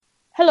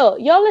Hello,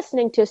 you're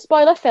listening to a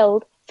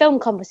spoiler-filled film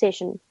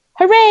conversation.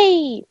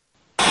 Hooray!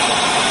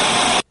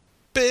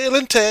 Bill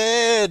and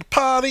Ted,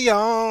 party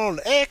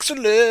on!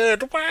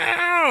 Excellent!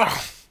 Wow!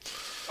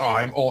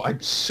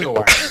 I'm so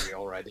angry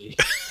already.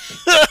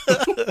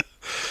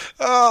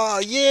 Oh,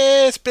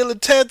 yes, Bill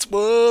and Ted's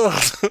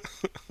World!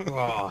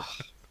 Oh.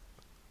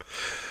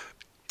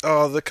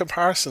 Oh, the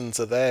comparisons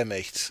are there,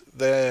 mate.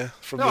 They're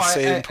from the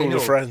same pool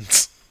of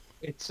friends.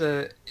 It's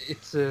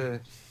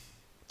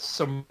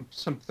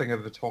something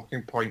of a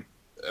talking point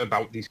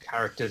about these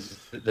characters.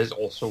 That there's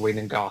also Wayne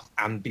and Garth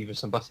and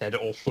Beavis and Butthead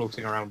all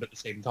floating around at the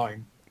same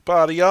time.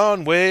 Party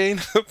on,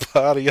 Wayne!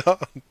 Party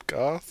on,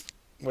 Garth.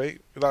 Wait,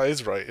 that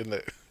is right, isn't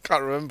it?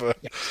 Can't remember.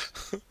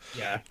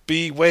 Yeah.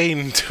 Be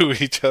Wayne to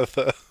each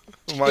other,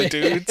 my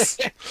dudes.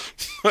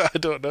 I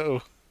don't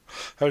know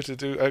how to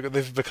do.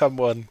 They've become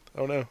one.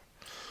 Oh no.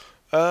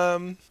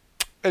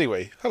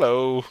 Anyway,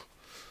 hello.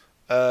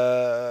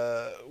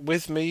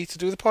 With me to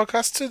do the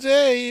podcast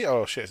today.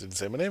 Oh shit! I didn't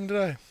say my name, did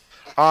I?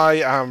 I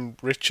am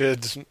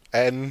Richard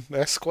N.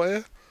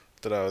 Esquire.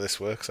 Don't know how this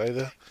works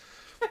either.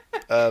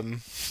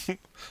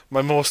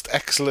 My most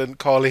excellent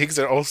colleagues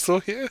are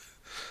also here.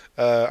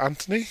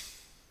 Anthony.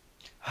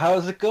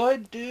 How's it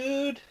going,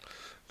 dude?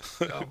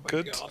 Oh my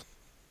Good. God.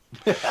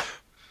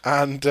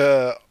 And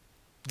the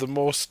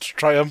most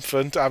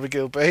triumphant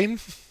Abigail Bain.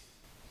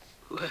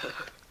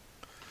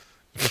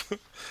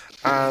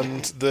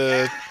 and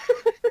the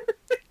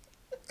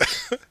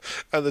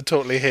and the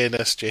totally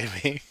heinous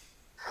Jamie.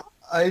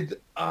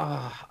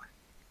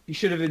 You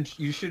should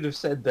have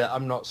said that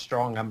I'm not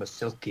strong. I'm a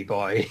silky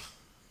boy.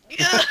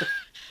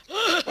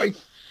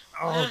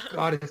 Oh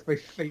God, it's my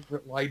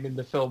favourite line in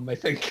the film, I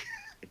think.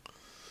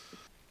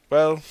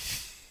 Well,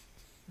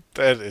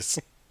 there it is.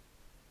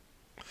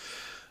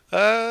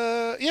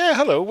 Yeah,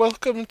 hello,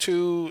 welcome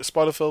to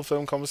Spoilerful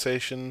Film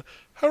Conversation.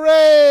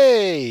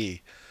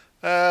 Hooray!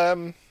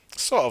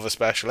 Sort of a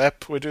special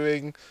ep. We're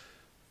doing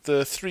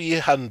the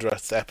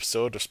 300th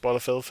episode of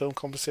Spoilerful Film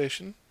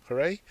Conversation.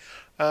 Hooray!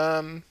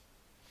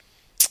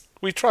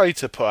 We tried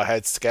to put our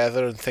heads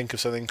together and think of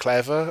something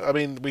clever. I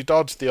mean, we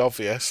dodged the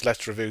obvious.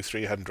 Let's review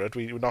 300.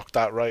 We knocked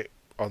that right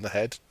on the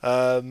head.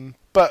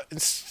 But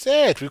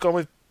instead, we've gone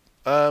with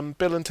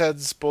Bill and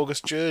Ted's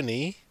Bogus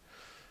Journey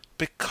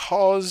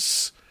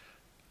because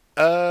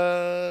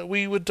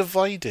we were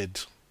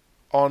divided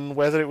on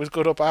whether it was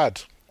good or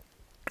bad.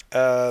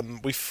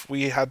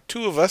 We had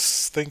two of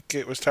us think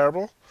it was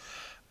terrible,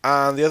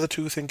 and the other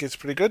two think it's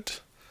pretty good.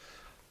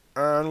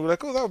 And we're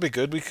like, oh, that would be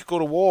good. We could go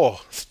to war.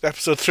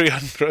 Episode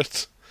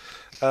 300.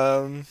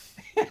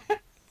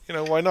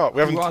 Why not?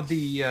 Who are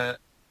the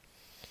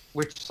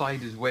which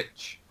side is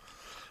which?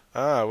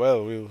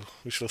 Well,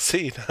 we shall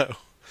see now.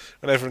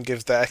 When everyone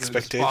gives their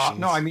expectations.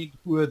 No, I mean,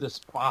 who are the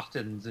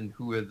Spartans and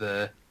who are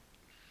the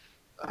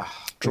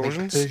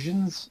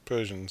Trojans?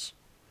 Persians.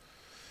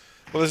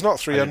 Well, there's not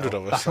 300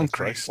 of us. Thank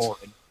Christ.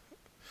 Boring.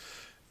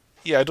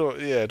 I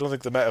don't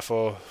think the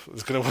metaphor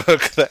is going to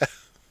work there.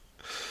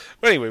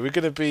 Well, anyway, we're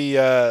going to be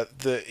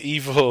the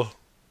evil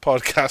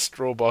podcast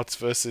robots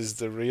versus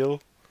the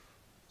real.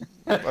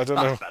 I don't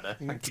know. Better.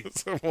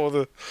 More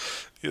the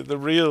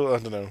real. I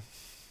don't know.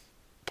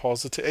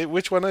 Positive.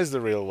 Which one is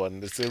the real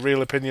one? Is the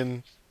real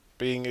opinion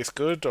being it's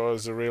good, or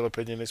is the real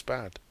opinion it's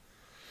bad?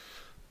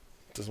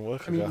 Doesn't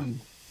work.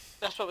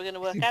 That's what we're going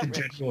to work out,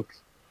 Rich.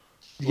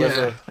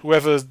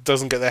 Whoever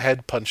doesn't get their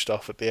head punched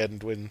off at the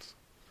end wins.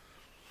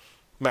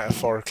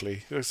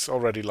 Metaphorically, it's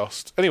already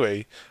lost.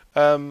 Anyway,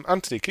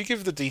 Anthony, could you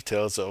give the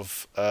details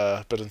of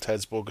Bill and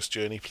Ted's Bogus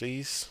Journey,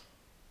 please?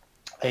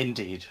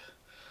 Indeed.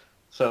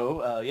 So,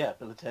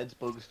 Bill and Ted's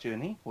Bogus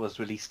Journey was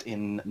released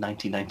in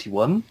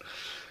 1991.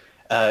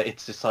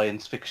 It's a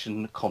science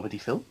fiction comedy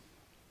film,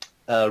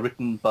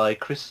 written by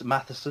Chris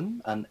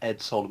Matheson and Ed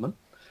Solomon,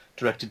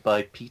 directed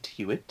by Pete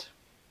Hewitt.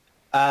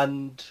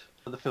 And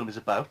the film is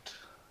about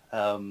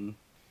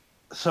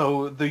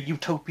the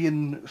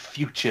utopian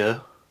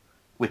future,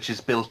 which is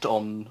built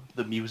on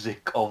the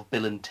music of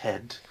Bill and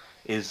Ted,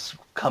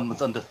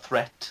 comes under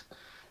threat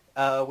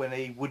when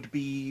a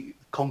would-be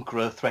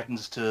conqueror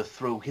threatens to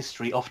throw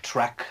history off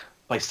track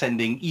by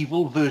sending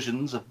evil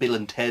versions of Bill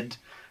and Ted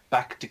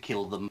back to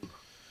kill them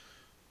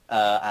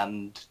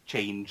and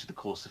change the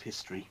course of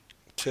history.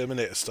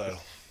 Terminator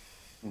style.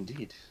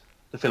 Indeed.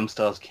 The film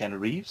stars Keanu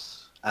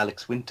Reeves,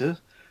 Alex Winter,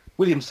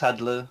 William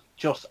Sadler,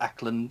 Joss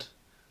Ackland,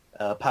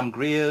 Pam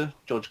Grier,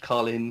 George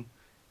Carlin,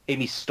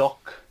 Amy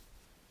Stock,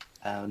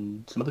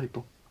 and some other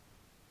people.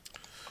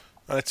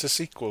 And it's a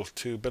sequel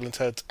to Bill and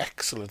Ted's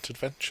Excellent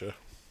Adventure.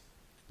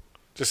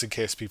 Just in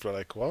case people are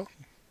like, what?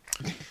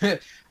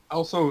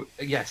 Also,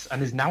 yes,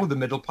 and is now the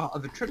middle part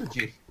of the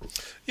trilogy.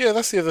 Yeah,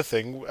 that's the other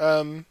thing.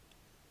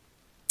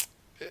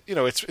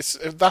 It's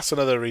that's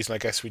another reason I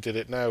guess we did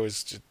it now,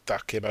 is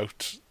that came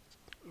out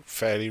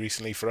fairly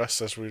recently for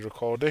us as we're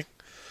recording.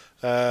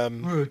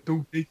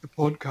 Don't hate the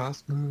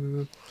podcast.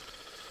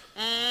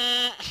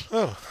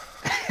 Oh.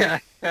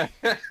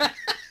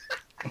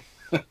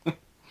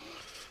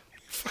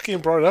 Fucking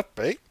brought it up,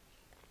 mate.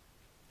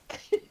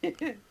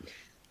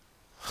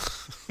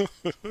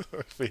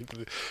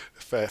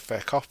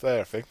 fair cop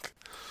there, I think.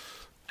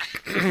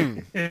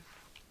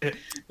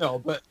 No,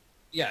 but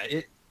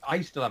yeah,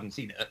 I still haven't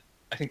seen it.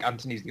 I think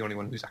Anthony's the only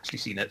one who's actually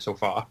seen it so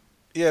far.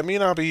 Yeah, me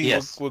and Abby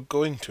Yes. were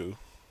going to,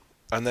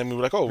 and then we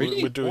were like, "Oh,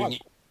 Really? we're doing." Why?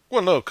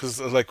 Well, no, because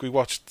like we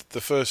watched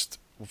the first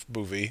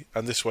movie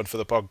and this one for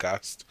the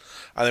podcast,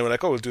 and then we're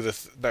like, "Oh, we'll do the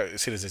now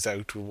as soon as it's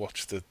out, we'll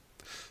watch the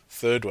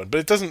third one."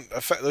 But it doesn't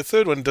affect the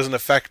third one. Doesn't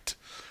affect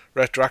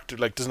retroactive,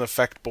 like doesn't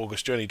affect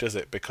Bogus Journey, does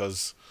it?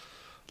 Because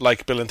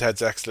like Bill and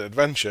Ted's Excellent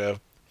Adventure,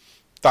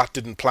 that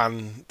didn't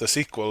plan the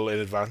sequel in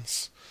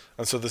advance.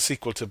 And so the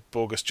sequel to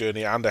Bogus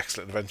Journey and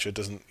Excellent Adventure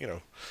doesn't,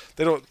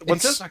 they don't.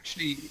 It does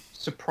actually,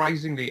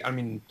 surprisingly. I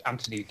mean,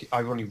 Anthony.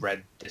 I've only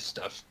read this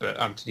stuff, but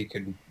Anthony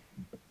can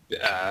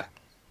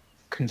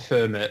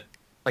confirm it.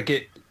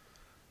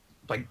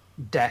 Like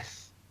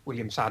Death.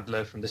 William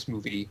Sadler from this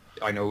movie,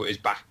 I know, is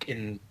back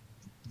in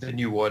the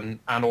new one,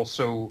 and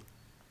also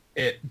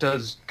it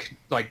does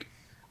like.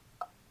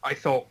 I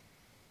thought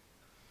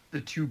the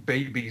two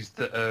babies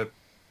that are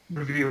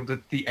revealed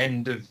at the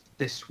end of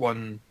this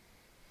one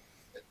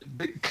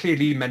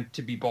clearly meant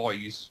to be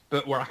boys,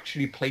 but were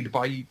actually played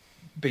by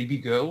baby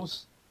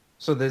girls.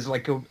 So there's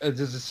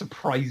there's a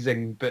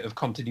surprising bit of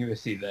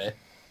continuity there.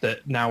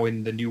 That now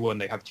in the new one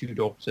they have two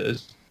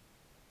daughters.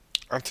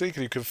 Anthony,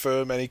 can you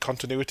confirm any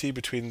continuity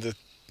between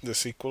the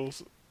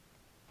sequels?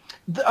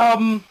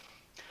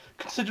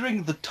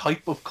 Considering the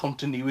type of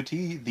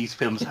continuity these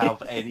films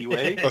have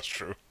anyway, That's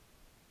true.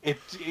 it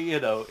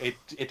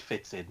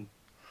fits in.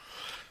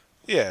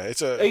 Yeah,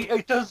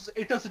 It does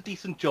a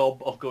decent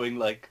job of going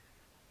like,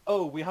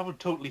 oh, we haven't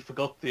totally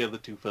forgot the other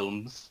two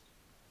films.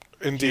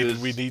 indeed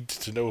Cheers. we need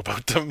to know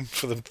about them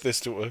for this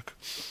to work.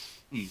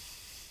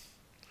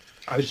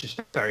 I was just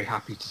very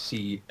happy to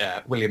see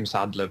William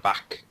Sadler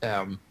back,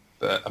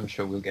 but I'm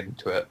sure we'll get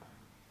into it.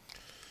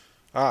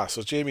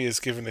 So Jamie has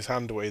given his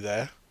hand away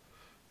there.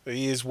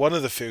 He is one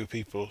of the few.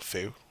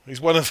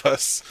 He's one of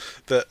us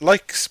that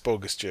likes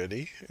Bogus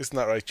Journey. Isn't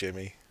that right,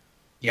 Jamie?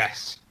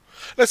 Yes.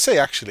 Let's say,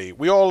 actually,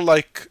 we all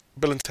like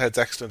Bill and Ted's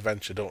Excellent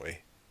Adventure, don't we?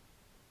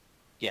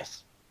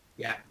 Yes.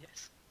 Yeah.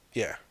 Yes.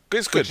 Yeah.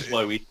 It's good. Which is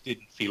why we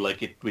didn't feel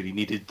like it really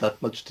needed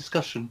that much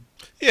discussion.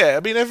 Yeah, I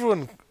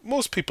mean,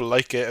 most people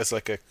like it as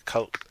like a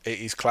cult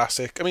 80s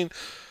classic. I mean,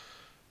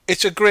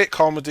 it's a great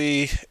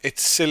comedy.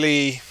 It's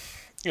silly.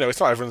 It's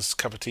not everyone's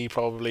cup of tea,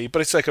 probably,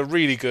 but it's like a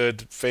really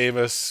good,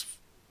 famous,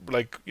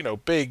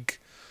 big...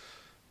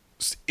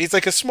 It's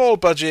like a small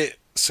budget,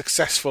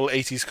 successful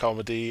 80s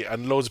comedy,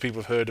 and loads of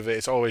people have heard of it.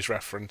 It's always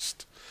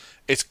referenced.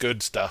 It's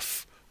good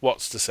stuff.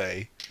 What's to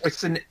say?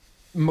 It's an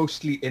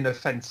mostly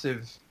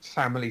inoffensive,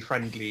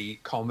 family-friendly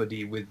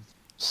comedy with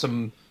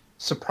some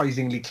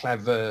surprisingly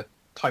clever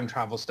time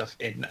travel stuff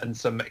in, and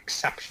some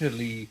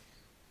exceptionally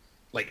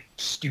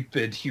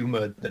stupid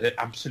humor that it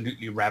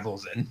absolutely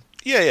revels in.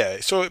 Yeah.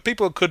 So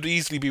people could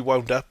easily be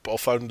wound up or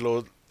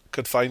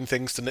could find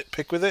things to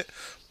nitpick with it,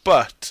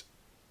 but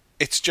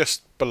it's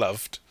just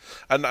beloved,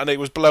 and it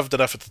was beloved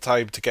enough at the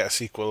time to get a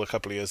sequel a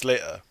couple of years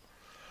later,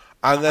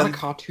 and then a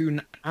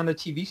cartoon and a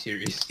TV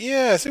series.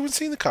 Yes, everyone's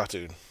seen the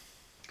cartoon.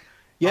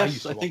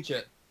 Yes, I think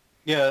it.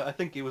 Yeah, I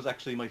think it was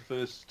actually my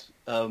first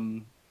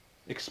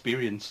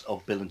experience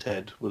of Bill and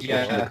Ted was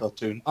watching the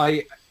cartoon.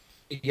 I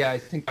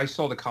think I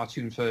saw the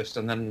cartoon first,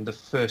 and then the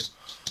first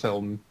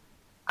film,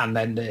 and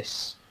then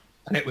this,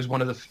 and it was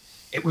one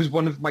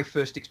of my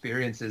first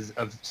experiences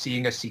of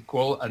seeing a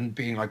sequel and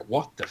being like,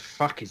 "What the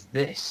fuck is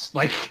this?"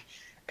 Like,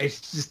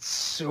 it's just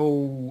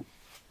so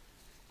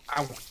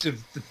out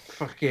of the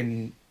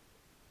fucking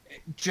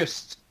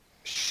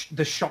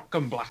the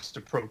shotgun blast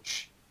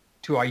approach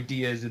to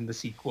ideas in the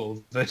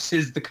sequel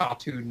versus the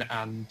cartoon.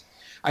 And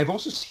I've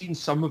also seen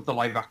some of the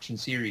live action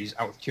series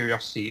out of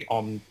curiosity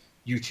on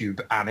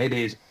YouTube, and it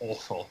is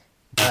awful.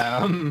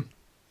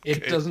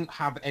 It doesn't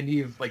have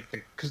any of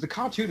because the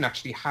cartoon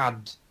actually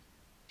had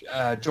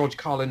George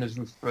Carlin as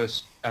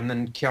Rufus, and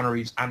then Keanu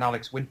Reeves and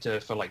Alex Winter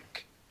for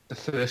the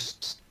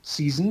first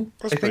season.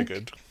 That's pretty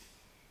good.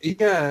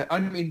 Yeah, I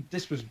mean,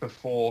 this was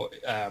before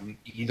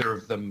either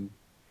of them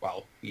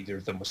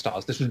were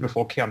stars. This was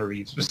before Keanu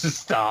Reeves was a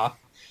star.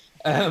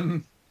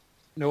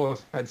 No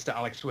offense to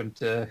Alex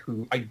Winter,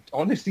 who I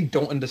honestly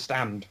don't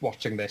understand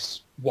watching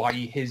this, why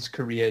his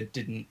career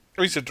didn't...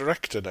 Oh, he's a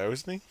director now,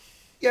 isn't he?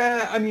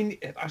 Yeah, I mean,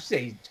 I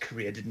say his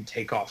career didn't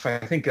take off. I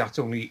think that's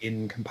only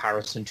in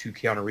comparison to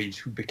Keanu Reeves,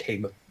 who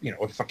became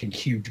a fucking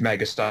huge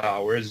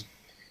megastar, whereas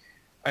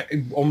I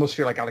almost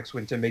feel like Alex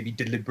Winter maybe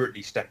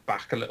deliberately stepped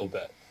back a little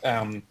bit.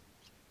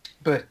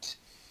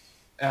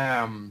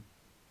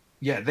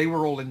 Yeah, they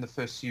were all in the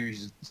first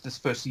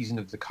season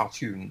of the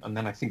cartoon, and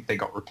then I think they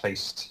got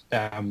replaced.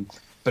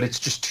 But it's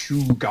just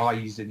two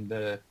guys in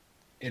the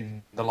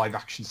live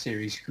action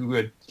series who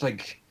are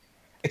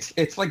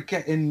it's like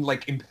getting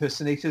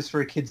impersonators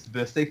for a kid's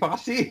birthday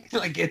party.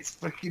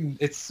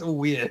 It's so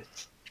weird.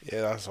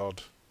 Yeah, that's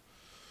odd.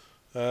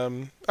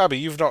 Abby,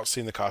 you've not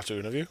seen the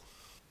cartoon, have you?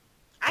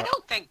 I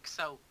don't think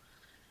so.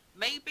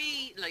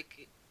 Maybe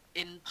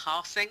in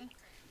passing,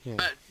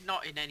 but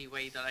not in any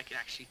way that I can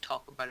actually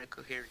talk about it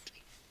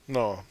coherently.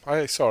 No,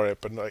 I saw it,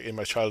 but like, in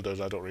my childhood,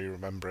 I don't really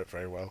remember it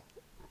very well.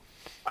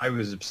 I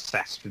was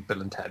obsessed with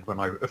Bill and Ted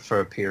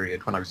for a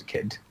period when I was a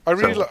kid. I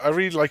really, So, I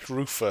really liked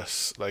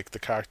Rufus, like the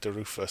character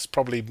Rufus,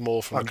 probably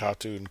more from the Um,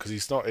 cartoon because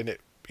he's not in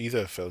it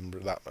either film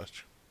that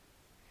much.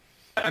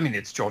 I mean,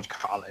 it's George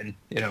Carlin,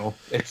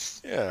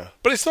 it's... Yeah,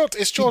 but it's not.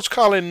 It's George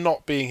Carlin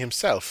not being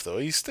himself though.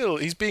 He's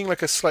being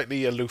like a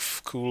slightly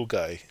aloof, cool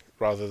guy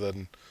rather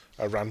than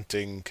a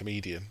ranting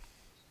comedian.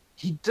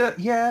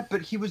 Yeah,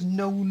 but he was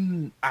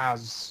known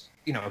as,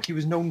 he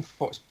was known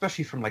for,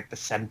 especially from like the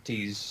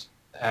 70s,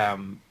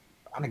 and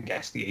I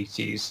guess the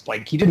 80s,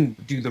 like he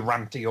didn't do the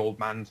ranty old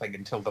man thing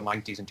until the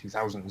 90s and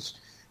 2000s,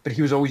 but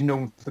he was always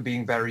known for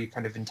being very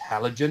kind of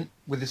intelligent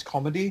with his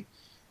comedy,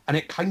 and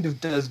it kind of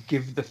does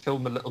give the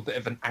film a little bit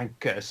of an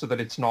anchor so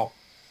that it's not,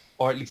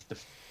 or at least the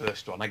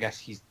first one, I guess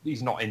he's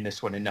not in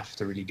this one enough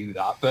to really do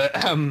that, but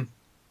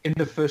in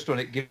the first one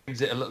it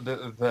gives it a little bit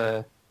of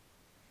a...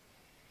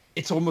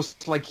 It's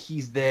almost like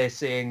he's there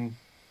saying,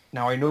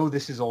 now I know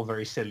this is all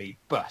very silly,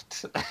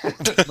 but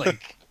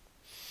like...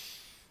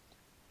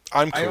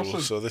 I'm I cool, also-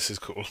 so this is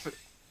cool.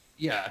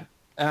 Yeah.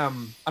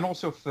 And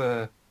also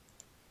for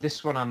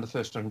this one and the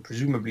first one,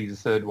 presumably the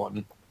third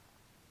one,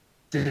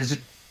 there's a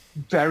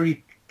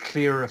very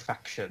clear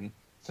affection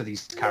for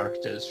these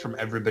characters from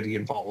everybody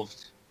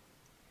involved.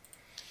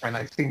 And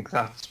I think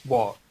that's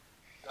what...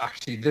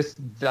 Actually,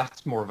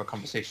 that's more of a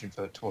conversation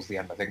for towards the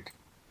end, I think.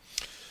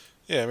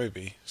 Yeah,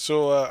 maybe.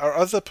 So our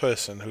other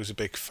person who's a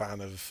big fan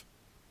of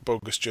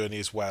Bogus Journey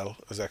as well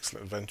as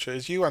Excellent Adventure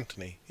is you,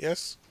 Anthony.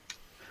 Yes.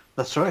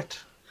 That's right.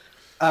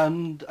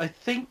 And I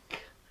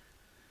think,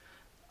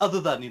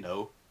 other than,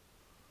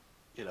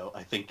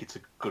 I think it's a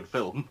good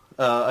film,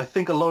 I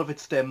think a lot of it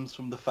stems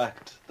from the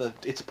fact that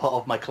it's part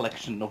of my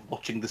collection of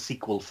watching the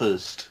sequel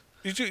first.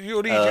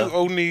 You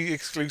only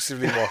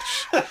exclusively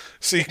watch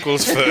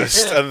sequels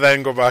first and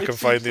then go back It and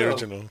find seems the so.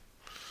 original.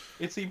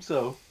 It seems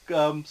so.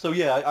 So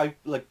yeah, I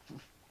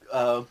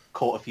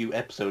caught a few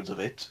episodes of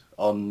it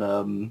on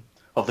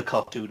of the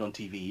cartoon on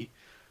TV,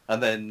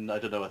 and then I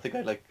don't know. I think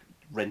I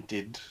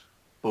rented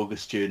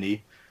Bogus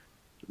Journey.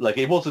 Like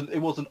it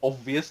wasn't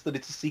obvious that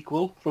it's a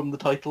sequel from the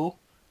title,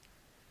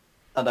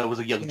 and I was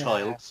a young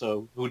child,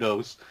 so who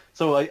knows?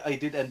 So I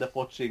did end up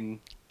watching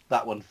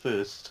that one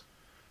first,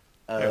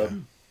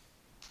 and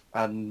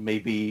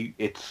maybe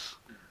it's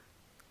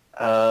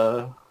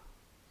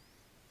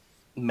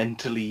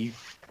mentally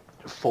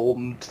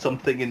formed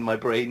something in my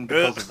brain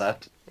because of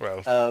that.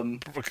 Well,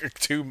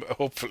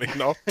 hopefully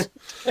not.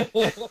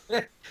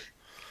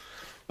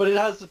 But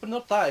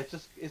not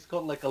that. It's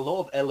got like a lot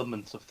of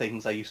elements of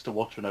things I used to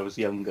watch when I was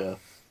younger,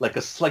 like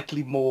a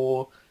slightly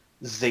more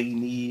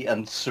zany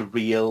and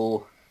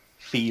surreal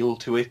feel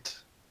to it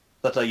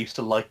that I used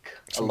to like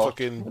Some a lot.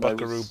 fucking when I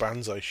Buckaroo was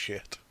Banzai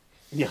shit.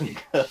 younger.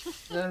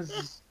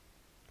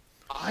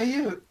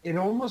 It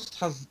almost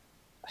has...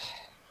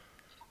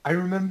 I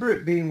remember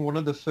it being one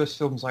of the first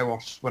films I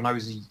watched when I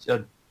was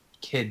a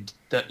kid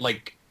that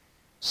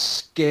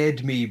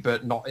scared me,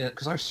 but not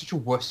because I was such a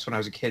wuss when I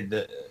was a kid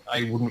that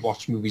I wouldn't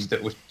watch movies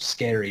that were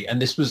scary,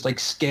 and this was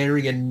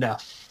scary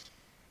enough,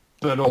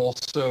 but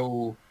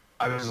also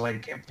I was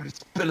like, but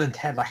it's Bill and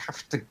Ted, I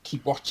have to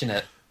keep watching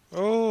it.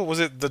 Oh, was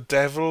it the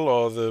devil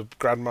or the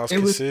Grandma's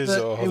Kisses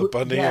or the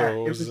bunny? Or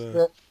what was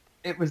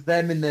it was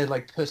them in their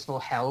personal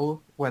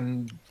hell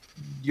when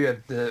you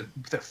had the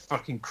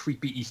fucking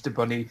creepy Easter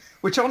bunny,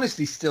 which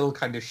honestly still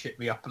kind of shit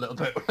me up a little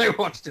bit when I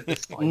watched it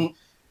this time.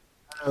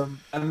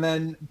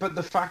 But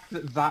the fact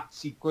that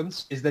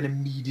sequence is then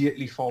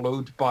immediately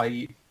followed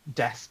by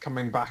Death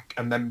coming back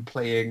and then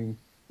playing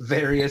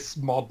various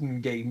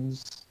modern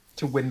games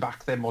to win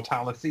back their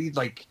mortality,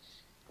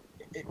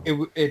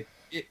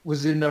 it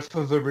was enough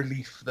of a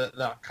relief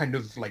that kind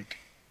of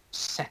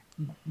set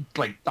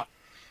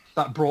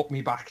that brought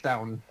me back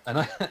down, and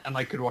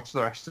I could watch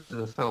the rest of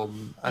the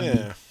film. And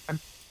Yeah.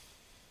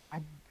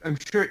 I'm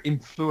sure it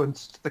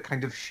influenced the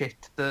kind of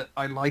shit that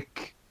I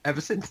like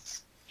ever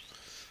since.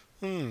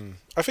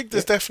 I think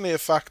there's definitely a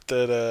fact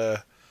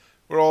that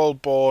we're all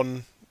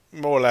born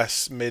more or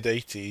less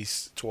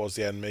mid-80s, towards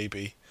the end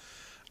maybe,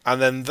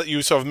 and then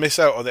you sort of miss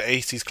out on the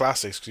 80s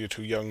classics because you're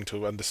too young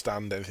to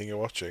understand anything you're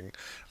watching.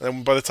 And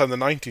then by the time the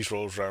 90s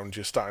rolls around,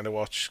 you're starting to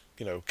watch,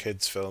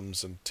 kids'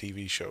 films and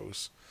TV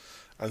shows.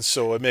 And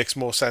so it makes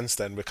more sense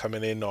then we're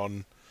coming in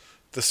on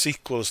the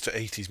sequels to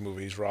 80s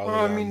movies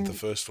rather than the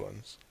first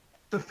ones.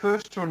 The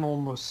first one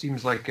almost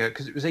seems like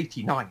because it was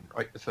 89,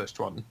 right? The first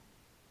one.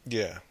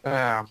 Yeah.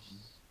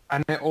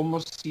 And it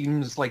almost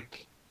seems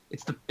like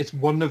it's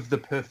one of the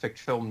perfect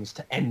films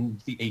to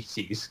end the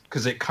 80s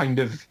because it kind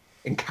of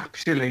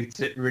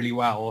encapsulates it really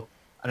well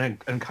and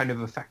kind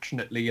of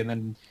affectionately, and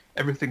then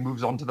everything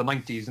moves on to the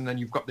 90s, and then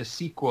you've got this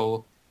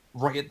sequel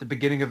right at the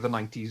beginning of the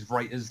 90s,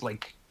 right as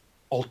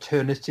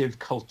alternative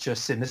culture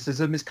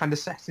cynicism is kind of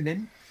setting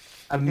in.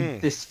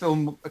 And this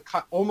film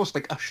almost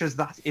ushers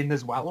that in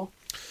as well,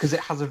 because it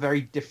has a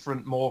very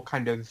different, more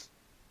kind of,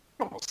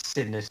 not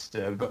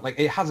sinister, but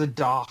it has a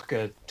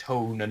darker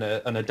tone and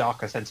a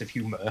darker sense of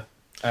humour.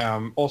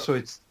 Also,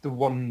 it's the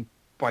one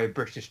by a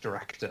British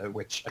director,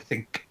 which I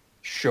think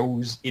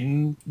shows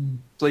in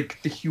like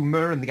the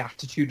humour and the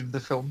attitude of the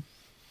film.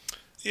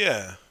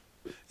 Yeah.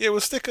 Yeah, we'll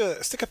stick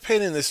a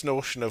pin in this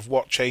notion of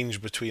what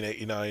changed between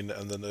 '89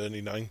 and the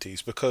early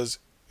 '90s, because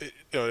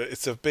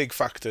it's a big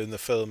factor in the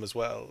film as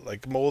well.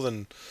 Like, more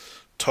than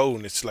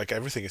tone, it's like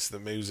everything. It's the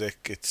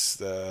music. It's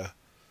the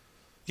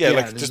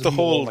like just the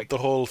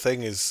whole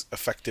thing is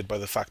affected by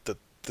the fact that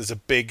there's a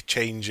big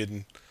change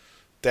in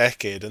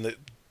decade, and that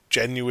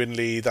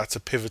genuinely that's a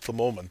pivotal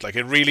moment. Like,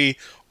 it really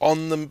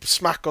on the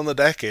smack on the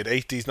decade,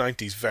 '80s,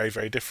 '90s, very,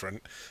 very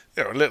different.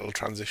 A little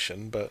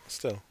transition, but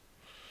still.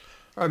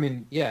 I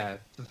mean, yeah,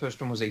 the first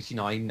one was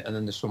 '89, and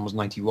then this one was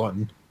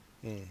 '91.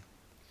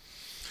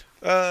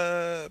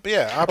 But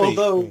yeah, Abby.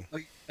 Although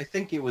I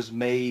think it was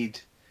made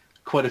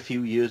quite a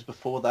few years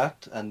before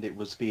that, and it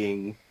was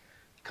being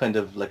kind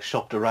of like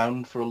shopped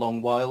around for a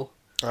long while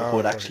before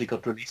it actually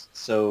got released.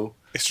 So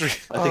It's I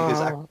think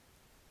it's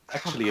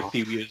actually a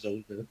few years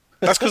older.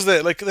 That's because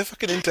they're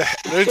fucking into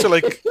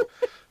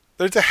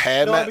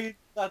hair No, metal. I mean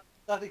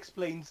that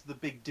explains the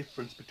big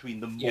difference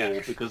between them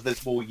more, because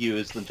there's more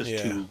years than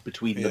just two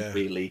between them,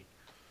 really.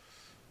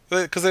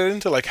 Because they're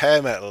into like hair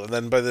metal, and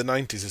then by the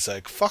 '90s it's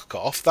like, fuck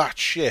off that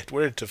shit.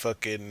 We're into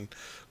fucking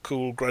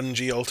cool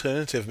grungy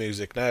alternative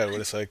music now, and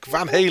it's like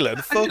Van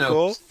Halen, fuck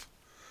off.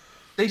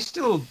 They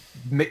still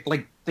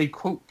they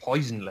quote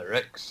Poison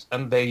lyrics,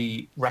 and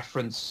they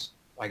reference,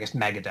 I guess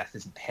Megadeth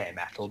isn't hair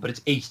metal, but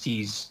it's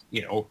 '80s,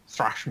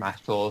 thrash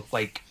metal.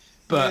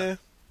 But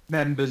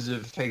members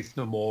of Faith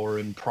No More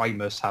and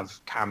Primus have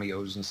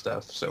cameos and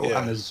stuff. So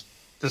and there's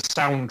the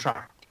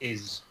soundtrack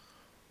is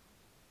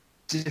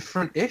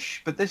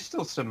different-ish, but there's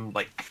still some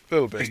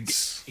little big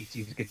bits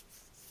 80s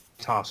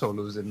guitar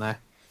solos in there.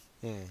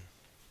 Yeah.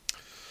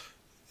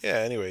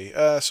 Anyway,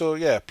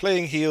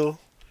 playing heel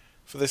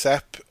for this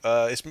ep,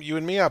 it's you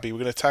and me, Abby. We're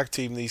going to tag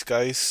team these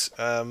guys.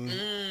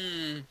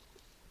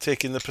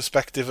 Taking the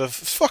perspective of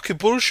fucking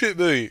bullshit,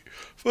 mate.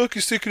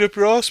 Fucking sticking up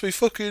your ass, mate.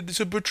 Fucking,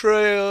 it's a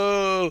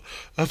betrayal.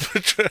 A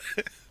betrayal.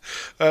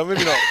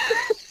 Maybe not.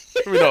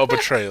 Maybe not a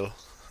betrayal.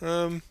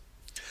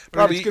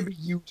 But it's going to be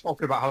you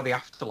talking about how the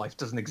afterlife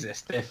doesn't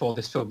exist, therefore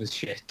this film is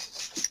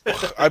shit.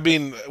 I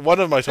mean, one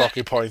of my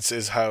talking points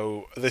is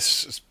how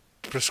this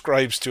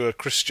prescribes to a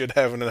Christian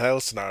heaven and hell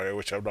scenario,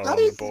 which I'm not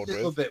on board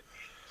with. Bit,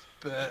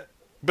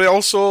 but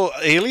also,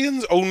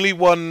 aliens, only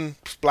one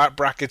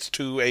brackets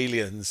 2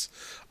 aliens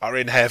are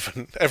in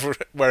heaven, ever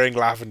wearing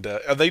lavender,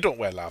 and they don't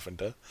wear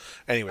lavender.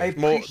 Anyway,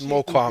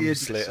 more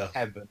qualms later.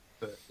 Heaven,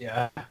 but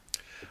yeah.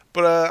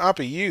 But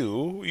Abby,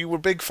 you were a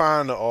big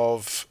fan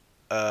of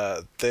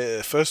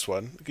the first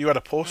one. You had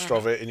a poster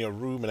of it in your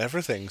room and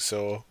everything.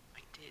 So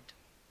I did.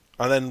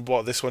 And then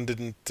what? This one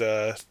didn't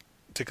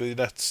tickle your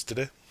nuts, did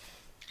it?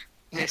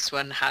 This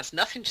one has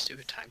nothing to do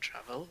with time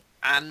travel,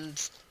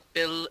 and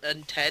Bill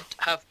and Ted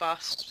have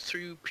passed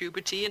through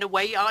puberty in a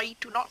way I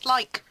do not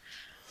like.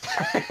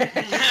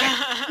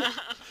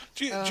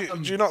 Do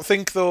you not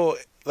think, though,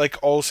 like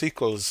all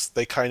sequels,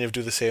 they kind of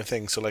do the same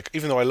thing? So, like,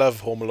 even though I love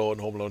Home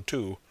Alone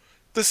 2,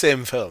 the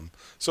same film.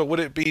 So would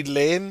it be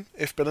lame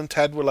if Bill and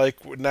Ted were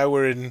like, now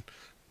we're in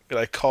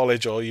like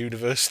college or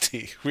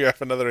university, we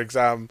have another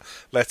exam,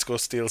 let's go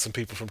steal some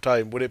people from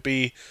time? Would it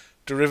be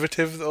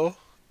derivative, though?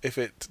 If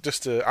it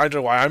just I don't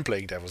know why I'm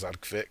playing devil's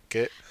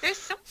advocate. There's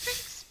something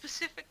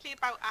specifically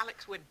about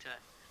Alex Winter.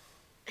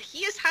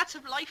 He has had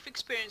some life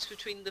experience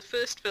between the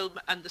first film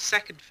and the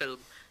second film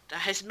that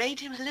has made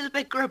him a little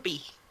bit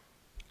grubby.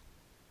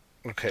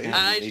 Okay. And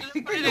I I just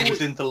think really- he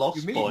was into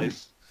Lost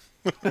Boys.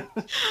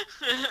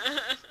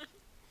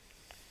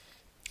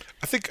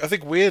 I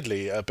think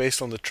weirdly,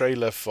 based on the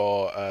trailer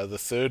for the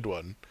third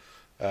one,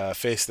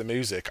 Face the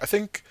Music, I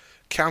think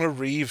Keanu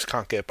Reeves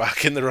can't get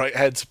back in the right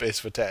headspace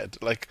for Ted.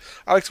 Like,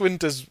 Alex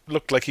Winters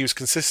looked like he was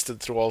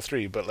consistent through all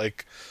three, but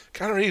like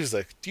Keanu Reeves,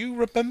 like, do you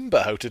remember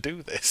how to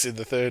do this in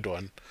the third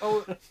one?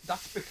 Oh,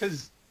 that's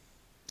because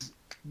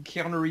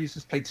Keanu Reeves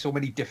has played so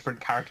many different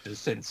characters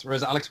since,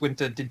 whereas Alex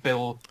Winter did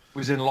Bill,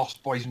 was in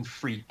Lost Boys and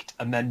Freaked,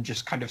 and then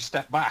just kind of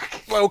stepped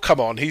back. Well, come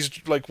on,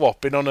 he's like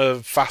what, been on a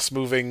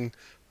fast-moving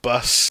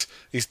bus,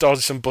 he's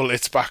dodged some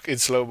bullets back in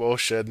slow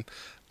motion,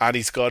 and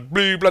he's got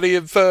Blue Bloody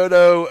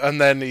Inferno, and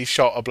then he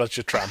shot a bunch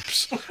of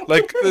tramps.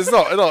 Like, it's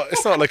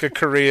not like a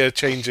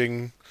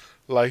career-changing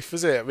life,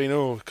 is it? I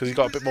mean, because he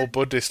got a bit more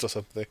Buddhist or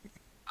something.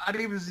 And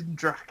he was in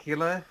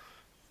Dracula.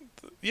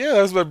 Yeah,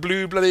 that was my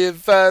Blue Bloody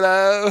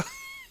Inferno.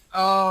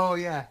 Oh,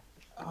 yeah.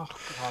 Oh,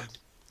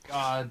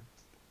 God.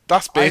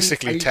 That's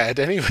basically Ted,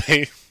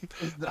 anyway.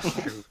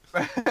 That's true.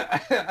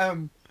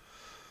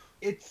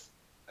 It's...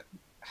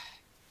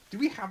 Do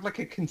we have like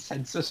a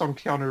consensus on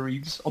Keanu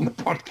Reeves on the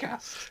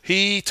podcast?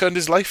 He turned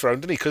his life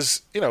around, didn't he?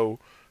 Because,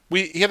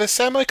 he had a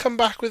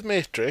semi-comeback with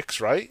Matrix,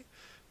 right?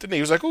 Didn't he?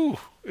 He was like, ooh,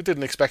 I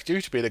didn't expect you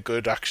to be in a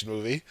good action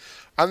movie.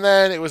 And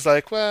then it was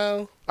like,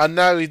 well... And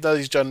now that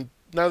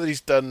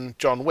he's done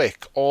John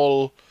Wick,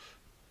 all,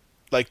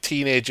 like,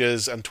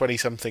 teenagers and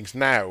 20-somethings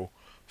now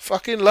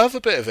fucking love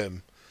a bit of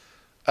him.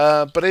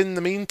 But in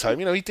the meantime,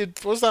 he did...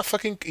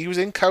 He was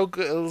in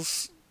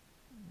Cowgirls...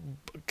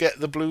 get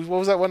the blues. What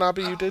was that one,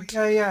 Abby, you did?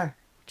 Yeah.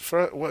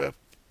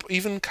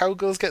 Even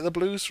Cowgirls Get the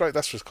Blues, right?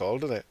 That's what it's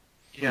called, isn't it?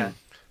 Yeah.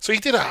 So he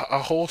did a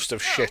host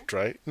of shit,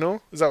 right?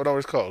 No? Is that what it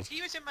was called?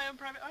 He was in My Own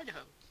Private Idaho.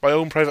 My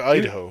Own Private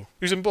Idaho.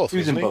 He was in both, He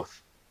was in wasn't he?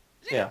 both.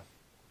 Yeah.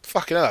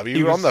 Fucking hell, Abby,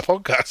 you were on that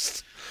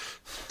podcast.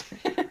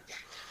 I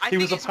He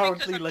think was it's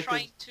apparently because I'm like a-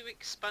 trying to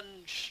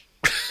expunge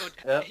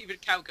Yeah. even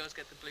Cowgirls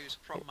Get the Blues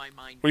from my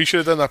mind. Well, you should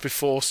have done that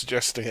before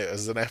suggesting it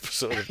as an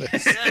episode of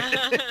this.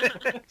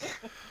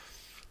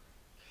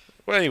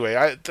 Well,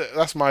 anyway,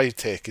 that's my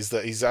take, is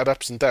that he's had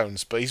ups and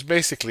downs, but he's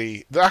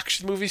basically... The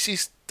action movies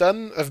he's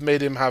done have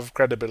made him have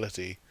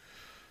credibility.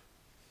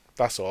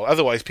 That's all.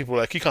 Otherwise, people are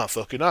like, he can't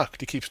fucking act.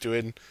 He keeps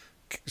doing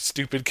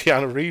stupid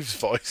Keanu Reeves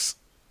voice.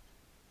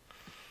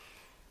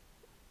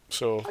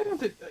 So... I don't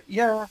think.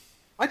 Yeah,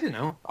 I don't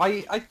know.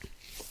 I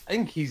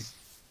think he's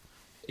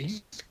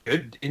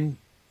good in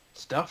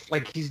stuff.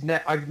 Like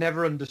I've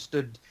never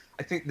understood.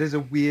 I think there was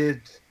a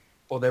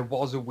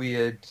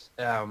weird,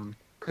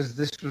 because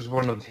this was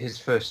one of his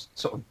first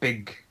sort of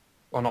big,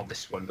 well, not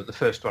this one, but the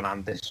first one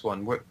and this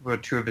one were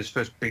two of his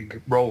first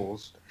big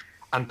roles,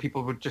 and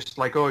people were just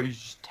like, "Oh, he's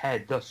just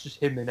Ted. That's just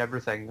him and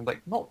everything." And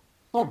like, not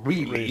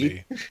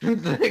really.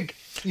 Like,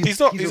 He's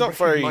not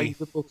very-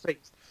 recognizable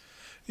face.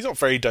 He's not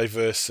very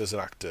diverse as an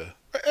actor.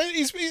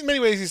 In many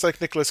ways, he's like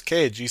Nicolas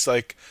Cage. He's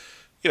like,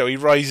 he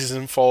rises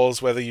and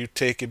falls whether you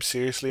take him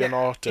seriously or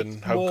not, and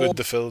it's how more- good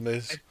the film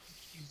is.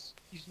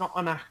 He's not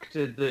an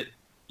actor that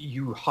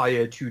you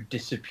hire to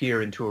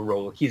disappear into a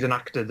role. He's an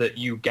actor that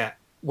you get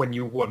when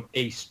you want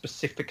a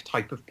specific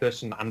type of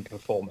person and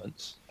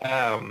performance.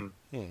 But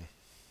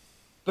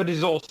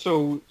is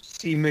also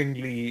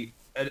seemingly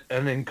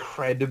an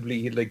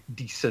incredibly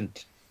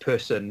decent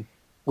person,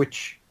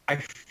 which I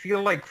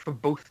feel like for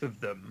both of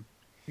them,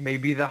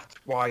 maybe that's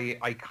why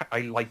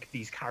I like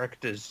these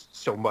characters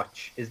so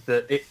much, is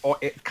that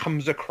it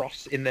comes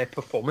across in their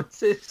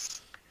performances.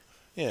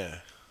 Yeah.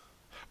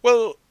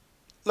 Well,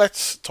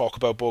 let's talk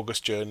about Bogus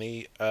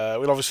Journey.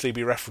 We'll obviously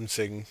be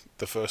referencing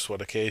the first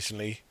one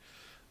occasionally.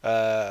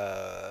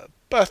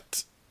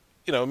 But,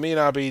 me and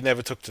Abby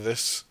never took to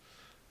this.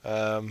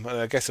 And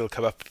I guess it'll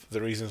come up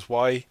the reasons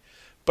why.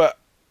 But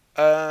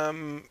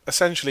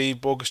essentially,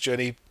 Bogus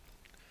Journey,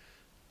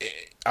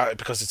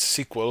 because it's a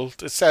sequel,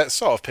 it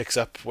sort of picks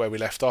up where we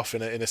left off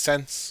in a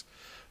sense.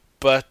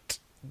 But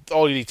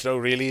all you need to know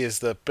really is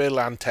that Bill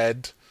and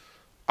Ted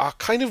are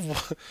kind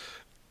of...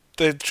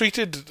 They're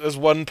treated as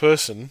one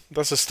person.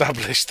 That's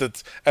established,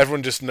 that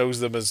everyone just knows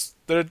them as...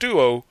 They're a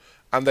duo,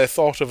 and they're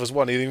thought of as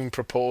one. They even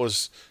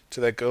propose to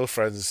their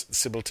girlfriends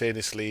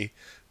simultaneously.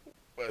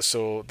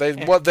 So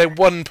they're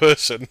one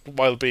person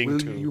while being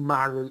two. Will you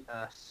marry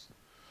us?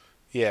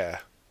 Yeah.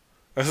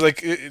 It's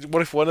like,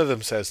 what if one of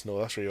them says no?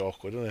 That's really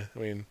awkward, isn't it? I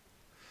mean,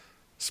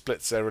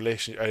 splits their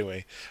relationship.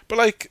 Anyway.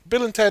 But,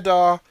 Bill and Ted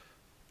are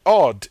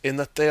odd in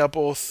that they are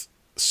both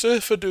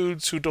surfer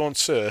dudes who don't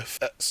surf,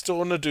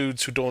 stoner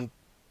dudes who don't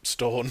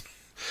stone.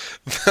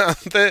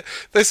 they're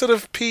sort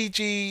of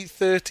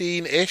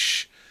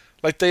PG-13-ish.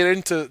 Like, they're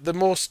into the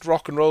most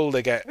rock and roll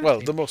they get. Well,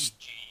 the most...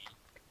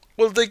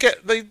 Well, I think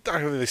they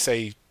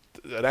say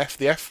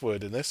the F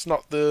word in this,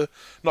 not the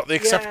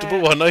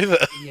acceptable one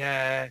either.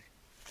 Yeah.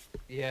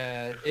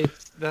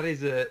 That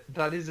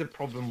is a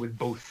problem with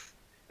both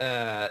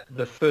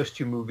the first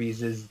two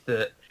movies. Is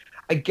that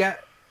I get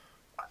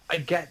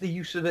the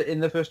use of it in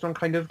the first one,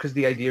 kind of, because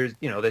the idea is,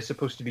 they're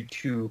supposed to be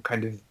two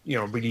kind of,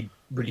 really,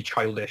 really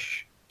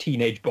childish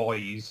teenage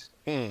boys.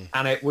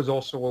 And it was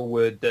also a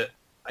word that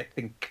I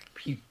think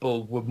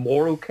people were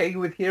more okay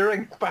with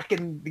hearing back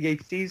in the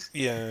 80s.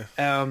 Yeah.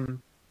 And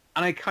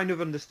I kind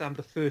of understand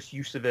the first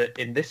use of it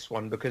in this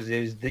one, because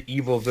there's the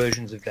evil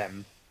versions of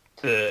them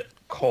that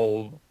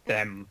call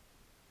them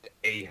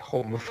a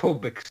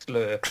homophobic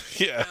slur.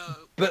 Yeah. No.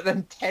 But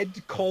then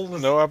Ted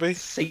calls No, Abby?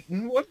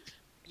 Satan one.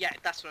 Yeah,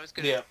 that's what I was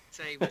going to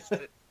say. Was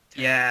that,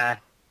 Yeah.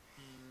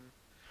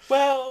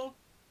 Well,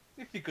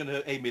 if you're going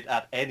to aim it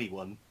at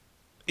anyone.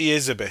 He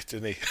is a bit,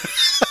 isn't he?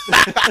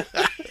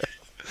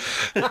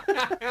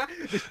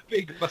 This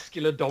big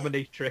muscular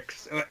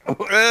dominatrix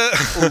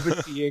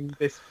overseeing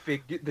this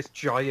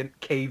giant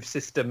cave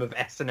system of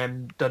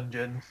S&M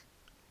dungeons.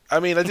 I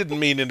mean, I didn't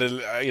mean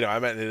I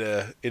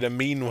meant in a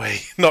mean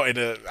way, not in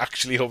a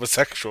actually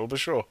homosexual, but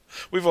sure.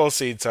 We've all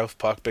seen South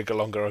Park, Bigger,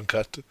 Longer,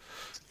 Uncut.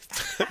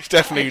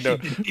 Definitely I know.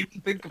 didn't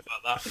even think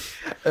about that.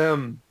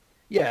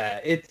 Yeah,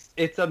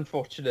 it's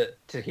unfortunate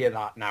to hear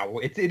that now.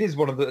 It is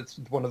one of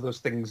those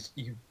things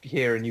you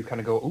hear and you kind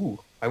of go, "Ooh,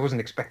 I wasn't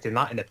expecting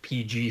that in a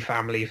PG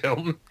family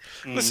film."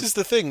 This is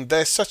the thing.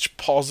 They're such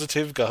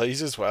positive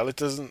guys as well.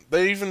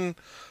 They're even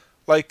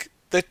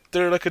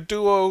they're like a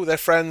duo. They're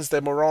friends.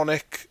 They're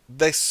moronic.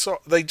 They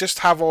just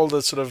have all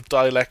the sort of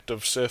dialect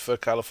of surfer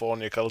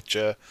California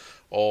culture,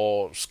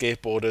 or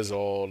skateboarders,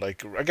 or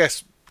I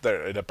guess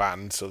they're in a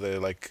band, so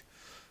they're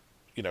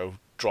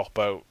drop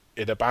out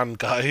in a band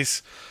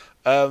guys.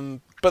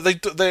 But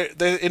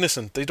they're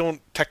innocent. They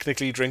don't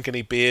technically drink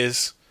any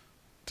beers,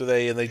 do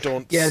they? And they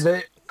don't. Yeah,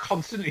 they're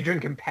constantly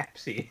drinking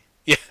Pepsi.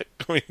 Yeah,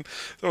 I mean,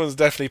 someone's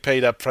definitely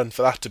paid up front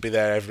for that to be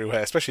there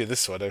everywhere, especially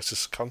this one. It's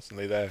just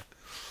constantly there.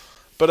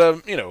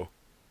 But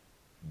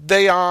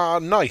they are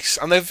nice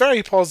and they're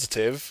very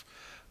positive.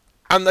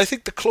 And I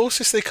think the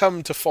closest they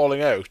come to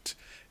falling out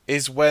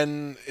is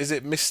when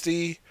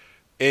Misty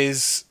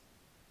is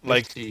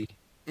like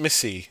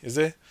Missy, is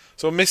it?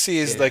 So Missy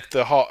is like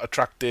the hot,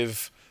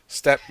 attractive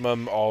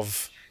stepmom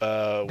of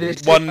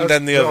one,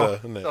 then the other,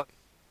 isn't it?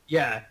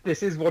 Yeah,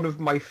 this is one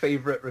of my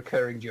favourite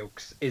recurring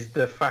jokes, is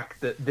the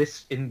fact that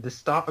in the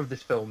start of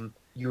this film,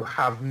 you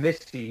have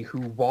Missy,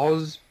 who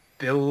was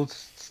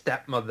Bill's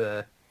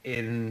stepmother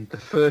in the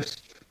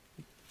first...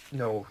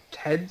 No,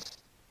 Ted's?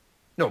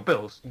 No,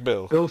 Bill's.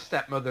 Bill's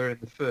stepmother in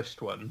the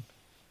first one.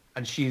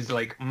 And she's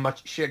like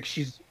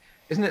she's...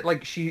 Isn't it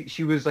like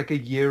she was like a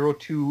year or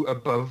two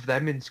above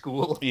them in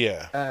school?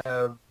 Yeah.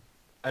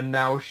 And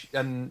now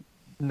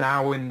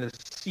in the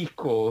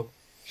sequel,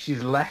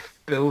 she's left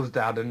Bill's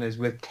dad and is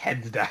with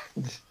Ted's dad.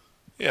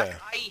 Yeah.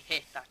 I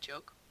hate that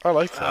joke. I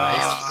like that.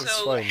 I It's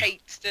also fine.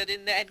 hate that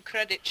in the end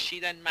credits she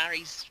then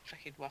marries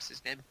fucking what's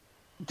his name?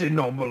 De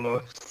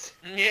Nomolos.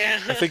 Yeah.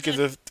 I think in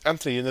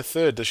the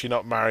third, does she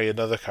not marry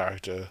another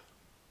character?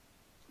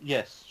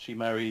 Yes, she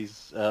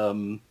marries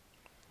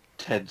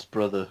Ted's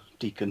brother,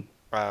 Deacon.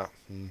 Ah.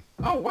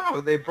 Oh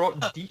wow, they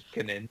brought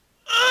Deacon in.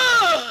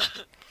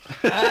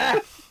 I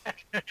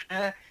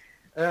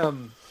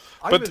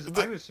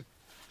was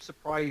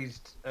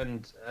surprised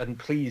and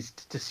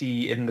pleased to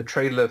see in the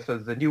trailer for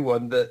the new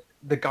one that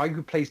the guy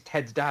who plays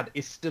Ted's dad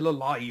is still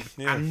alive,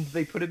 and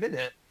they put him in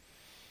it.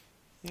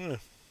 Yeah.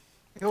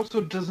 He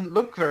also doesn't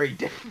look very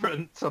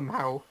different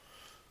somehow.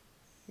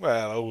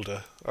 Well,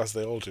 older, as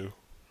they all do.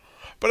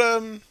 But,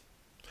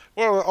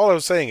 well, all I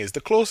was saying is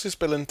the closest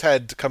Bill and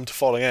Ted come to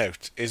falling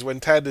out is when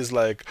Ted is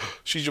like,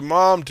 "She's your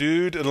mom,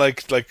 dude," and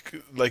like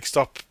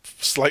stop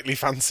slightly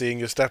fancying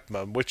your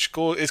stepmom, which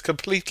is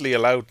completely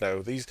allowed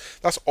now.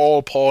 That's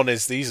all porn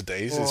is these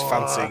days, is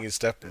fancying your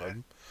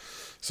stepmom.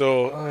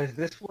 So is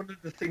this one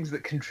of the things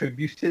that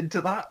contributed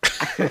to that?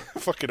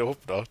 fucking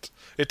hope not.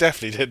 It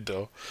definitely did,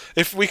 though.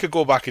 If we could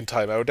go back in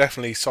time, I would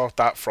definitely sort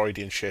that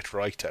Freudian shit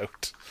right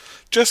out.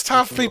 Just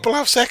have people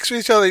have sex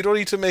with each other. You don't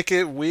need to make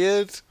it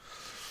weird.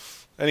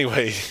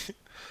 Anyway,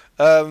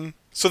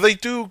 so they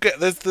do get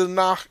there's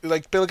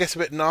Bill gets a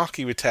bit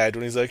narky with Ted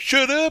when he's like,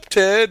 "Shut up,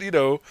 Ted,"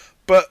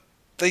 but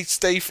they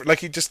stay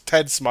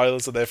Ted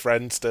smiles at their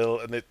friend still,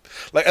 and it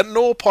at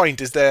no point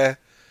do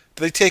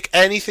they take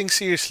anything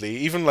seriously,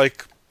 even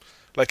like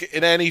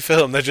in any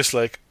film. They're just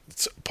like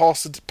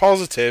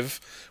positive,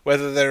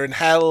 whether they're in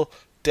hell,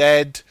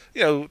 dead.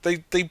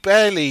 They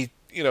barely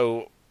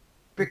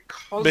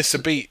miss a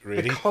beat,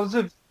 really, because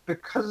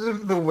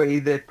of the way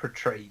they're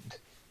portrayed.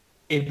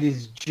 It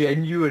is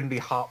genuinely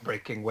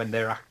heartbreaking when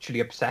they're actually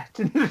upset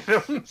in the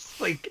films.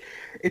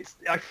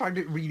 I find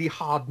it really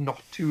hard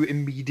not to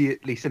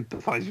immediately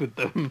sympathise with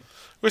them.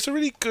 Well, it's a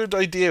really good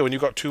idea when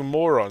you've got two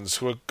morons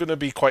who are going to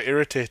be quite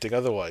irritating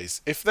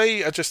otherwise. If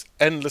they are just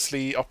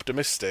endlessly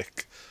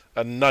optimistic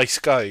and nice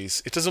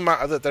guys, it doesn't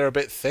matter that they're a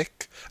bit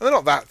thick. And they're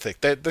not that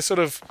thick. They're sort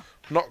of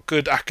not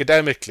good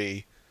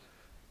academically,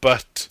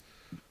 but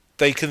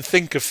they can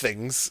think of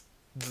things.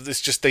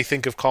 It's just they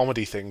think of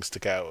comedy things to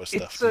get out of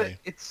stuff.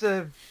 It's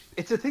a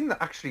thing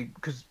that actually,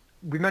 because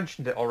we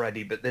mentioned it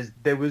already, but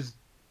there was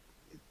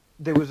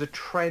a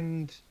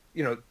trend.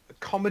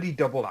 Comedy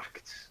double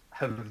acts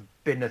have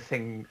been a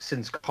thing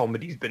since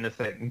comedy's been a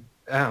thing.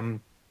 And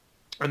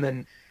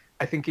then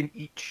I think in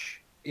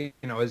each,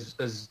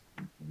 as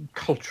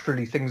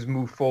culturally things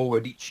move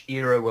forward, each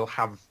era will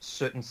have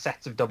certain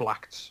sets of double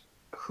acts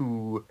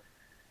who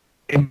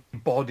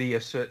embody a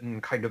certain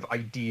kind of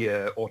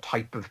idea or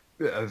type of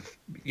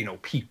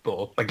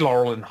people, like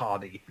Laurel and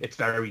Hardy. It's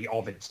very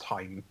of its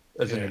time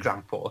as an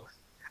example.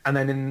 And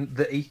then in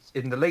the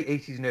late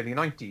 80s and early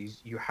 90s,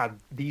 you had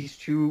these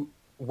two,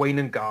 Wayne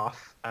and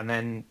Garth, and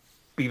then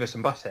Beavis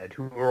and Butthead,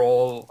 who were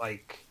all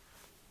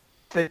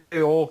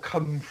they all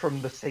come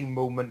from the same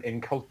moment in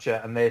culture,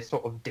 and they're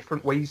sort of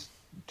different ways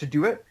to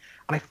do it.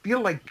 And I feel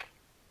like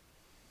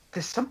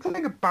there's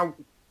something about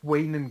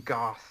Wayne and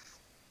Garth.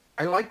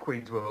 I like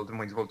Wayne's World and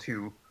Wayne's World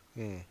 2,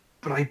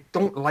 but I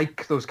don't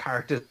like those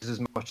characters as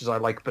much as I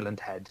like Bill and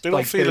Ted. They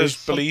don't feel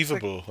as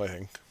believable, I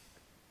think.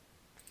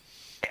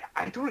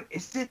 I don't...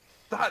 Is it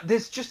that...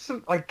 There's just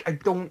some... I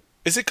don't...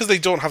 Is it because they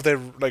don't have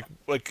their...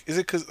 Is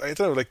it because... I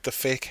don't know, the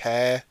fake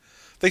hair?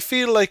 They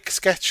feel like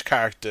sketch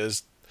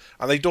characters,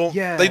 and they don't...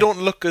 Yeah. They don't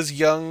look as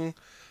young,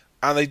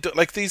 and they do,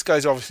 these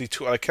guys obviously...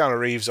 Keanu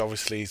Reeves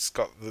obviously has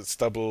got the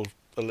stubble...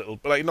 a little,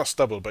 not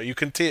stubble, but you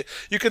can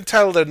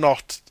tell they're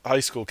not high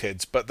school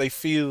kids, but they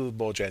feel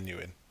more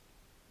genuine.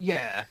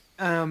 Yeah,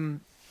 Wayne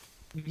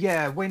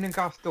and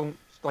Garth don't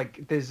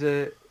there's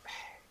a,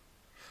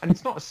 and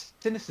it's not a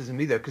cynicism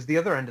either, because the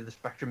other end of the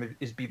spectrum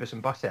is Beavis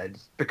and Butthead,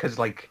 because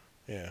I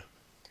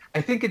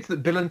think it's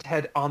that Bill and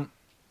Ted aren't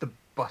the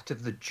butt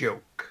of the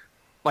joke.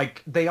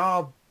 They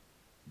are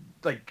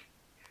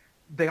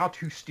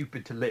too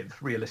stupid to live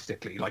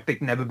realistically.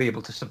 They'd never be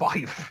able to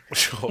survive.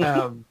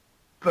 Sure.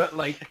 But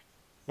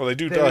well, they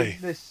do die.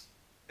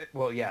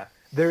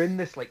 they're in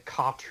this like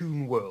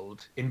cartoon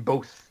world in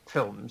both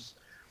films.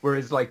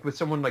 Whereas like with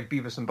someone like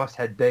Beavis and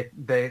Butthead,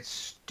 they're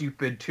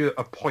stupid to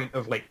a point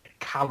of like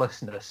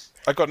callousness.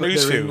 I got But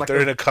news for they're in, you. like,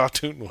 They're in a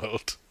cartoon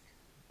world.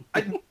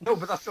 No,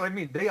 but that's what I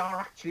mean. They are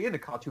actually in a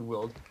cartoon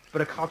world,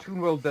 but a cartoon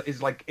world that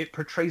is like, it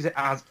portrays it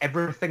as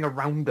everything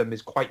around them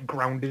is quite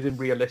grounded and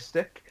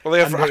realistic. Well, they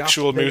have And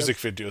actual they are- music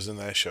videos in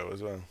their show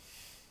as well.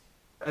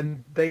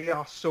 and they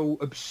are so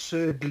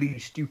absurdly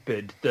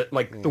stupid that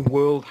like the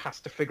world has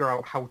to figure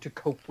out how to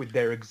cope with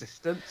their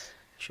existence.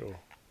 Sure.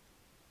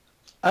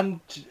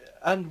 And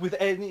with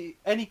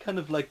any kind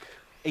of like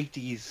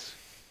 80s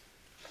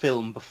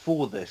film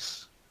before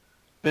this,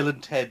 Bill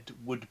and Ted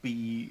would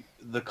be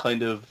the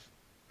kind of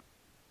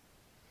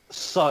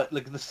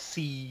like the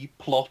C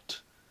plot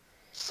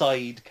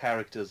side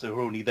characters who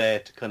are only there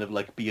to kind of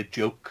like be a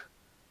joke.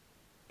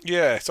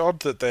 Yeah, it's odd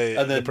that they're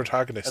And the then-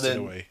 protagonists and in a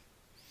then- way.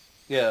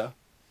 Yeah,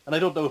 and I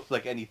don't know if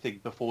like anything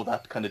before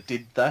that kind of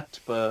did that,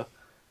 but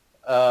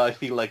I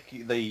feel like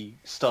they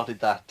started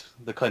that,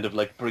 the kind of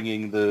like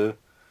bringing the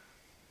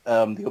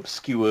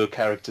obscure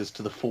characters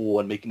to the fore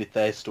and making it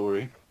their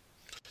story.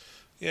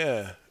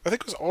 Yeah. I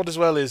think what's odd as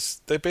well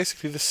is they're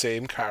basically the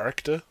same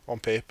character on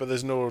paper.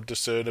 There's no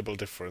discernible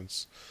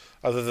difference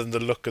other than the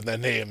look and their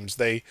names.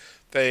 Their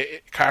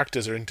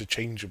characters are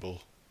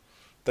interchangeable.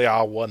 They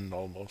are one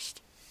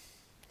almost.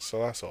 So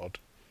that's odd.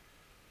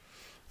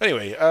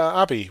 Anyway,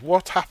 Abby,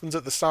 what happens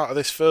at the start of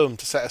this film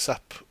to set us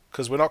up?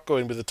 Because we're not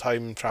going with the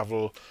time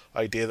travel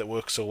idea that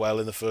works so well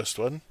in the first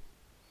one,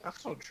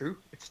 That's not true.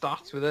 It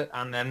starts with it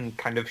and then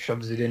kind of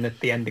shoves it in at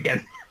the end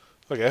again.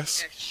 I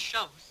guess. Yeah,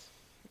 shoves.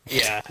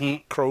 Yeah.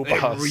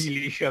 Crowbars. It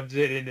really shoves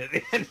it in at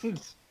the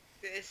end.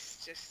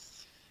 This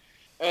just...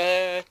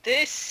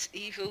 this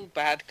evil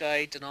bad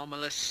guy,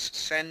 Denomulus,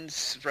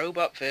 sends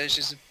robot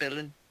versions of Bill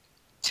and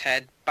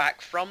Ted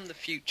back from the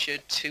future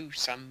to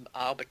some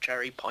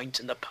arbitrary point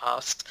in the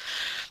past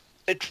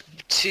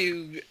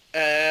to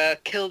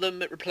kill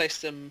them, replace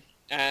them,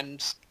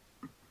 and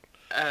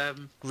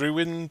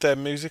Ruin their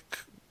music.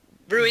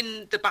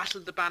 ruin the battle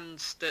of the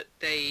bands that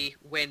they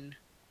win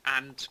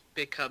and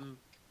become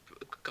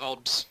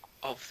gods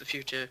of the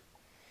future.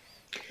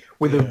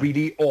 With a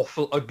really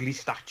awful, ugly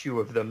statue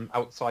of them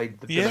outside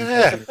the Bill and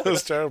Yeah, Ted. that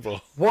was terrible.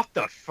 What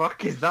the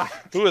fuck is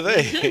that? Who are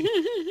they?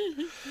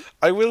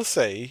 I will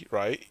say,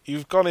 right,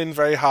 you've gone in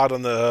very hard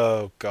on the,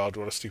 oh god,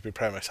 what a stupid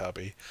premise,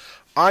 Abby.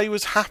 I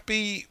was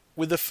happy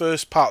with the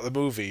first part of the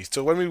movie,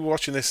 so when we were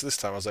watching this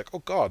time, I was like, oh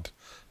god,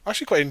 I'm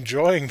actually quite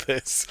enjoying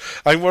this.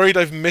 I'm worried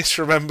I've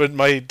misremembered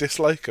my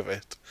dislike of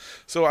it.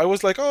 So I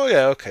was like, oh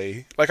yeah,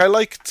 okay. Like, I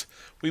liked,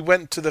 we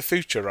went to the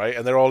future, right,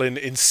 and they're all in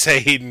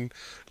insane,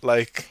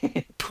 like,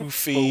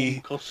 poofy...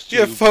 Foam costume.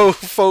 Yeah,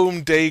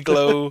 foam day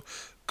glow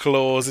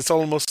claws. It's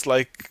almost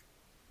like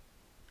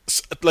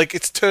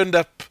it's turned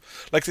up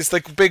like this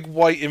like big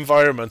white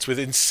environment with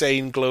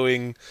insane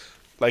glowing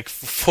like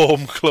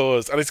foam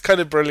claws, and it's kind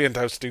of brilliant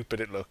how stupid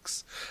it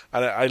looks.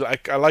 And I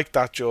liked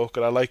that joke,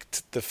 and I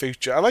liked the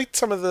future. I liked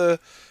some of the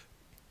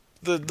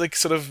like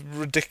sort of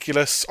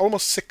ridiculous,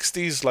 almost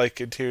 60s like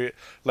interior,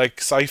 like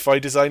sci-fi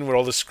design where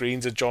all the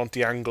screens are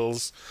jaunty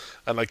angles,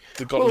 and like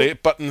they've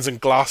got buttons and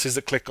glasses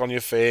that click on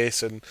your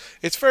face, and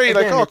it's very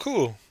Again, like, oh, it's-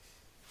 cool.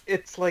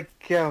 It's like,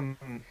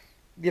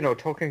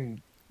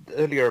 talking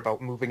earlier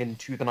about moving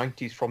into the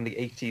 90s from the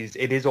 80s,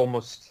 it is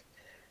almost,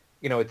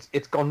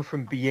 it's gone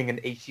from being an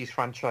 80s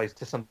franchise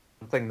to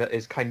something that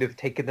is kind of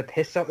taking the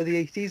piss out of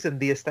the 80s and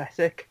the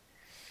aesthetic.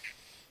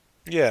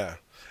 Yeah,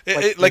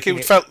 making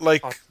it felt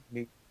like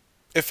possibly-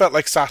 it felt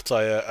like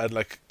satire and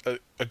like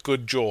a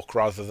good joke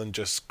rather than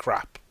just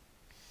crap.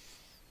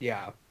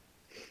 Yeah.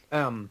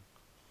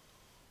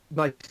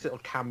 Nice little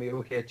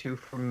cameo here too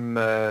from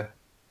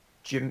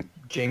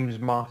James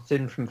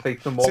Martin from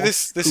Faith No More. See,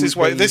 this who is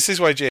why they- this is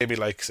why Jamie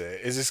likes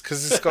it. Is this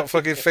because it's got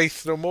fucking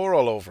Faith No More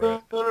all over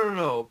it?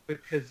 No,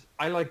 because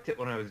I liked it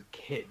when I was a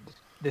kid.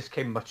 This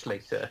came much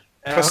later.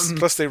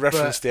 Plus they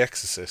referenced but- The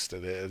Exorcist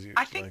in it. As you,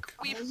 I think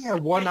like, we've yeah,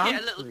 one hit and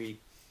a little three.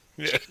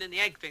 yeah, chicken and the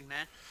egg thing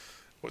there.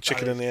 what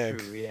chicken that and the is egg?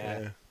 true,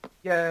 yeah.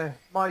 Yeah,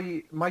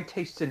 my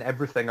tastes in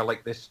everything are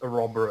like this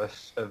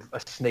Ouroboros of a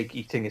snake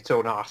eating its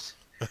own ass.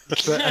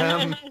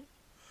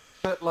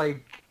 But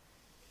like,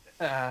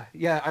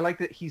 yeah, I like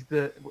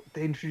that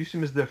they introduce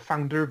him as the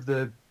founder of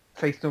the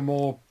Faith No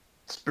More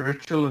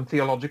Spiritual and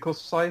Theological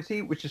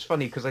Society, which is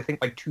funny because I think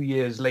like 2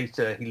 years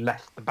later he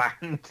left the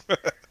band.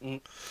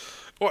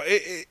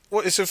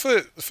 Well, so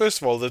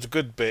first of all, the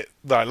good bit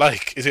that I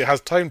like is it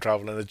has time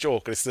travel and a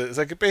joke. It's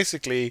like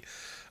basically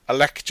a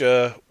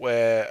lecture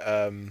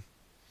where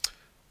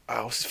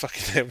what's his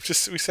fucking name?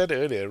 We said it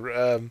earlier.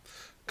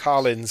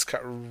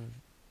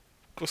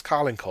 What's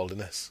Carlin called in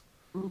this?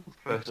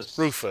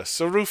 Rufus.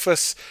 So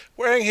Rufus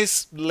wearing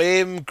his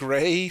lame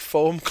grey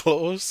foam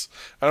clothes,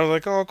 and I was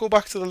like, oh, go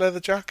back to the leather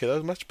jacket. That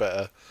was much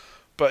better.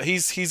 But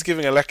he's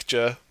giving a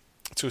lecture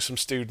to some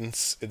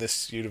students in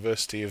this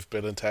University of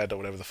Bill and Ted or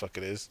whatever the fuck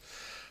it is,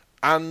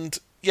 and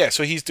yeah,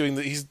 so he's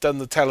done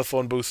the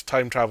telephone booth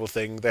time travel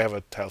thing. They have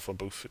a telephone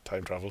booth with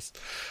time travels,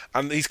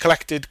 and he's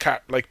collected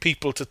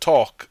people to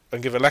talk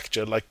and give a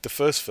lecture like the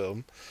first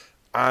film,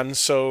 and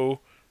so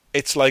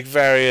it's like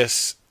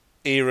various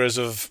eras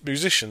of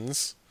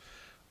musicians.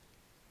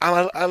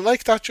 And I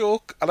like that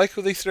joke. I like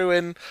who they threw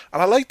in.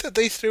 And I like that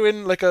they threw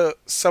in like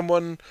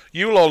someone,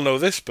 you'll all know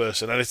this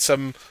person, and it's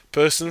some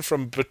person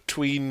from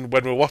between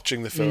when we're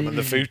watching the film and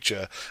the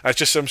future. And it's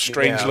just some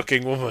strange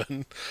looking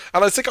woman.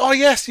 And it's like, oh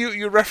yes,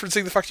 you're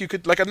referencing the fact you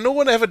could, like, and no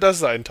one ever does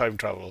that in time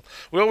travel.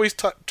 We always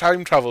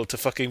time travel to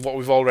fucking what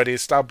we've already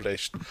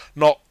established,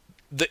 not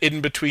the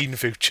in-between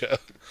future.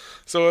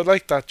 So I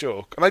like that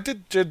joke. And I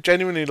did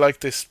genuinely like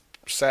this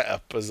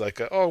setup as like,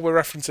 we're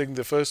referencing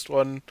the first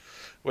one.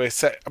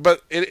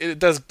 But it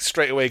does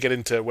straight away get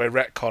into we're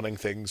retconning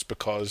things,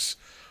 because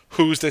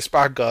who's this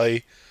bad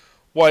guy?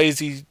 Why is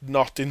he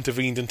not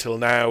intervened until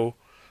now?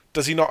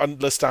 Does he not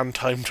understand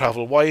time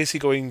travel? Why is he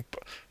going?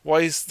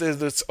 Why is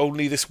there's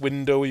only this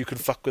window where you can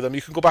fuck with them?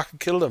 You can go back and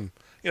kill them.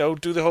 Do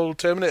the whole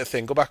Terminator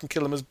thing. Go back and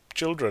kill them as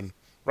children,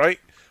 right?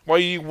 Why are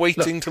you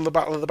waiting till the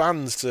Battle of the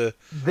Bands to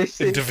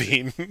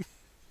intervene?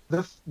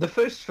 The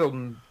first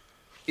film,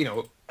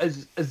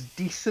 as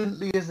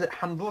decently as it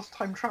handles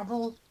time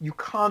travel, you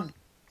can't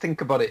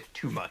think about it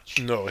too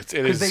much. No, it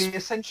is, because they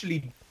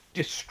essentially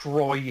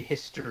destroy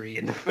history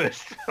in the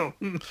first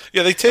film.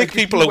 Yeah, they take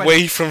people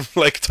away from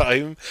like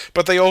time,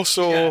 but they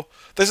also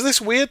there's this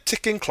weird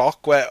ticking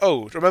clock where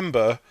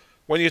remember,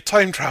 when you're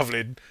time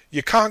traveling,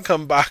 you can't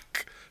come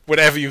back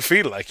whenever you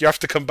feel like. You have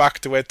to come back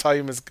to where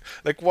time is.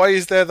 Like, why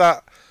is there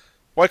that?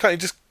 Why can't you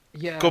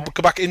just go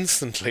back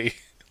instantly?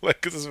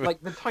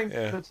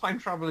 The time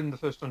travel in the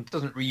first one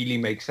doesn't really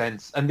make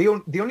sense, and the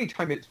only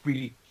time it's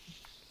really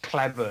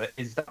clever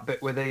is that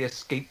bit where they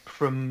escape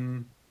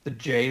from the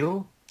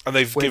jail, and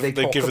they've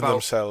given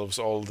themselves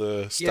all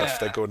the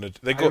stuff they're going to.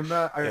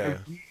 I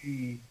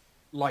really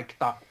like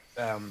that.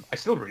 I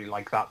still really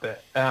like that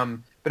bit.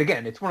 But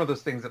again, it's one of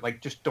those things that like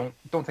just don't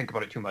think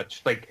about it too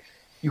much. Like,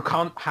 you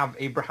can't have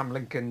Abraham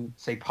Lincoln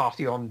say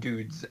 "party on,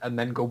 dudes" and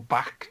then go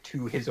back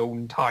to his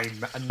own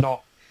time and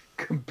not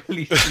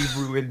completely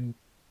ruin.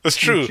 That's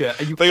true.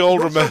 They all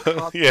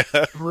remember. Yeah.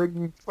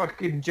 Bring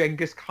fucking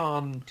Genghis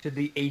Khan to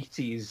the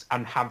 80s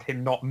and have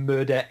him not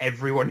murder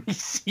everyone he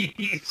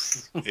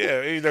sees.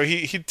 Yeah,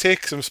 he'd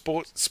take some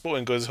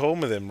sporting goods home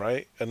with him,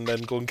 right, and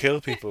then go and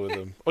kill people with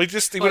them. Or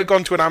he would have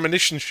gone to an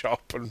ammunition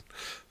shop and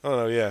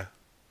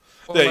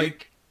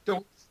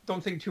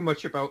Don't think too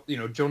much about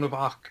Joan of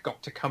Arc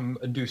got to come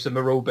and do some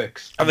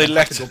aerobics, and they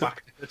let her go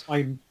back to the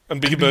time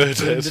and be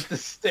murdered at the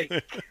stake.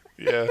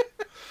 Yeah.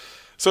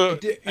 So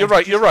you're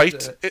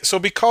right. So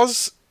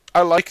because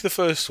I like the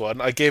first one,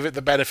 I gave it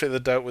the benefit of the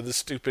doubt with the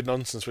stupid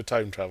nonsense with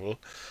time travel.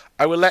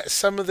 I will let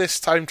some of this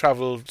time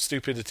travel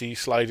stupidity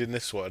slide in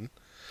this one.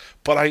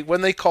 But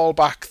when they call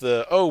back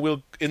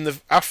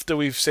after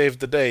we've saved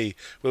the day,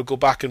 we'll go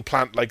back and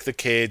plant like the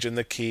cage and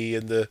the key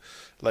and the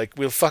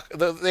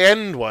the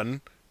end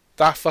one.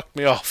 That fucked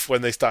me off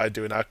when they started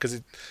doing that, because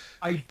it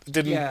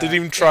didn't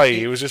even try.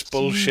 It was just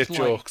bullshit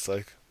jokes.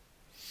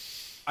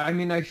 I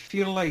mean, I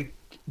feel like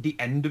the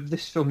end of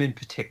this film in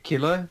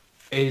particular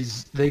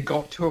is they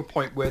got to a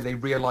point where they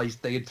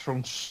realised they had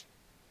thrown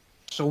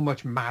so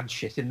much mad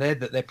shit in there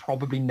that they're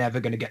probably never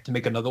going to get to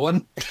make another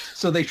one.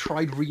 So they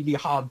tried really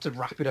hard to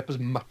wrap it up as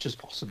much as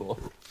possible.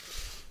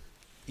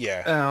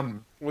 Yeah.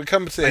 We'll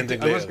come to the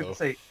ending later, I was going to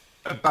say,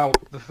 about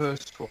the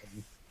first one,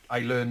 I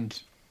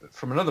learned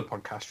from another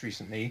podcast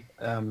recently,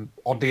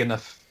 oddly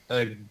enough,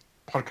 a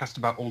podcast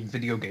about old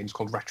video games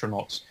called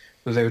Retronauts,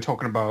 where they were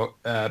talking about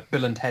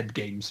Bill and Ted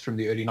games from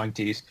the early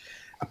 90s.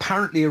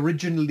 Apparently,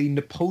 originally,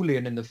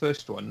 Napoleon in the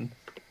first one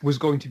was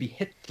going to be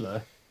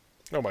Hitler.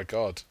 Oh my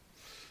god.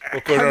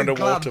 We're going around a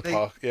water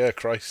park. Yeah,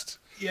 Christ.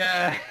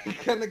 Yeah,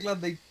 kind of glad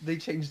they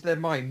changed their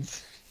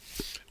minds.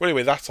 Well,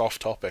 anyway, that's off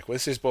topic. Well,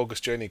 this is Bogus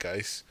Journey,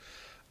 guys.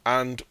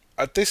 And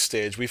at this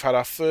stage, we've had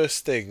our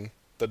first thing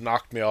that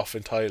knocked me off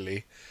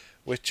entirely,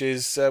 which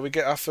is we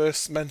get our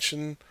first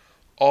mention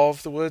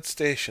of the word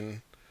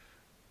station,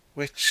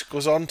 which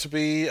goes on to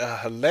be a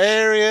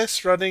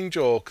hilarious running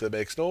joke that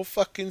makes no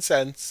fucking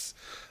sense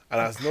and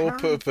has no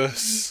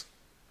purpose.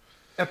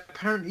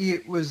 Apparently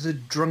it was a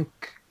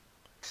drunk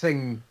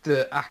thing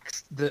that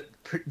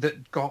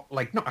got,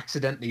 like, not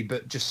accidentally,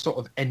 but just sort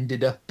of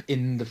ended up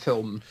in the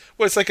film.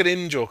 Well, it's like an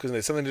in-joke, isn't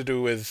it? Something to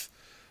do with...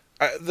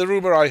 the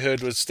rumour I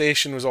heard was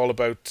station was all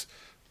about...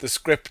 The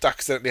script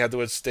accidentally had the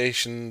word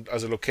station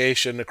as a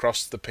location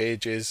across the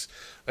pages.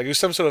 Like, it was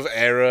some sort of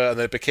error, and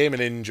then it became an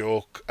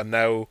in-joke, and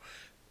now...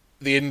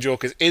 The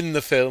in-joke is in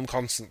the film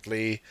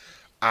constantly,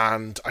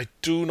 and I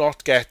do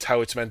not get how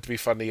it's meant to be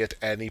funny at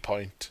any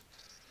point.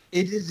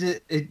 It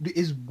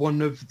is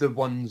one of the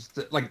ones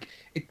that, like,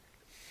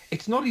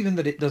 it's not even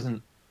that it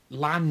doesn't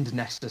land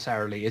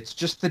necessarily, it's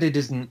just that it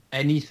isn't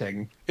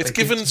anything. It's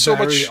given so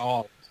much...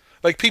 Odd.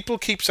 Like, people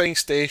keep saying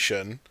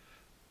station,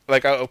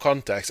 like, out of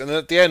context, and then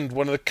at the end,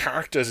 one of the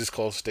characters is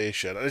called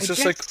Station, and it's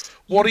just like,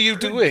 what are you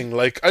doing?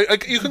 Like,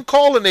 you can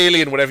call an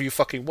alien whatever you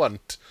fucking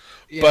want,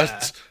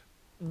 but...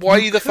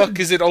 why the fuck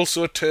is it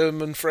also a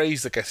term and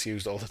phrase that gets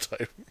used all the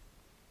time?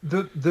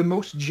 The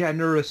most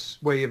generous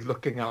way of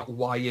looking at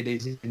why it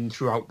is in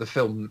throughout the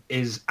film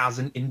is as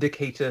an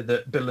indicator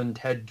that Bill and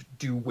Ted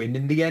do win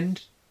in the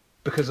end,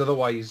 because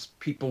otherwise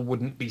people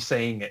wouldn't be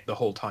saying it the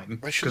whole time.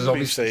 I shouldn't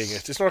be saying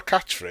it. It's not a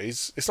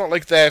catchphrase. It's not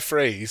like their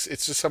phrase.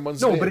 It's just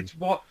someone's name.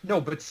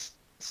 But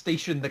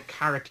Station, the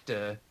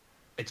character,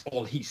 it's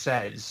all he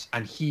says,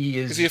 and he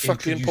is. Is he a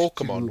fucking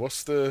Pokemon?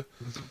 What's the?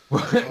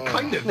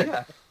 Kind of,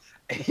 yeah.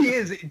 He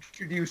is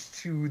introduced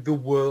to the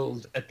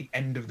world at the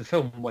end of the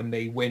film when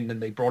they win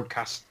and they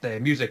broadcast their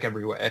music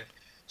everywhere.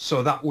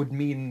 So that would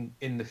mean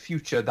in the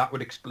future, that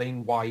would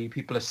explain why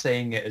people are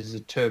saying it as a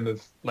term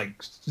of like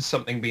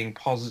something being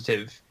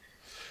positive,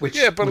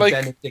 which would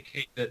then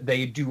indicate that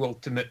they do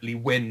ultimately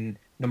win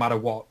no matter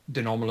what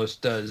Denomulus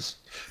does.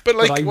 But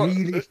I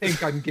really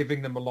think I'm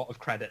giving them a lot of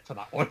credit for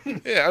that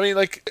one. Yeah, I mean,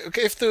 like,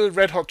 okay, if the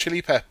Red Hot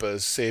Chili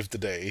Peppers saved the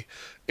day,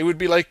 it would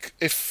be like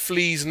if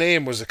Flea's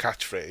name was a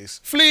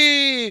catchphrase.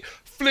 Flea!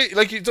 Flea!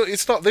 Like,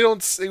 it's not, they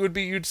don't, it would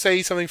be, you'd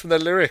say something from their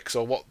lyrics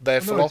or what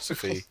their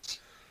philosophy.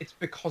 It's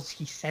because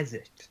he says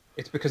it.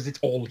 It's because it's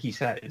all he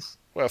says.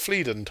 Well,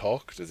 Flea didn't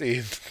talk, does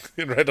he,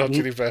 in Red Hot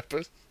Chili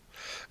Peppers?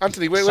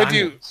 Anthony, where do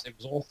you... It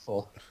was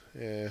awful.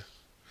 Yeah.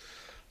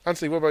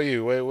 Anthony, what about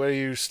you? Where do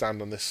you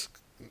stand on this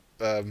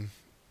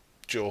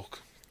joke?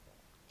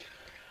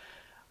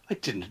 I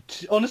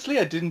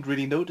didn't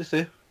really notice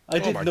it. I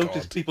did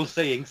notice people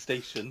saying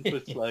station, but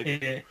it's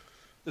like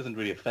doesn't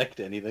really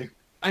affect anything.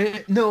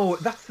 No,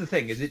 that's the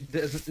thing. Is it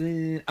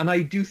doesn't? And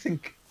I do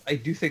think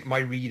my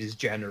read is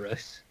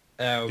generous.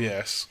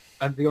 Yes.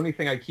 And the only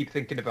thing I keep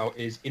thinking about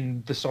is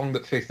in the song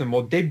that Faith No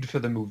More did for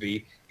the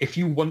movie. If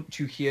you want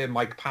to hear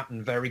Mike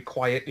Patton very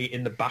quietly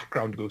in the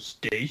background go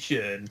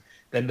station,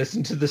 then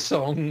listen to the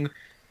song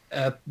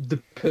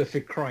 "The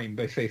Perfect Crime"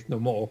 by Faith No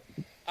More.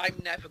 I'm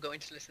never going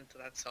to listen to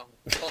that song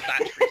for that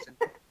reason.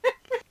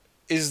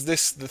 Is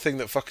this the thing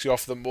that fucks you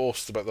off the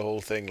most about the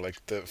whole thing?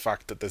 Like the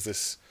fact that there's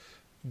this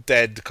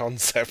dead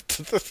concept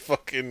that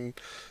fucking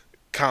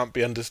can't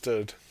be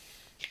understood?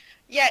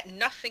 Yeah,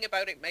 nothing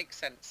about it makes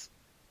sense.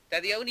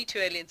 They're the only two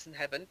aliens in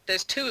heaven.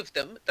 There's two of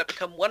them that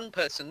become one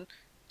person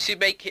to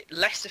make it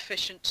less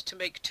efficient to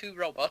make two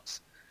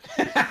robots.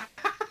 He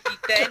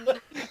then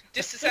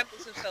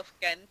disassembles himself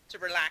again to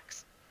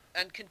relax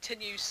and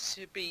continues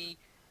to be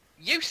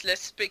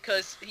useless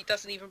because he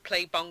doesn't even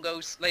play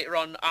bongos later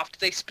on after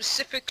they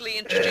specifically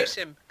introduce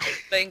him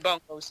playing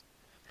bongos.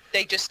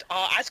 They just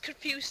are as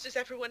confused as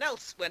everyone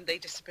else when they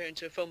disappear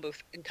into a phone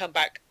booth and come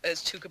back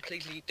as two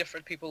completely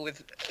different people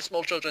with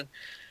small children.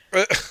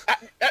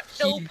 At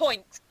no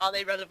point are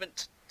they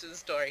relevant to the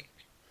story.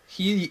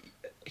 He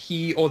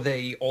or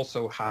they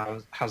also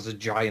has a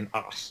giant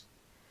ass.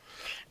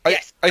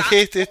 I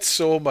hate it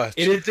so much.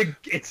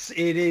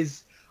 It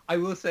is. I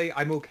will say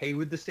I'm okay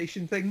with the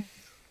station thing,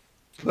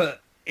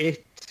 but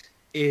it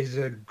is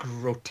a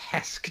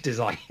grotesque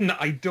design.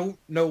 I don't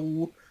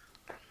know,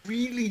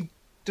 really,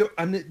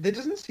 and there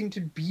doesn't seem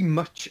to be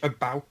much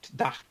about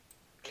that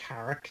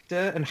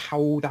character and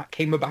how that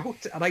came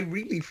about. And I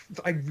really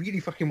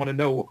fucking want to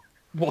know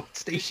what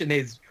station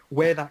is,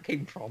 where that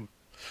came from.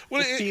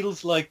 Well, it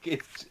feels like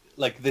it's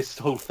like this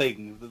whole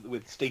thing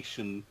with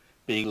Station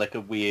being like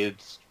a weird,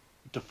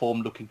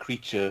 deformed-looking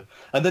creature,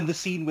 and then the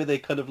scene where they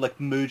kind of like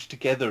merge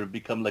together and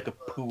become like a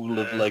pool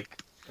of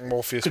like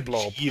Morpheus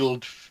blob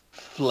congealed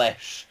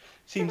flesh.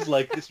 Seems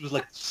like this was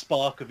like the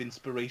spark of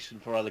inspiration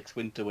for Alex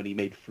Winter when he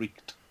made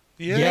Freaked.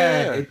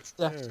 Yeah, it's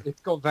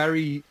got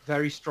very,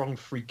 very strong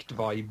Freaked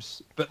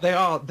vibes, but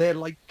they're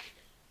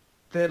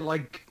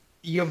like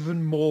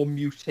even more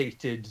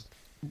mutated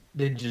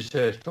Ninja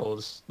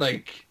Turtles.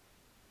 Like,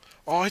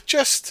 oh,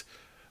 just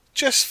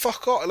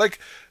fuck off. Like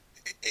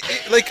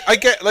I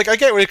get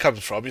where it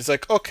comes from. It's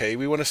like, okay,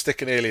 we want to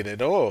stick an alien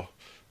in. Oh,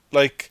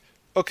 like,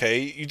 okay,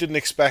 you didn't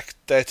expect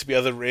there to be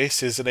other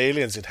races and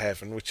aliens in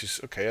heaven, which is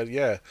okay,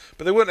 yeah.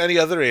 But there weren't any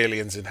other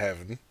aliens in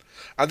heaven.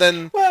 And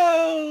then,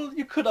 well,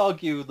 you could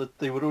argue that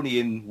they were only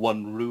in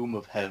one room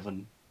of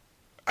heaven.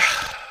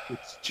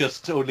 It's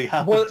just only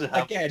happened to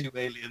have two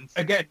aliens.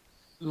 Again,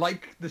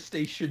 like the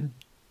station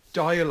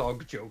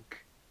dialogue joke,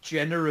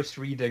 generous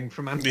reading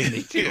from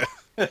Anthony too.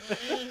 Yeah.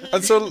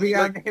 And so we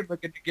and him are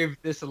going to give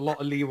this a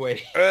lot of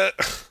leeway.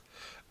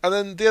 And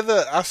then the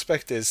other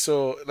aspect is,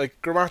 so, like,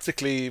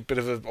 grammatically, a bit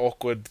of an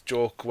awkward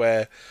joke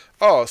where,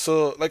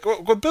 so, like,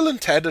 well, Bill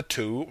and Ted are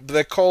two, but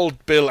they're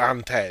called Bill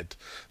and Ted.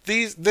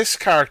 This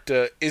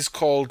character is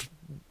called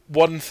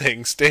one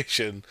thing,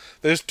 Station.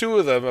 There's two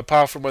of them,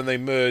 apart from when they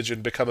merge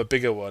and become a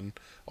bigger one,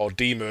 or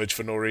demerge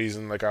for no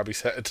reason, like Abby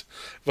said.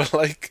 But,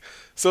 like,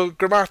 so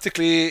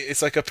grammatically,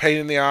 it's like a pain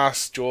in the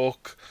ass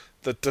joke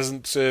that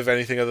doesn't serve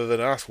anything other than,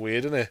 that's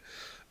weird, isn't it?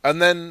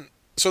 And then,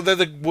 so they're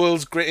the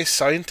world's greatest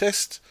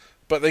scientist,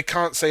 but they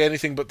can't say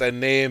anything but their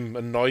name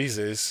and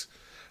noises,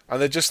 and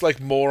they're just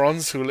like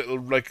morons who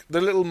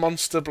they're little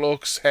monster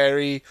blokes,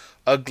 hairy,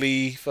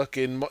 ugly,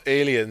 fucking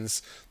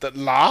aliens that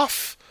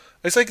laugh.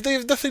 It's like they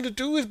have nothing to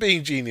do with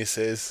being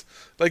geniuses.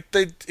 Like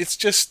it's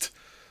just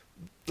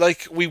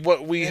like we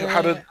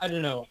had a I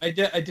don't know. I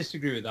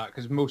disagree with that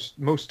because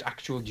most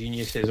actual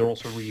geniuses are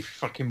also really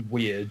fucking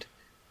weird.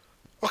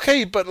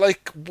 okay, but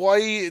like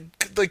why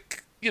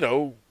like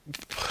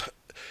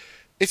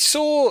it's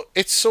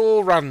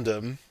so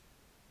random,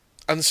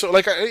 and so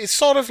like it's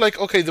sort of like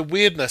okay, the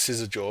weirdness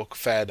is a joke,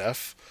 fair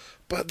enough.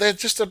 But they're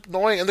just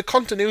annoying, and the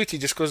continuity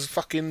just goes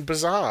fucking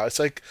bizarre. It's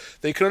like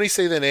they can only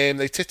say their name,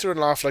 they titter and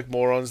laugh like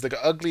morons, they got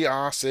ugly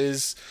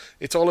asses.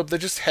 It's all they're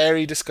just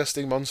hairy,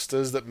 disgusting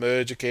monsters that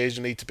merge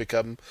occasionally to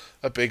become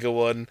a bigger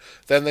one.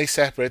 Then they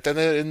separate. Then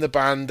they're in the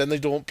band. Then they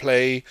don't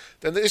play.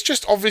 Then it's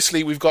just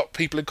obviously we've got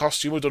people in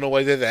costume who don't know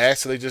why they're there,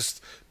 so they just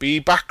be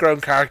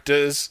background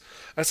characters.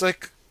 And it's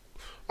like,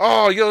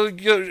 oh,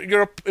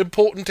 you're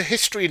important to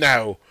history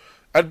now.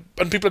 And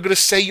people are going to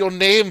say your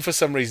name for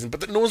some reason,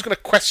 but no one's going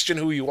to question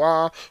who you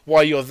are,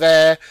 why you're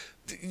there.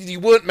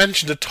 You weren't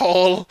mentioned at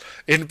all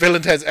in Bill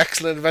and Ted's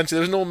Excellent Adventure.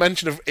 There was no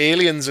mention of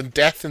aliens and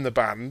death in the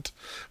band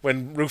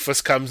when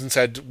Rufus comes and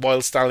said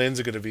Wild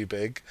Stallions are going to be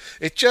big.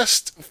 It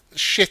just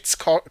shits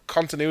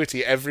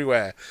continuity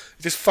everywhere.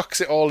 It just fucks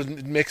it all and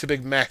it makes a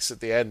big mess at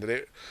the end.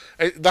 And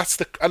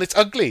and it's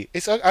ugly.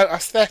 It's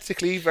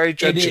aesthetically very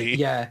judgy.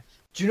 Yeah.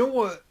 Do you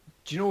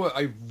know what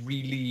I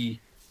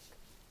really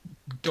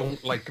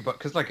don't like about,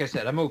 because like I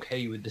said, I'm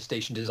okay with the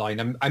station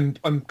design.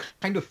 I'm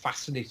kind of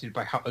fascinated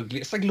by how ugly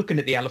it's like looking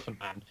at the Elephant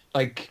Man.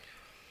 Like,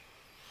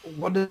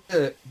 what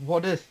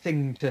a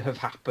thing to have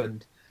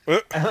happened.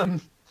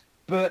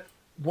 But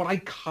what I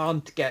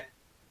can't get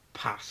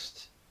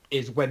past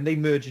is when they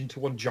merge into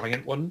one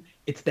giant one.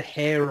 It's the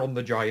hair on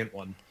the giant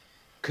one,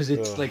 because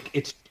it's like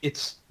it's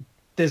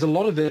there's a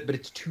lot of it, but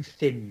it's too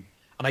thin,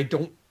 and I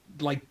don't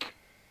like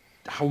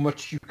how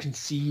much you can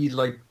see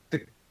like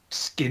the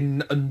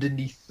skin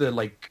underneath the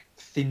like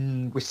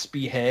thin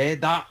wispy hair.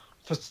 That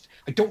just,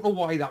 I don't know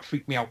why that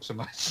freaked me out so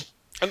much.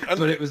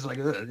 But it was like,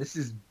 this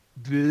is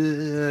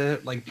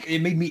like,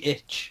 it made me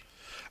itch.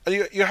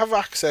 And you have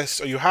access,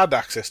 or you had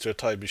access to a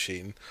time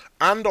machine,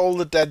 and all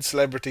the dead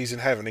celebrities in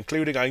heaven,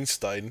 including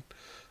Einstein,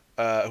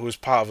 who was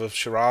part of a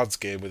charades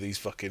game with these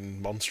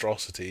fucking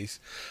monstrosities.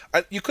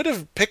 And you could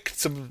have picked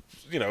some,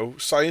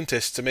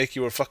 scientists to make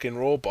you a fucking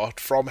robot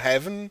from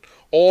heaven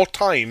or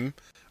time,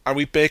 and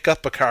we make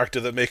up a character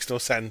that makes no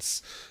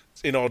sense.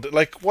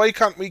 Like, why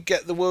can't we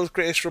get the world's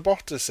greatest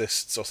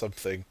roboticists or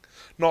something?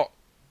 Not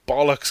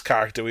bollocks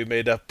character we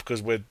made up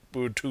because we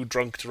were too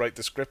drunk to write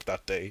the script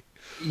that day.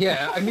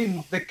 Yeah, I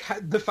mean,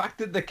 the fact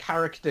that the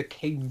character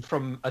came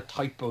from a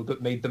typo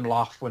that made them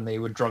laugh when they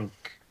were drunk,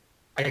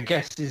 I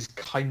guess is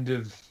kind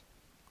of,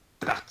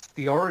 that's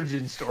the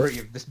origin story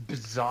of this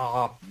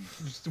bizarre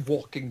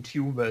walking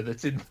tumour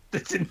that's in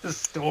the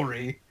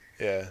story.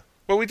 Yeah.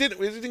 Well, we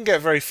didn't get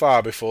very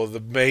far before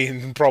the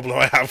main problem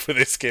I have with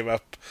this came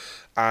up,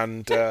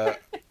 and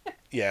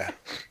yeah.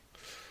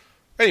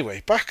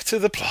 Anyway, back to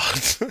the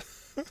plot.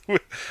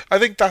 I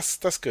think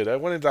that's good. I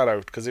wanted that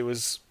out because it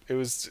was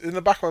in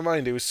the back of my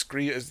mind. It was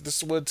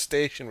this word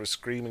station was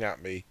screaming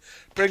at me.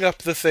 Bring up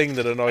the thing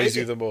that annoys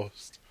you the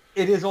most.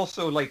 It is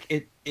also like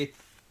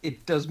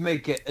it does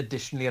make it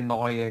additionally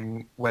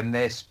annoying when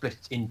they're split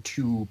in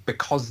two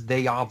because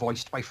they are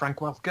voiced by Frank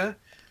Welker.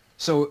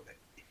 So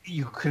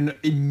you can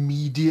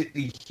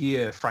immediately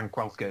hear Frank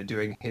Welker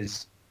doing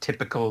his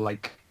typical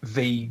like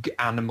vague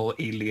animal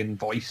alien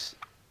voice.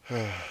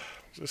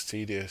 Just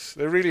tedious.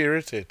 They're really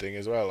irritating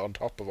as well, on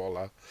top of all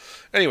that.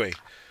 Anyway,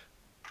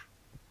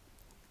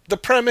 the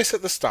premise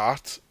at the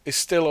start is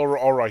still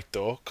alright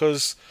though,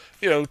 because,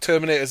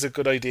 Terminator's a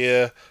good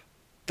idea.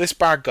 This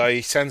bad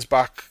guy sends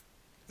back,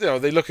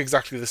 they look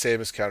exactly the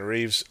same as Keanu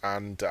Reeves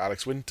and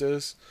Alex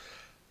Winters.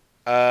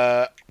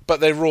 But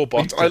they're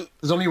robots.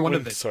 There's only one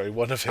of them. Sorry,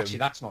 one of him. Actually,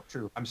 that's not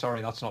true. I'm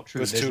sorry, that's not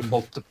true. There's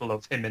multiple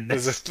of him in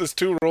this. There's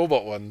two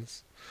robot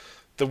ones.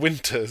 The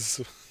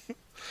Winters.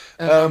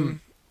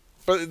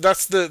 But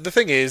that's the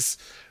thing is,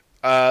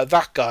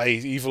 that guy,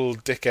 evil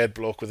dickhead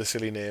bloke with a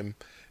silly name,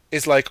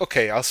 is like,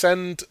 okay, I'll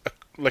send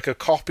a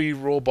copy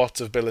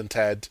robot of Bill and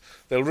Ted.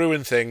 They'll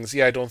ruin things.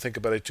 Yeah, I don't think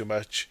about it too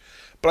much.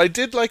 But I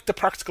did like the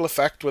practical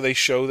effect where they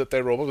show that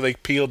they're robots, where they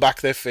peel back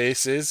their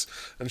faces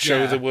and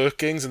show the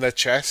workings and their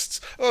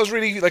chests. Oh, it was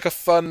really like a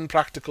fun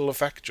practical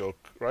effect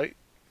joke, right?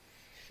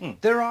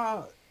 There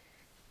are,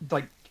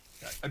 like,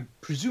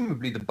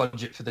 presumably the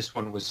budget for this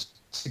one was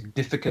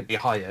significantly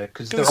higher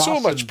because there's so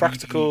much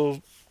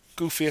practical,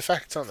 goofy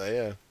effects, aren't there?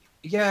 Yeah.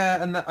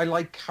 Yeah, and I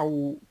like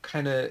how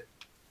kind of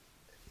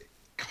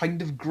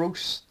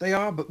gross they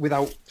are, but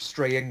without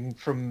straying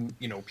from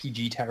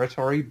PG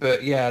territory.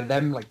 But yeah,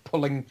 them like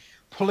pulling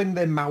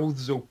their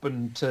mouths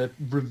open to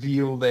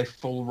reveal their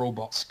full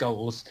robot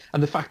skulls,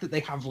 and the fact that they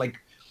have like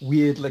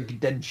weird like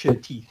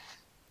denture teeth.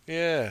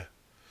 Yeah.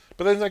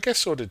 But then I guess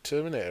so did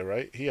Terminator,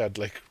 right? He had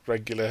like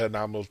regular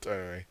enamel.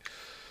 Anyway.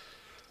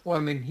 Well,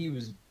 I mean, he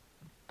was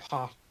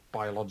part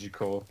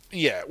biological.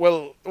 Yeah.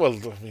 Well. I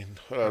mean,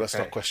 let's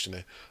not question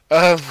it.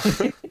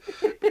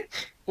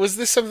 Was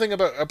this something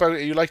about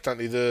it you liked,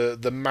 Anthony?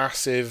 The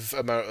massive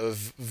amount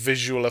of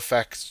visual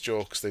effects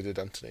jokes they did,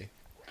 Anthony.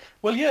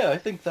 Well, yeah, I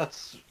think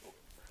that's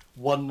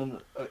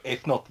one,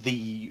 if not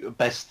the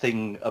best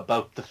thing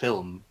about the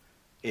film,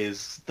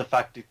 is the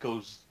fact it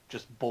goes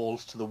just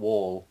balls to the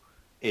wall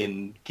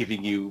in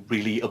giving you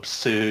really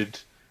absurd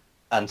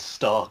and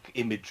stark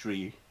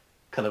imagery,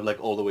 kind of like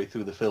all the way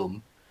through the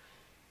film.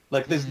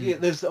 Like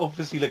there's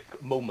obviously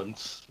like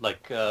moments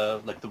like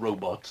the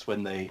robots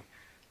when they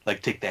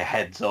like take their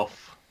heads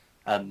off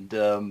and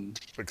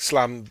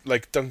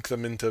like dunk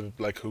them into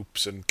like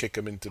hoops and kick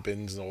them into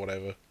bins or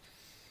whatever.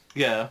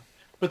 yeah.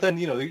 But then,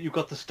 you've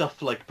got the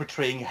stuff like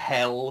portraying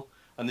hell,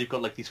 and you've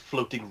got like these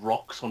floating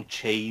rocks on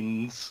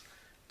chains.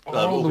 All the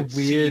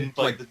overseen weird,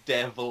 by like, the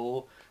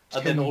devil.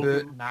 And Tim then all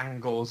Burton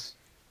angles.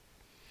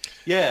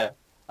 yeah.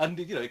 And,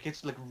 it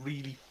gets like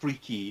really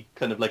freaky,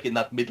 kind of like in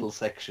that middle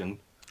section.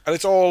 And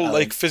it's all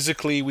like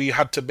physically, we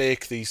had to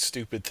make these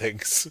stupid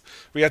things.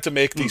 We had to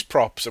make these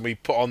props, and we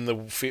put on the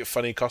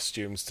funny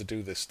costumes to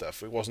do this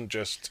stuff. It wasn't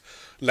just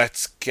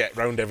let's get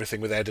round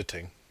everything with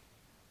editing.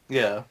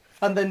 Yeah.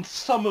 And then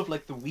some of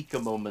like the weaker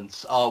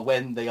moments are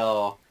when they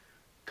are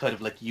kind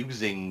of like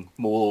using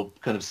more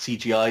kind of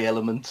CGI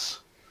elements.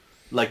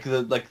 Like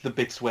the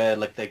bits where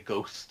like their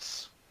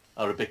ghosts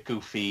are a bit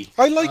goofy.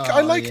 I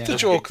like yeah. the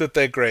joke that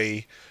they're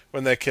grey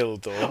when they're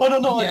killed, though. Oh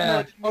no!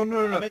 Yeah. I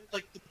No. meant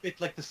like the bit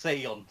like the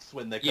seance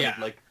when they're kind of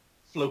Yeah. like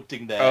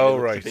floating there. Oh,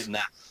 and right. It's a bit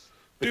naff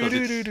because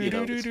it's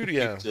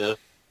Yeah. computer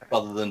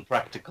rather than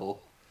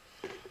practical.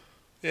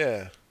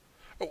 Yeah.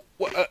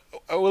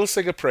 I will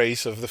sing a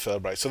praise of the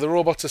film, right? So the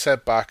robots are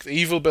sent back. The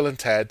evil Bill and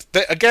Ted.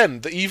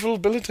 The evil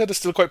Bill and Ted are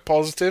still quite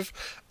positive,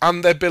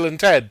 and they're Bill and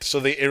Ted, so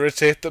they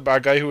irritate the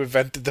bad guy who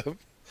invented them.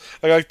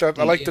 I like that.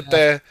 I like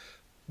that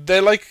I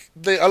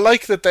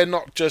like that they're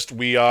not just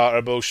we are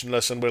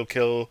emotionless and we'll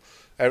kill.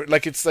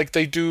 Like it's like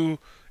they do.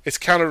 It's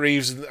Keanu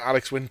Reeves and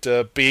Alex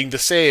Winter being the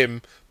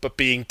same, but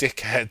being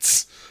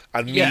dickheads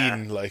and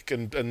mean, like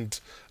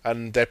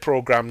and they're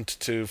programmed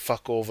to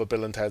fuck over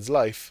Bill and Ted's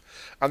life,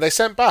 and they're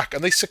sent back,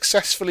 and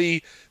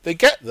they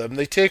get them,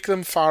 they take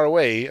them far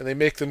away, and they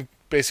make them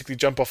basically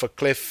jump off a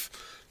cliff,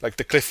 like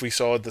the cliff we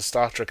saw in the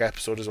Star Trek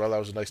episode as well. That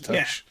was a nice touch.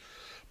 Yeah.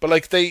 But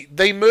like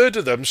they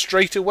murder them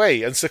straight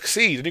away and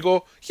succeed, and you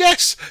go,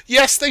 yes,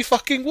 they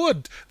fucking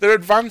would. They're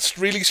advanced,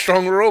 really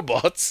strong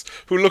robots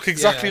who look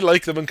exactly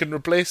like them and can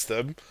replace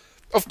them.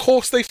 Of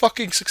course they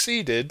fucking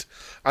succeeded,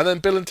 and then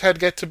Bill and Ted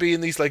get to be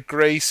in these like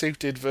grey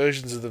suited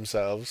versions of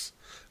themselves,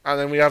 and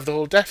then we have the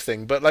whole death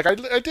thing. But like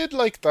I did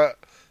like that.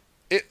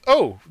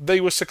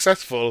 They were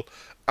successful,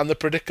 and the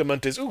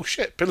predicament is, oh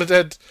shit, Bill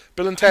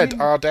and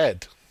Ted are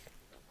dead.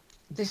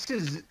 This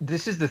is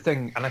the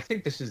thing, and I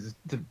think this is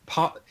the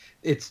part.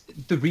 It's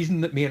the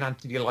reason that me and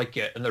Anthony like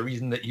it, and the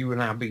reason that you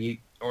and Abby,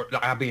 or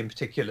Abby in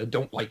particular,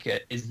 don't like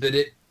it, is that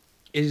it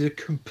is a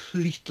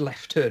complete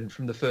left turn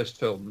from the first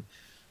film.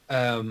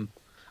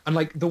 And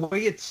like the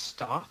way it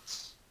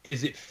starts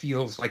is it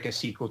feels like a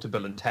sequel to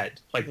Bill and Ted,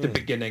 like the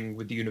beginning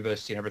with the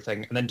university and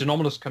everything, and then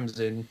Denominus comes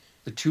in,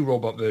 the two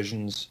robot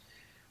versions.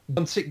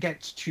 Once it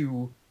gets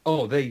to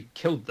they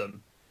killed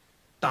them,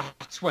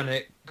 that's when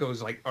it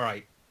goes like, all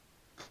right,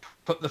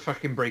 put the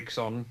fucking brakes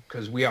on,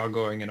 because we are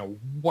going in a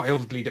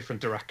wildly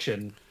different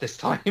direction this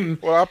time.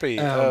 Well, Abby,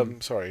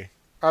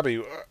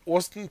 Abby,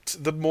 wasn't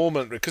the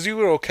moment, because you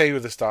were okay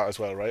with the start as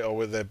well, right? Or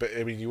with it, but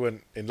I mean, you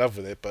weren't in love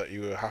with it, but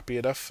you were happy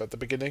enough at the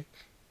beginning.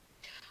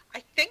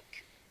 I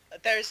think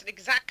there's an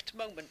exact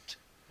moment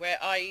where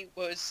I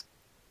was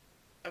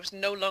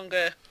no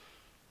longer.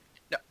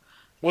 No.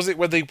 Was it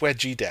when they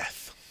wedgie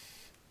death?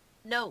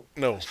 No.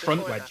 No.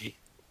 Front Before that. wedgie.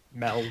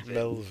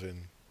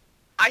 Melvin.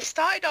 I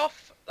started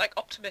off like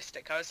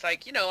optimistic. I was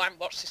like, I haven't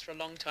watched this for a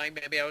long time.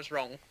 Maybe I was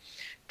wrong.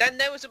 Then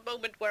there was a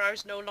moment where I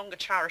was no longer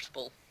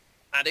charitable,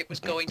 and it was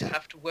going to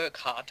have to work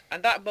hard.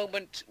 And that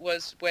moment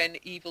was when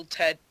Evil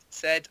Ted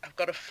said, "I've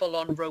got a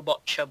full-on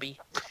robot chubby."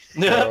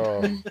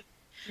 Oh.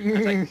 I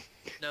was like,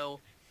 no,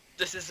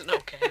 this isn't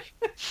okay.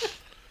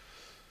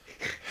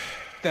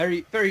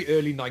 Very, very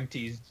early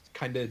 90s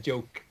kind of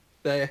joke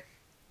there.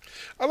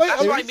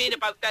 That's what I mean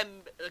about them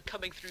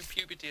coming through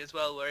puberty as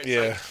well, where it's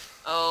like,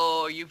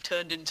 oh, you've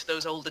turned into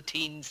those older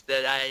teens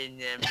that I...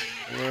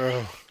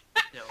 Oh.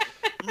 No.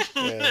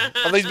 Yeah.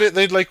 And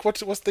they'd like,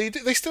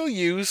 they still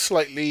use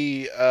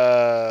slightly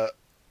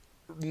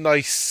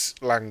nice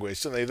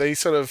language, don't they? They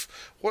sort of,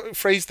 what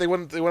phrase, they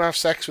want to have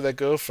sex with their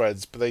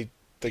girlfriends, but they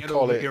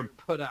call it... You're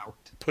put out.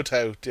 Put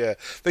out, yeah.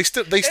 They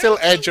still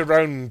edge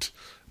around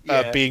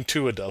being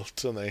too adult,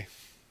 don't they?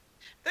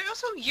 They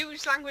also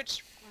use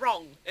language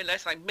wrong,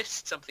 unless I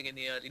missed something in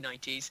the early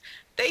 90s.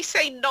 They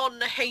say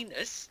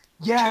non-heinous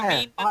to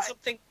mean that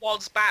something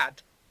was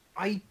bad.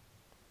 I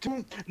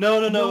don't...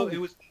 No. It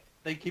was...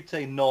 They keep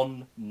saying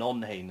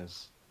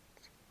non-heinous.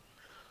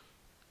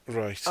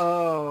 Right.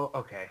 Oh,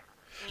 okay.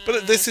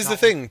 But this is the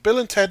thing. Bill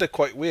and Ted are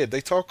quite weird.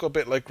 They talk a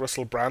bit like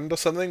Russell Brand or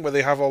something, where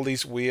they have all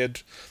these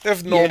weird... They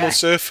have normal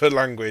surfer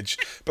language,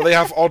 but they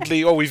have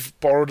oddly... we've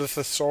borrowed a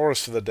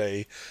thesaurus for the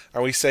day,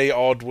 and we say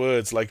odd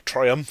words like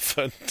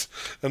triumphant,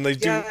 and they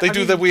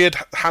do the weird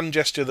hand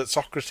gesture that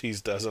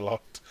Socrates does a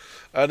lot.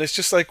 And it's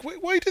just like,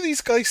 why do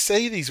these guys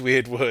say these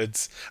weird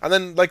words? And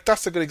then, like,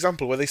 that's a good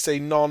example where they say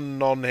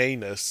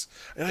non-heinous.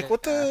 And you're like,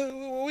 what do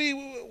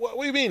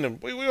you mean?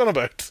 What are we on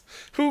about?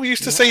 Who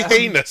used to say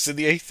heinous in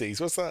the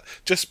 80s? What's that?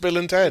 Just Bill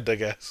and Ted, I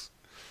guess.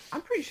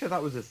 I'm pretty sure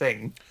that was a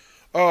thing.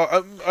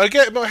 Oh, I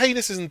get, but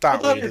heinous isn't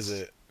that Well, weird, is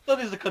it? That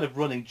is a kind of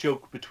running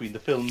joke between the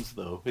films,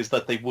 though, is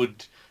that they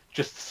would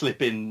just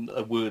slip in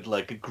a word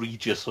like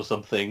egregious or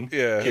something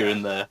here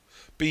and there.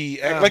 Be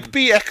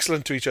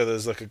excellent to each other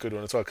is like a good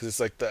one as well, because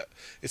it's like that.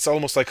 It's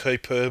almost like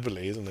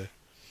hyperbole, isn't it?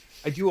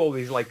 I do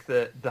always like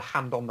the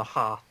hand on the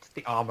heart,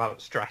 the arm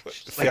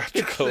outstretched.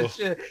 Theatrical.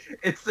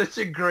 It's such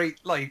a great,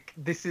 like,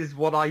 this is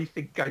what I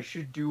think I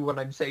should do when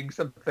I'm saying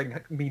something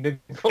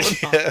meaningful and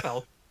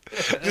heartfelt.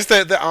 Just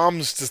their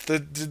arms, just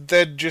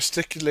their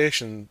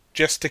gesticulations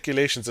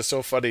are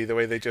so funny. The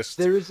way they just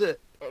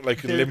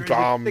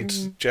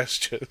limp-armed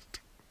gesture.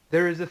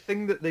 There is a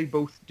thing that they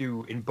both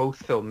do in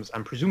both films,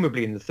 and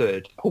presumably in the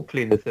third,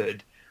 hopefully in the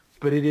third.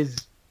 But it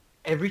is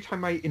every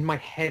time in my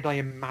head I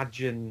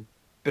imagine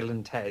Bill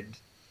and Ted,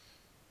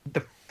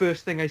 the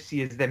first thing I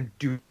see is them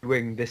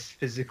doing this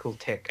physical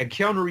tick, and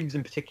Keanu Reeves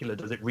in particular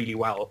does it really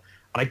well.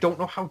 And I don't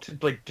know how to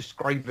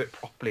describe it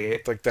properly.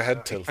 It's like the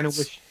head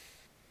tilts.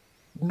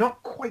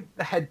 Not quite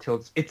the head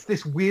tilts. It's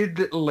this weird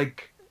little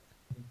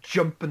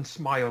jump and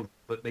smile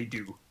that they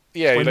do.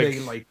 Yeah,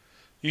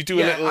 you do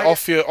a little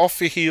off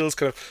your heels,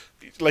 kind of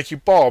like you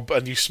bob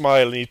and you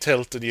smile and you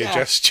tilt and you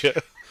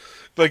gesture,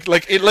 like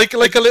a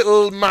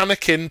little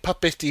mannequin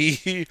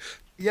puppety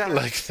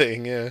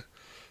thing. Yeah,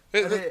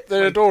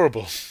 they're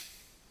adorable.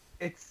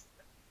 It's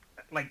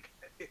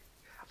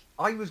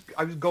I was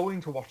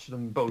going to watch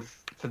them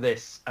both for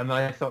this, and then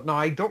I thought, no,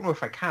 I don't know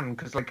if I can,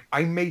 because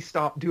I may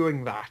start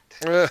doing that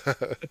at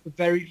the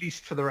very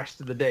least for the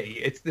rest of the day.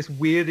 It's this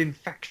weird,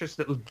 infectious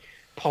little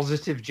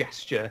positive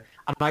gesture,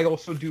 and I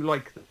also do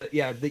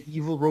the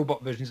evil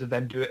robot versions of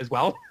them do it as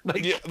well.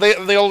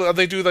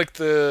 They do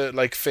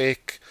the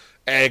fake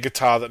air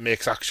guitar that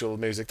makes actual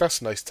music.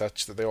 That's a nice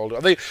touch that they all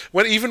do.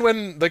 Even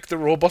when the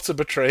robots are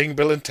betraying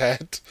Bill and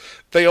Ted,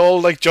 they all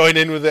join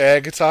in with the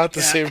air guitar at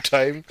the same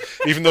time,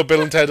 even though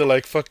Bill and Ted are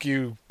like, fuck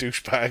you,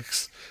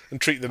 douchebags, and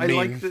treat them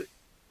mean.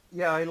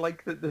 I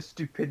like that the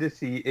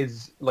stupidity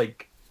is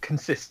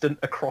consistent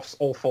across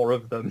all four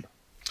of them.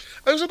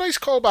 It was a nice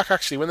callback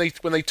actually when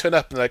they turn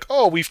up and they're like,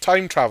 oh, we've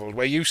time travelled.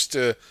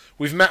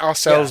 We've met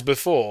ourselves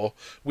before.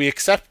 We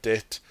accept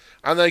it.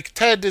 And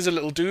Ted is a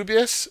little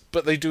dubious,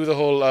 but they do the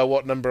whole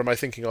what number am I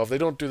thinking of? They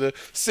don't do the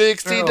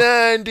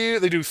 69,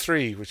 they do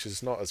 3, which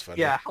is not as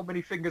funny. Yeah, how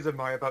many fingers am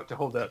I about to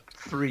hold up?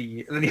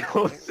 3, and then he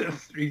holds up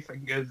 3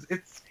 fingers.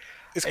 It's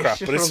crap,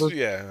 just but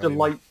it's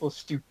delightful,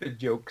 stupid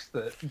jokes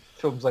that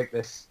films like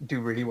this do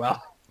really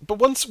well. But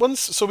once,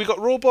 so we got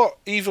robot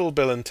evil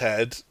Bill and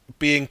Ted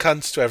being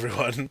cunts to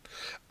everyone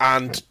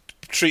and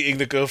treating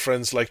the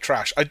girlfriends like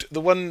trash.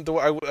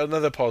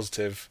 Another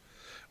positive.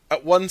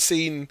 At one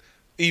scene,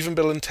 even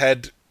Bill and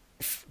Ted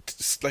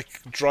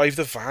drive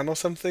the van or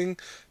something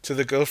to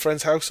the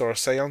girlfriend's house or a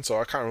seance,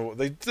 or I can't remember what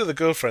they do. The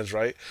girlfriends,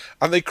 right?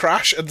 And they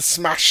crash and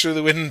smash through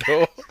the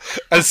window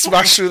and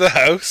smash through the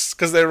house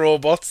because they're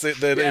robots. It's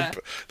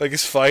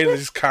fine. They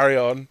just carry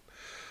on.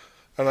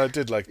 And I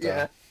did like that.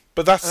 Yeah.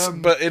 But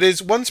but it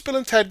is once Bill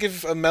and Ted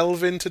give a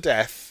Melvin to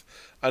death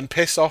and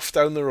piss off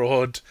down the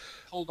road.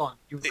 Hold on,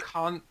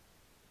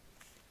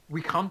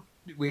 we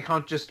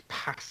can't just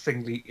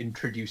passingly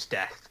introduce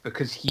death,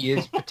 because he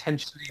is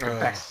potentially the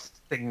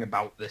best thing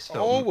about this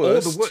film,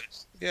 or the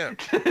worst. Yeah.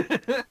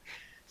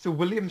 So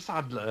William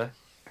Sadler,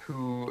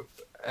 who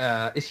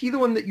is he the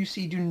one that you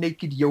see do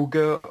naked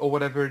yoga or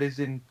whatever it is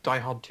in Die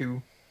Hard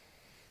 2?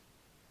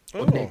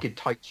 Or naked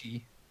Tai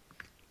Chi?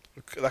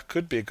 That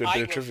could be a good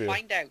bit of trivia. I will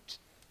find out.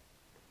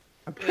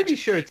 I'm pretty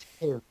sure it's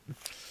him.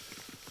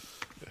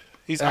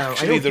 He's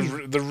actually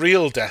the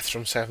real Death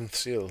from Seventh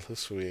Seal.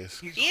 That's who he is.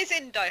 He is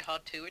in Die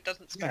Hard 2. It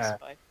doesn't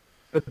specify. Yeah.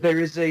 But there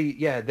is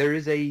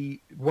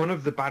one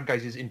of the bad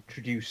guys is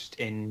introduced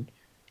in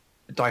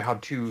Die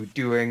Hard 2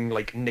 doing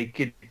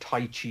naked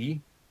Tai Chi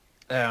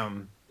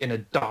in a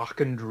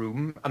darkened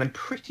room, and I'm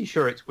pretty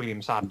sure it's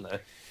William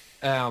Sadler.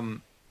 But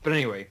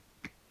anyway,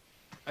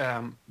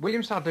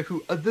 William Sadler,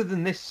 who other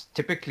than this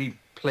typically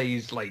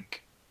plays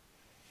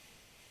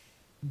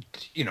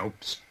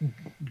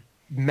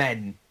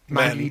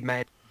manly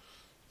men.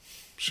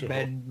 Sure.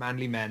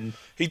 Manly men.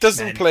 He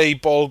doesn't play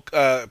people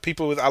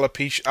with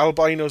alopecia,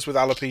 albinos with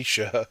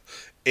alopecia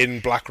in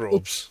black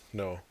robes.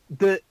 No.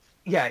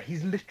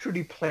 He's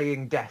literally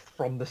playing Death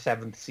from the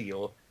Seventh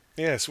Seal.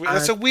 Yes,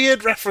 that's a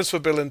weird reference for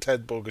Bill and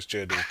Ted Bogus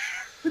Journey.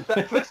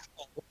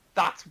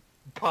 That's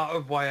part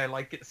of why I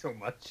like it so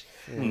much.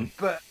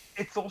 But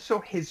it's also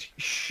his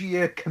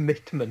sheer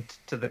commitment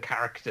to the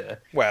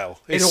character. Well,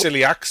 his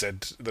silly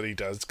accent that he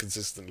does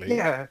consistently.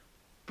 Yeah,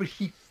 but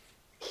he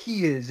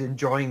is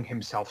enjoying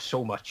himself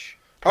so much.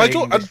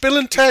 And Bill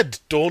and Ted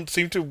don't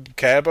seem to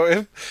care about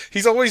him.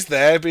 He's always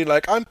there being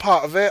like, I'm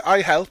part of it,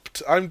 I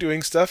helped, I'm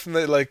doing stuff, and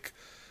they're like,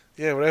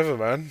 yeah, whatever,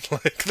 man.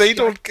 They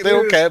don't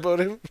care about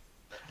him.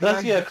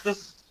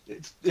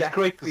 It's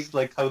great,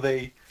 because how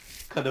they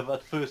kind of,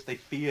 at first they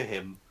fear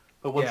him,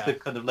 but once Yeah. they've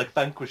kind of like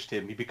vanquished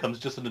him, he becomes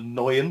just an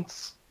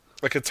annoyance.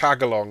 Like a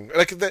tag along.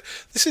 Like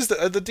this is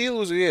the deal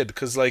was weird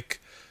because like,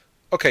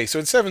 okay, so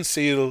in Seven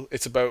Seal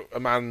it's about a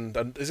man,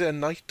 and is it a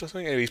knight or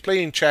something? Anyway, he's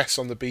playing chess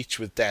on the beach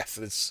with death.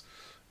 It's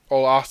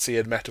all artsy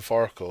and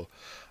metaphorical.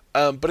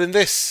 But in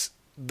this,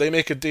 they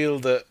make a deal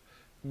that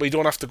we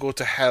don't have to go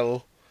to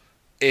hell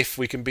if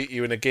we can beat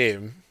you in a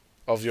game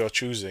of your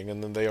choosing,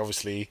 and then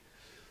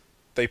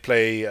they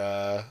play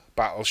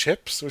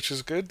battleships, which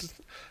is good.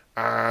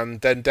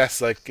 And then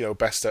Death's like,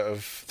 best out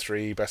of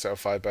 3, best out of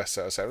 5, best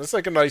out of 7. It's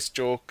like a nice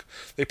joke.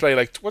 They play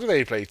like, what do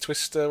they play?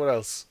 Twister, what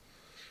else?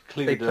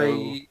 Cluedo, They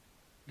play,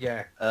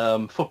 yeah,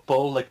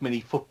 football, like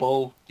mini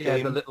football yeah,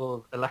 game. the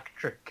little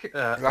electric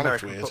looked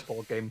American weird.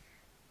 football game.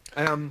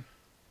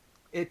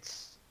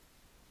 It's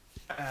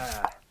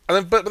And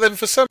then, but then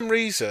for some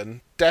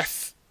reason,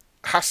 Death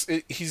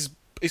he's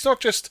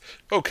not just,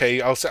 okay,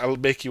 I'll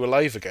make you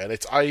alive again.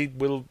 It's, I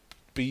will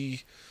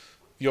be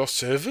your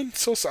servant.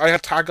 So I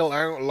had tag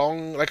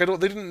along. Like, they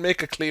didn't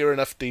make a clear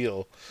enough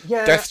deal.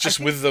 yeah. Death's just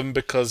with them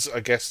because I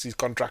guess he's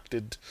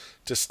contracted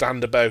to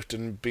stand about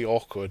and be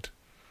awkward.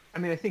 I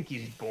mean, I think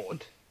he's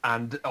bored,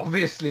 and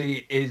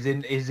obviously is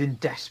in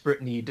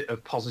desperate need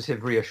of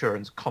positive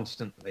reassurance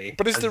constantly.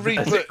 But is as the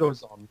as it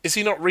goes on? Is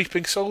he not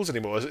reaping souls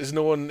anymore? Is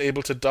no one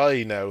able to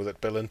die now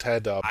that Bill and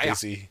Ted are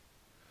busy?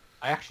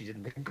 I actually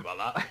didn't think about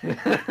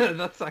that.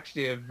 That's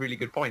actually a really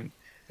good point.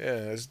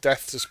 Yeah, is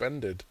Death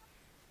suspended?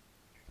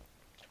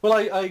 Well,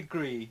 I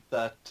agree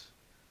that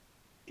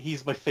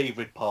he's my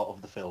favourite part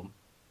of the film.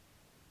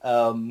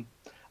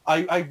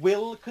 I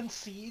will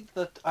concede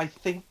that I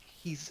think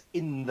he's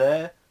in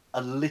there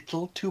a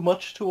little too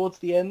much towards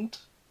the end.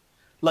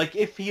 Like,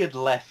 if he had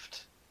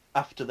left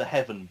after the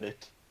heaven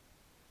bit,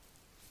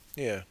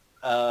 Yeah.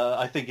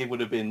 I think it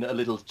would have been a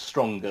little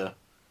stronger.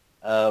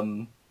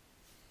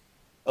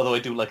 Although I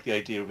do like the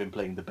idea of him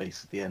playing the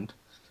bass at the end.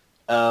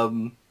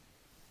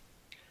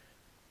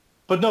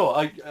 But no,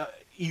 I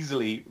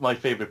easily my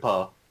favourite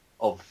part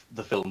of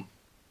the film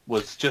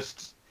was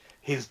just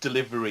his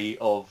delivery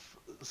of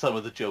some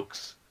of the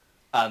jokes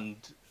and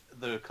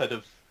the kind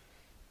of,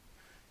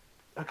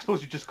 I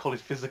suppose you just call it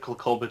physical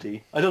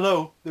comedy. I don't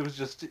know. There was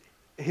just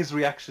his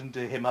reaction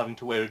to him having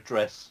to wear a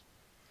dress.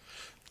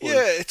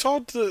 Yeah, it's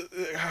odd that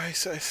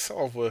it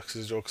sort of works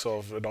as a joke,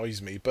 sort of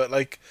annoys me. But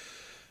like,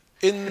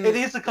 It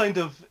is a kind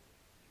of,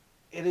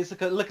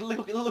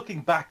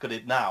 looking back at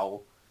it now,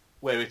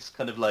 where it's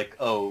kind of like,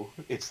 oh,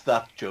 it's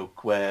that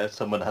joke where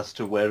someone has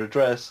to wear a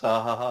dress,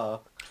 ha ha ha.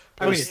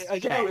 I mean,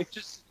 But it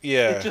just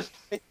Yeah. it just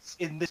fits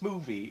in this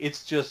movie.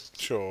 It's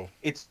just Sure.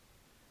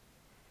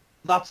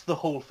 that's the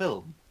whole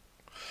film.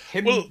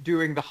 Him Well-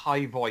 doing the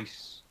high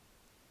voice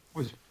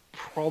was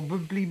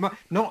probably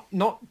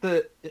not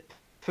the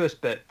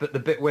first bit, but the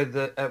bit where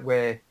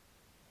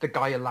the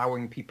guy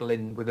allowing people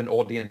in with an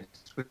audience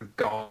with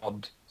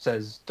God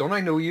says, "Don't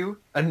I know you?"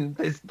 And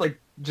it's like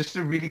just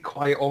a really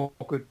quiet,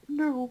 awkward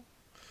 "no."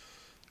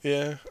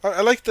 Yeah,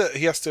 I like that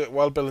he has to,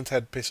 while Bill and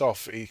Ted piss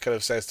off, he kind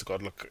of says to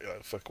God, "Look,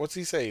 fuck, what's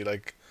he say?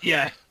 Like,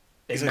 Yeah,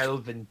 they He's like-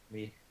 Melvin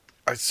me.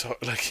 I saw,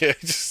 like, yeah,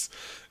 it's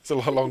a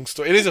long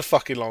story. It is a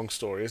fucking long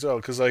story as well,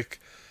 because like,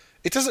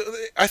 it doesn't.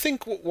 I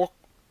think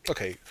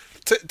okay,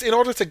 in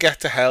order to get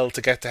to hell,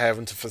 to get to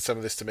heaven, for some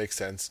of this to make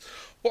sense,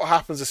 what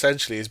happens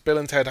essentially is Bill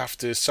and Ted have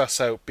to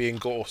suss out being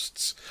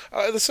ghosts.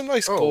 There's some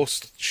nice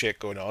ghost shit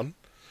going on.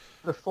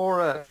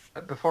 Before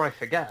I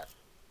forget,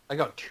 I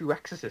got 2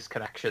 Exorcist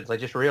connections. I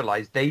just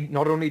realised they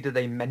not only do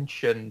they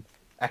mention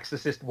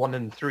Exorcist 1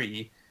 and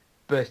 3,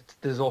 but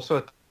there's also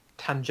a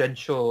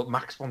tangential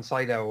Max von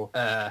Sydow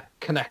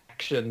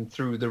connection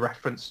through the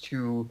reference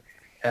to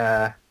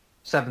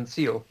Seventh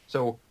Seal.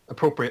 So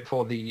appropriate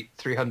for the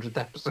 300th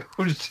episode.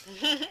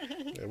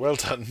 Yeah, well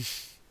done.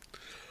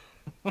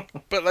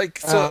 But like,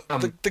 so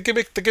the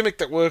gimmick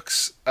that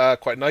works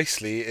quite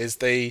nicely is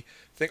they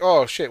think,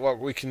 oh shit, what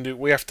we can do,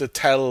 we have to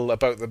tell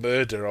about the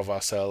murder of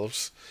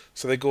ourselves.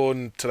 So they go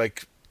into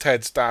like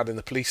Ted's dad in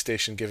the police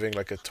station giving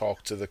like a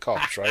talk to the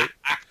cops, right?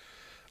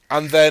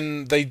 And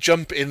then they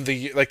jump in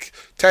the, like,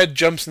 Ted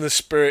jumps in the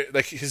spirit,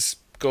 like his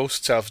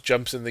ghost self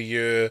jumps in the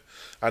year,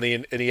 and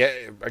he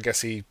I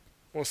guess he,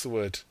 what's the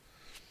word?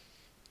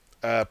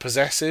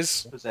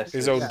 Possesses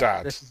his own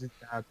dad. This is his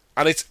dad.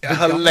 And it's a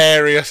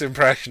hilarious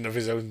impression of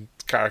his own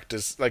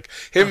characters. Like,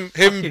 him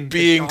fucking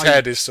being guy.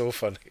 Ted is so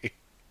funny.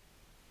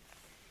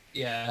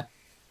 Yeah.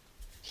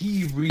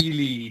 He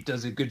really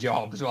does a good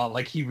job as well.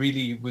 Like, he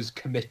really was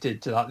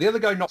committed to that. The other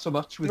guy, not so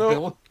much with No,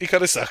 Bill. he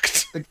kind of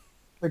sucked.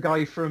 The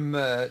guy from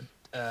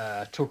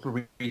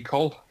Total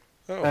Recall.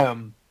 Oh.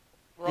 Ryan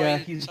Yeah,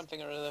 he's-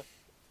 something or other.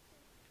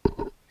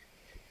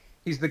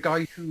 He's the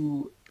guy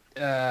who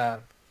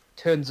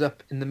turns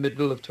up in the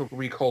middle of Total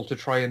Recall to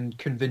try and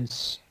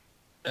convince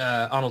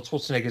Arnold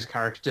Schwarzenegger's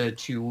character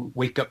to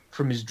wake up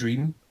from his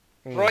dream.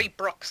 Roy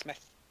Brocksmith.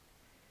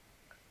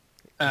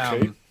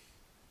 Okay.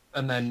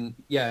 And then,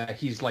 yeah,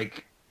 he's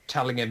like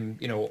telling him,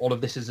 you know, all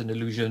of this is an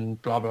illusion,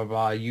 blah, blah,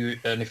 blah.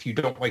 And if you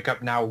don't wake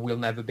up now, we'll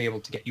never be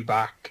able to get you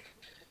back.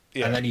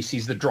 Yeah. And then he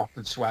sees the drop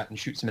of sweat and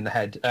shoots him in the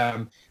head.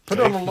 Put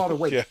on a lot of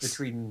weight Yes.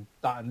 between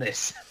that and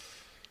this.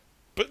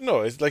 But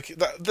no, it's like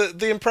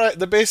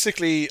they're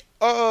basically,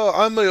 oh,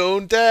 I'm my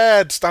own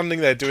dad, standing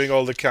there doing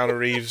all the Keanu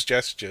Reeves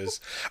gestures,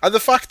 and the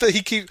fact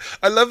that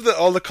I love that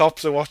all the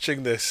cops are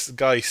watching this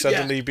guy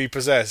suddenly be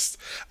possessed.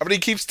 I mean, he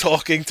keeps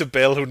talking to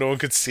Bill, who no one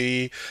could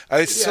see,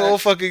 and it's so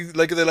fucking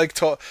like they're like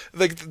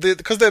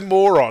because they're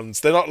morons.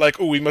 They're not like,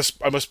 oh, I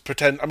must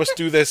pretend, I must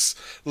do this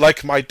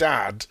like my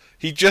dad.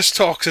 He just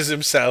talks as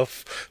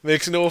himself,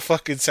 makes no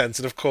fucking sense,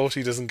 and of course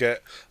he doesn't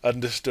get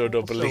understood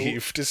or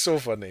believed. It's so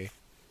funny.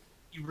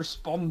 He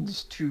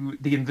responds to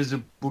the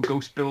invisible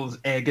Ghost Bill's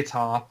air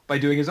guitar by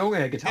doing his own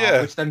air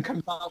guitar, which then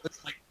comes out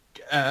as like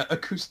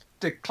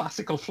acoustic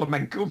classical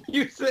flamenco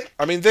music.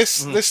 I mean,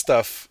 this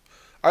stuff.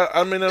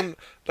 I mean,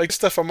 like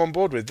stuff I'm on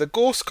board with. The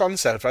ghost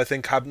concept, I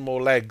think, had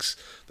more legs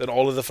than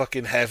all of the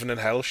fucking heaven and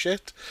hell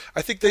shit.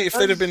 I think if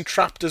they'd have been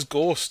trapped as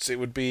ghosts, it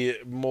would be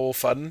more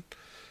fun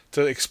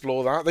to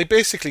explore that. They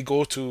basically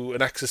go to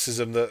an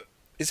exorcism that...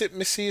 Is it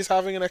Missy is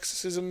having an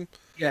exorcism?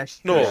 Yes.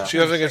 No,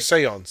 she's having a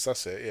seance,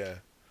 that's it, yeah.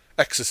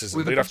 Exorcism,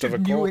 With they'd have to have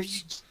a New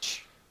corpse.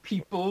 Age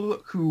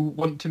people who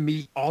want to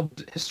meet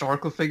odd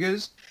historical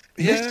figures.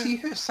 Missy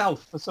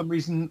herself, for some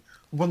reason,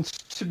 wants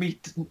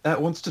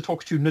to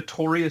talk to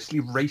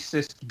notoriously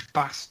racist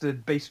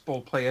bastard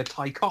baseball player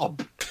Ty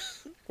Cobb.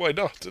 Why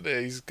not?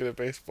 Today he's good at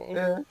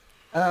baseball.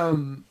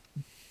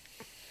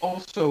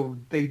 Also,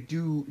 they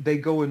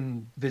go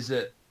and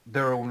visit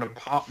their own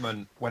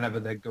apartment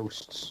whenever they're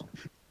ghosts.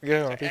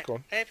 Yeah, I'll take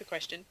one. I have a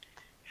question.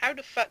 How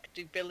the fuck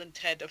do Bill and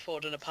Ted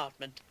afford an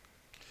apartment?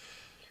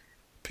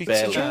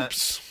 Pizza Bell.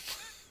 jobs.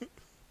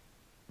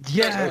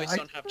 Yeah, Those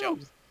don't have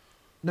jobs.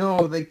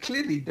 No, they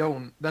clearly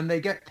don't. Then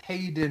they get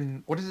paid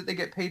in... What is it they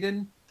get paid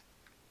in?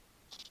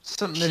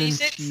 Something in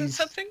Cheez-Its and cheese.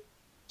 something?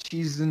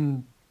 Cheese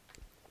and...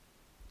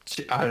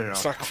 I don't know.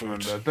 Snack I can't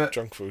food. remember, but,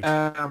 Junk food.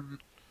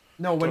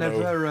 no,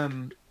 whenever,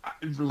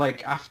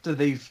 like, after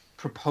they've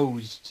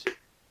proposed,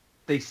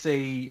 they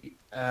say,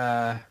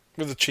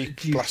 With a cheap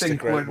do you plastic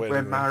think red when wing. we're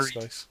It's married...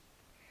 nice.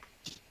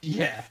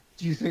 Yeah.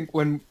 Do you think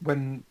when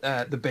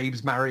the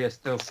babes marry us,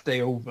 they'll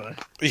stay over?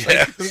 Yeah,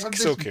 They have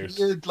so this cute.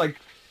 weird, like,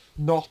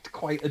 not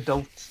quite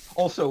adult.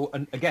 Also,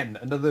 and again,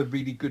 another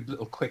really good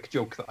little quick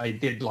joke that I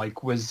did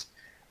like was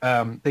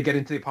they get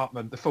into the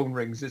apartment, the phone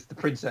rings, it's the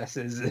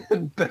princesses,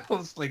 and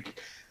Bill's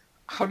like,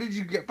 "How did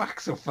you get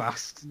back so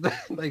fast?"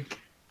 Like,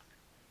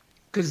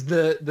 because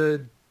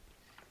the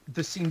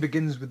scene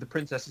begins with the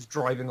princesses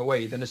driving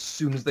away. Then as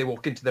soon as they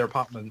walk into their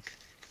apartment,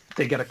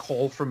 they get a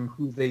call from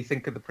who they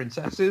think are the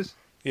princesses.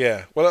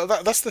 Yeah, well,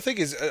 that's the thing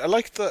is, I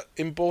like that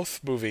in both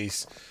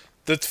movies,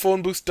 the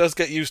phone booth does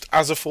get used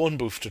as a phone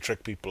booth to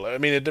trick people. I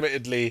mean,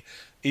 admittedly,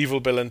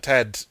 Evil Bill and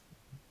Ted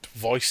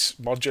voice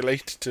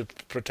modulate to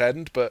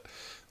pretend, but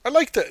I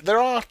like that there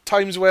are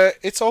times where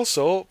it's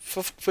also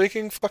for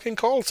making fucking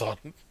calls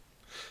on.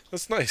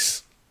 That's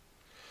nice.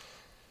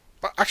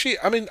 But actually,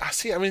 I mean,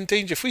 I'm in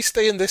danger. If we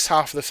stay in this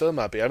half of the film,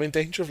 Abby, I'm in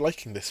danger of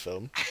liking this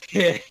film.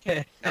 No,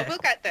 we'll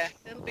get there.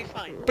 It'll be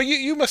fine. But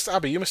you must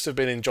have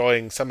been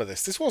enjoying some of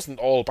this. This wasn't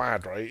all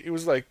bad, right? It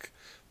was like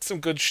some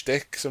good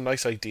shtick, some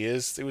nice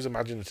ideas. It was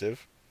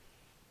imaginative.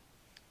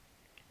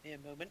 Give me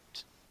a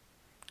moment.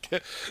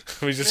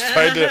 We just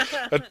find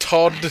a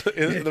Todd.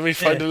 Then we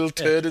find a little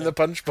turd in the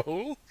punch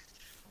bowl.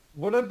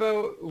 What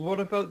about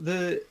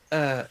the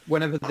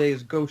whenever they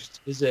as ghosts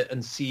visit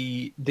and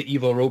see the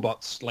evil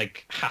robots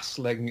like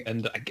hassling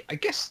and I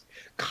guess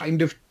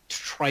kind of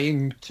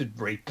trying to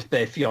rape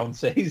their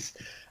fiancés,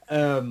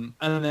 and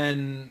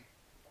then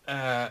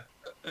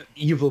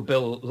Evil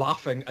Bill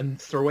laughing and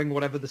throwing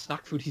whatever the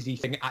snack food he's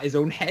eating at his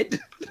own head.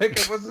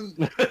 Like I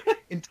wasn't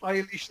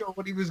entirely sure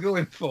what he was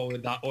going for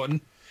with that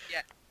one.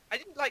 Yeah, I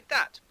didn't like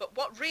that. But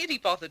what really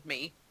bothered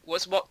me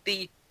was what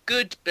the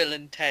good Bill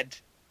and Ted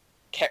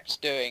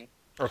kept doing.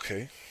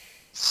 Okay.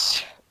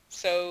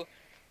 So,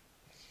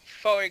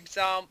 for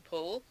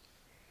example,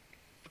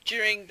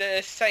 during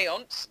the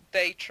seance,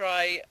 they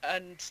try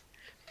and...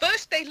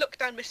 First they look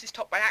down Mrs.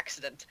 Top by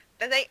accident,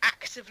 then they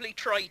actively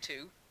try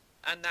to,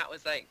 and that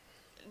was like...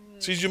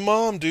 She's your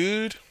mom,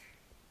 dude.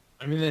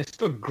 I mean, they're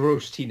still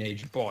gross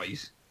teenage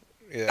boys.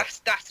 Yeah.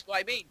 That's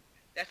what I mean.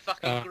 They're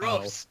fucking Oh.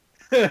 gross.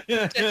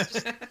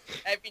 Just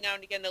every now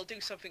and again they'll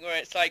do something where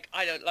it's like,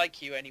 I don't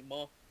like you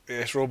anymore.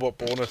 Yeah, it's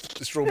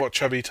It's robot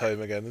chubby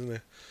time again,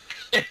 isn't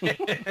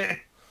it?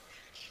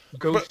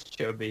 Ghost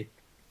chubby.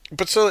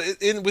 But so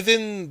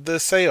within the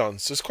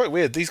seance, it's quite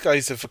weird. These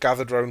guys have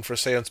gathered around for a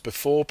seance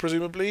before,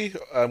 presumably,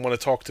 and want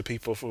to talk to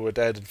people who are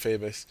dead and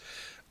famous.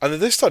 And then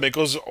this time it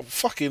goes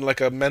fucking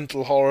like a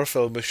mental horror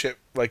film with shit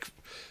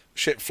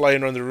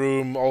flying around the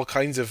room, all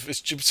kinds of... It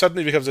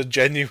suddenly becomes a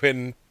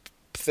genuine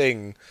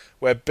thing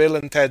where Bill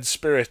and Ted's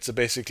spirits are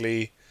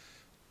basically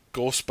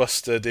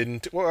ghostbusted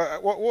into...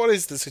 What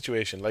is the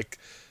situation? Like,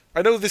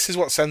 I know this is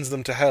what sends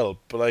them to hell,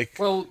 but like...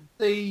 Well,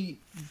 they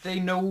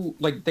know,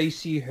 like, they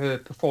see her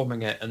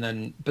performing it,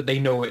 but they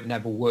know it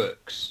never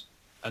works.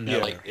 And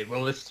they're like,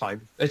 well, this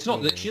time... It's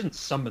not that she doesn't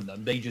summon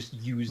them, they just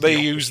use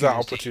that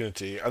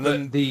opportunity. And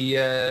then...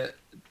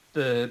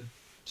 The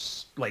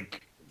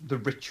like the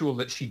ritual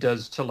that she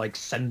does to like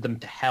send them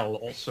to hell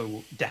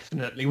also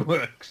definitely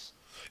works.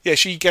 Yeah,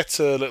 she gets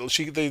a little.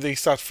 They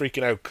start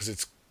freaking out because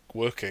it's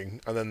working,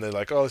 and then they're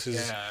like, "Oh, this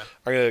is. Yeah.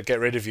 I'm gonna get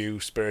rid of you,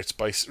 spirits."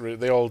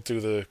 They all do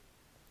the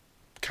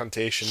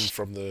cantation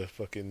from the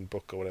fucking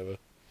book or whatever.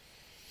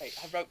 Wait,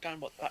 I wrote down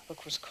what that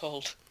book was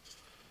called.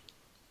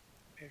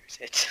 Where is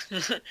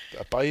it?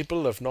 A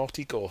Bible of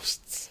Naughty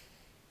Ghosts.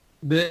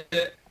 They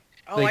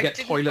I get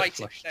didn't toilet write it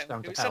flushed down. down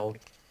It to was hell.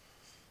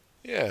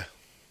 Yeah.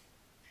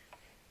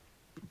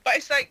 But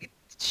it's like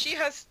she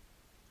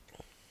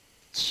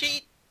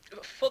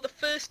for the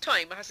first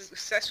time has a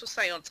successful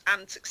seance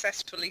and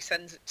successfully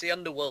sends it to the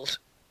underworld.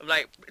 I'm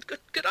like,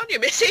 good on you,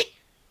 Missy.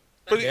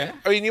 But Yeah.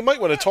 I mean, you might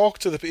want to talk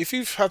to if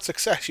you've had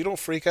success, you don't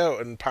freak out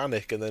and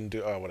panic and then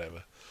do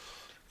whatever.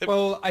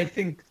 Well, I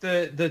think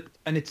the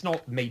and it's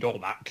not made all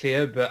that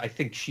clear, but I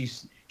think she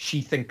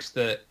thinks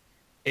that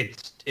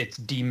it's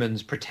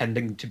demons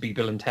pretending to be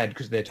Bill and Ted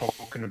because they're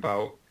talking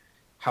about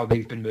how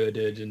they've been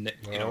murdered, and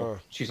you know, Oh,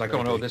 she's like,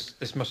 oh no, maybe.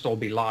 this must all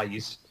be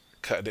lies.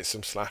 Cutting it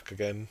some slack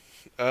again.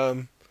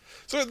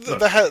 So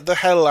the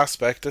hell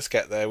aspect, let's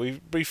get there. We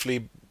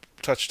briefly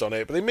touched on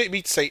it, but they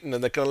meet Satan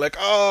and they're kind of like,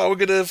 oh,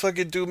 we're gonna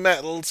fucking do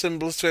metal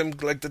symbols to him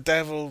like the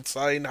devil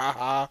sign,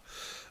 haha.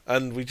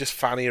 And we just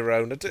fanny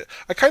around.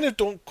 I kind of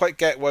don't quite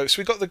get why.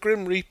 So we got the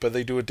Grim Reaper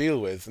they do a deal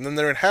with, and then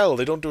they're in hell.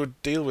 They don't do a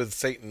deal with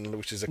Satan,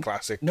 which is a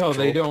classic. No,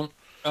 they trope. don't.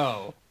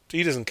 Oh,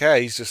 He doesn't care.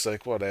 He's just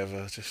like,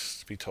 whatever,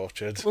 just be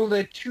tortured. well,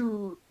 they're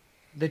too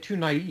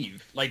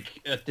naive.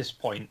 Like at this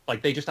point,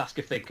 like they just ask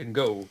if they can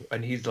go,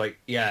 and he's like,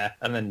 yeah,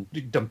 and then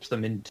dumps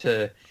them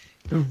into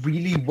the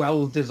really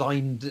well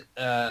designed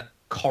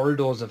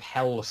corridors of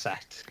hell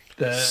set.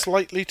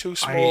 Slightly too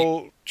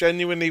small.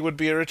 Genuinely would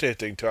be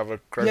irritating to have a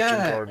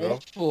crouching corridor.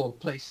 Awful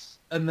place.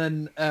 And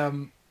then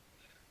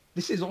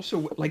this is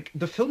also like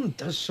the film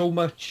does so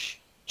much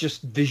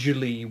just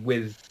visually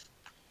with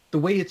the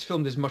way it's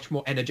filmed is much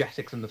more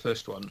energetic than the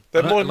first one.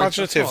 They're And more I- like, that's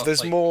imaginative. what,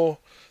 There's like- more.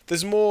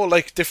 There's more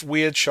like different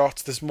weird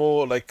shots. There's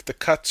more like the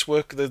cuts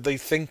work. They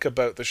think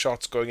about the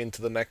shots going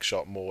into the next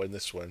shot more in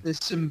this one.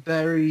 There's some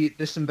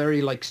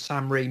very like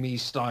Sam Raimi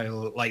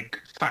style like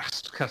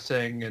fast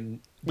cutting and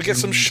We get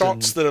some zooms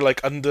shots and- that are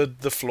like under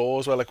the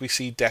floors where like we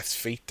see Death's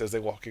feet as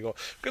they're walking on.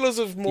 We get loads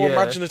of more Yeah.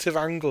 imaginative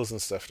angles and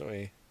stuff, don't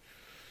we?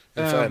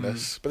 In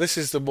fairness, but this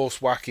is the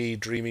most wacky,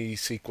 dreamy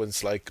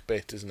sequence like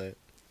bit, isn't it?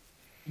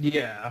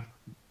 Yeah.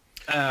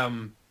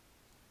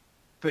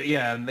 But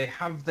yeah, and they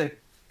have the...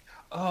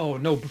 Oh,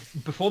 no,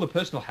 before the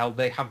personal hell,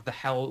 they have the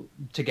hell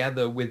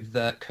together with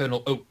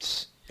Colonel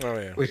Oates, Oh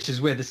yeah. which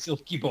is where the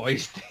Silky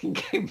Boys thing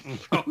came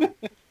from.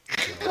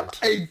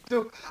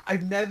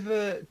 I've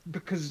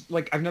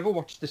never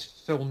watched this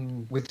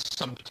film with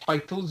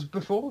subtitles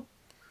before,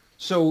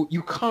 so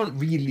you can't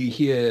really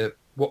hear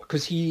what,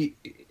 because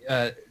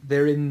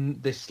they're in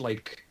this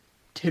like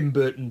Tim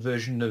Burton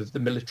version of the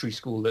military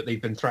school that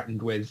they've been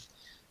threatened with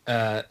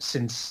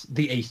since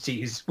the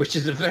 80s, which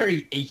is a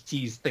very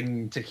 80s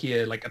thing to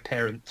hear, like a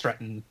parent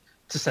threaten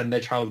to send their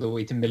child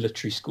away to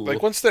military school.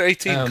 Like once they're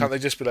 18, can't they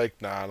just be like,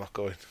 nah, I'm not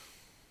going?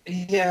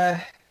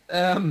 Yeah.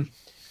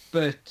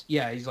 But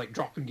yeah, he's like,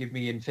 drop and give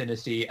me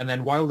infinity. And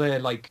then while they're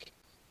like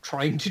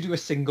trying to do a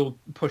single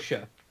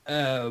push-up,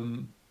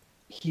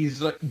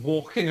 he's like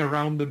walking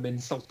around them,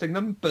 insulting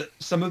them. But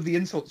some of the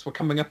insults were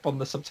coming up on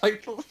the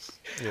subtitles.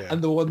 Yeah.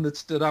 And the one that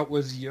stood out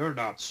was, you're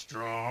not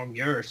strong,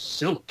 you're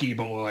silky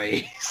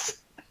boys.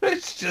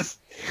 It's just,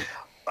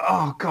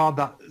 oh God,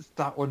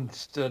 that one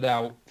stood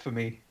out for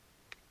me.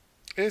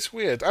 It's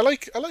weird. I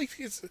like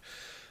it's.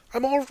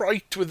 I'm all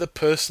right with the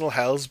personal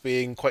hells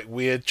being quite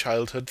weird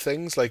childhood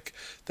things. Like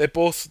they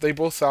both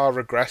are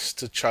regressed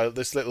to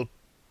this little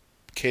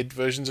kid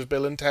versions of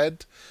Bill and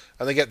Ted,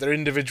 and they get their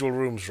individual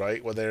rooms,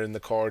 right, where they're in the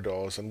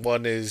corridors, and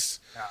one is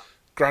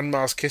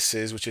Grandma's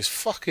Kisses, which is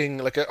fucking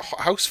like a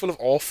house full of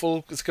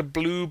awful. It's like a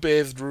blue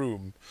bathed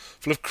room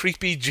full of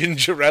creepy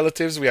ginger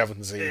relatives we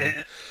haven't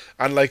seen,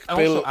 and like And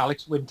Bill also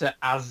Alex Winter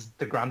as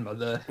the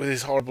grandmother. with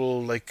his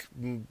horrible like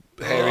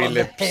hairy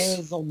lips. The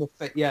hairs on the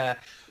face. Yeah.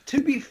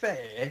 To be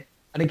fair,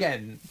 and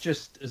again,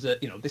 just as a,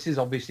 this is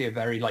obviously a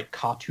very like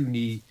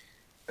cartoony,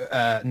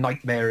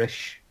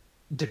 nightmarish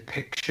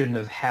depiction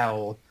of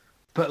hell,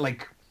 but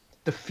like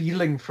the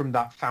feeling from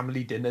that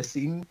family dinner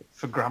scene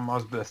for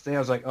Grandma's birthday, I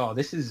was like, oh,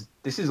 this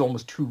is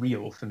almost too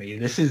real for me.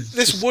 This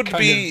This would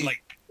be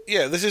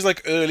yeah, this is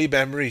like early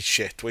memory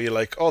shit where you're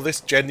like, oh,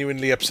 this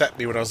genuinely upset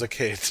me when I was a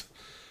kid.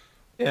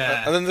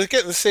 yeah, And then they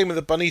get the same with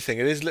the bunny thing.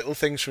 It is little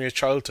things from your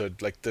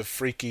childhood, like the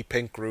freaky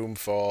pink room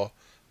for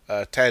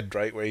Ted,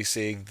 right, where he's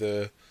seeing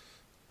the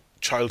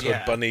childhood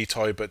Yeah. bunny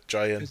toy but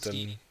giant. Because And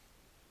he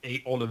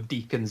ate all of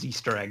Deacon's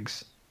Easter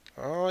eggs.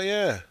 oh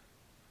yeah,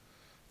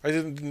 I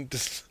didn't.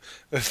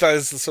 That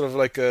is sort of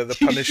like the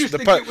You punish. just The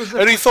think pu- it was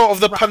I only thought of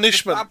the Rabbit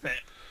punishment. Rabbit.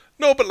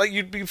 No, but like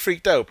you'd be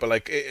freaked out. But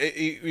like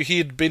he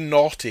had been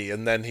naughty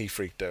and then he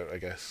freaked out, I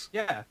guess.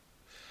 Yeah.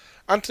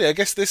 Anthony, I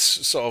guess this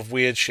sort of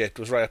weird shit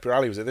was right up your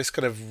alley, was it? This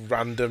kind of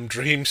random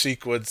dream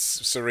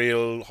sequence,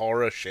 surreal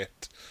horror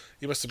shit.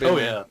 You must have been. Oh,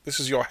 yeah. This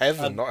is your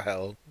heaven, not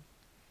hell.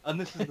 And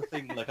this is the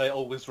thing, like, I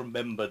always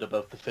remembered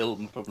about the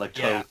film from, like,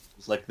 Yeah. childhood. It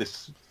was like,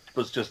 this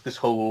was just this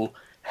whole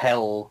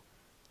hell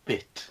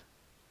bit.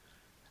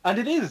 And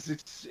it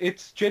is.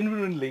 It's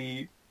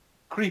genuinely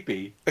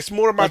creepy. It's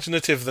more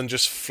imaginative than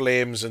just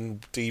flames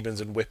and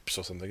demons and whips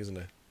or something, isn't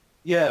it?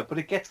 Yeah, but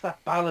it gets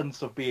that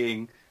balance of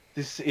being,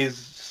 this is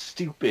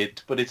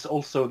stupid, but it's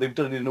also, they've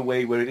done it in a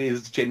way where it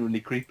is genuinely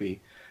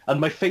creepy. And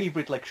my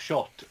favourite, like,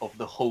 shot of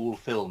the whole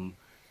film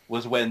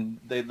was when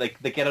they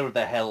get out of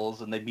their hells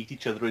and they meet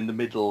each other in the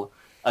middle,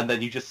 and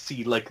then you just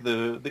see, like,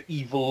 the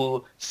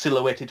evil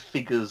silhouetted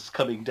figures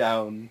coming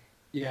down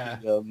Yeah.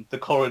 the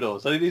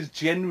corridors. And it is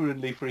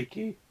genuinely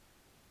freaky.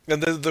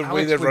 And the way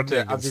Alex they're Winter running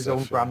and as his own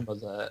stuff.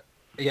 grandmother.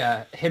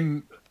 Yeah,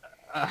 him.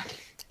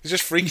 He's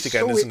just freaked He's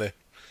again, so- isn't he?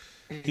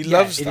 He Yeah,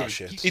 loves it that is.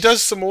 shit. He's- He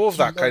does some more of he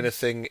that kind of loves-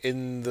 thing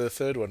in the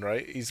third one,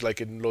 right? He's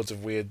like in loads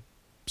of weird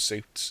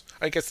suits.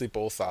 I guess they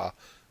both are.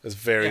 There's Yeah,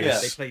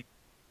 various. they play.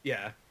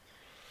 Yeah.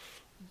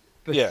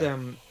 But Yeah.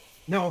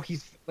 no,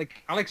 he's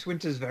like Alex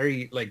Winter's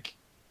very like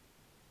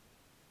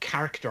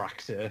character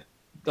actor.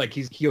 Like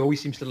he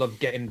always seems to love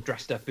getting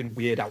dressed up in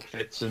weird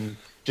outfits and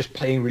just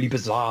playing really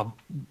bizarre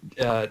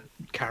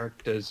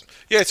characters.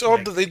 Yeah, it's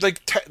odd like-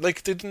 that they they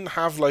didn't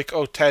have like,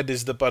 oh, Ted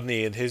is the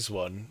bunny in his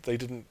one. They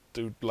didn't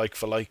do like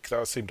for like.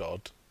 That seemed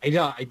odd. I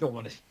don't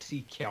want to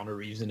see Keanu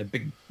Reeves in a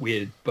big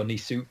weird bunny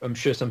suit. I'm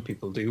sure some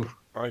people do.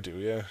 I do,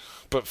 yeah,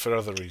 but for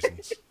other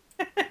reasons,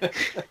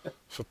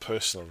 for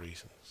personal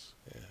reasons.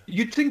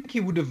 You'd think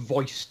he would have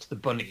voiced the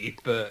bunny,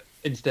 but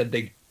instead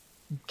they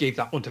gave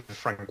that one to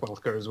Frank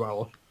Welker as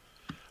well.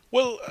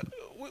 Well,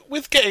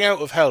 with getting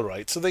out of hell,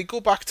 right? So they go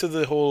back to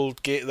the whole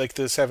like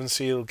the Seven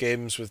Seal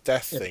games with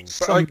death thing. But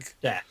Some like,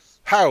 death.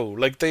 how?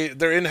 Like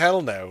they're in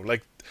hell now.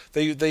 Like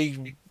they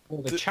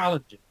Or the the-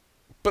 challenge.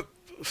 but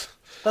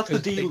That's the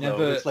Because they deal, though.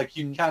 never- It's like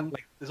you can.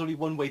 like- There's only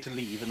one way to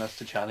leave, and that's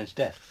to challenge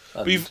death.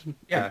 And We've-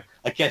 Yeah.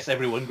 I guess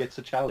everyone gets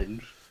a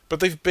challenge. but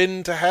they've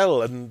been to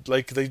hell and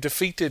like they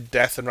defeated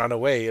death and ran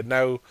away, and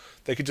now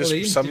they could just Well,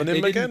 they didn't summon de-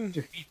 him they didn't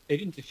again. They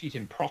didn't defeat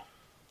him properly.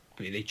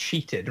 They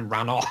cheated and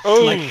ran off.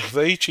 Oh, Like,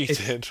 they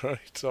cheated,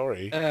 right?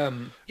 Sorry. yeah,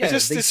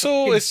 It's they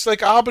so fucking- it's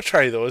like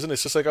arbitrary though, isn't it?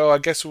 It's just like, oh, I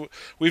guess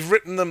we've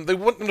written them. They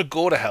want them to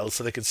go to hell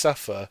so they can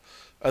suffer,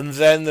 and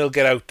then they'll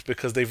get out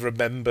because they've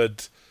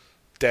remembered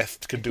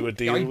death can do a the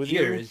deal with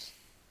idea you. is,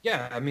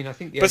 yeah, I mean, I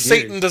think the But idea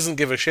Satan is, doesn't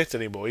give a shit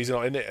anymore. He's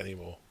not in it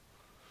anymore.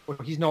 well,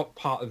 he's not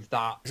part of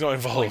that. He's not Like,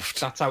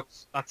 involved. that's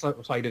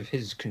outside of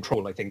his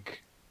control, I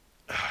think.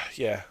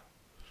 Yeah.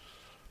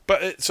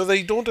 But so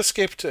they don't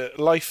escape to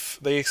life;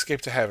 they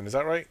escape to heaven. Is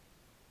that right?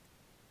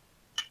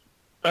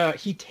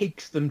 He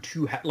takes them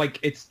to like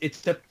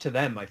it's up to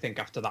them, I think,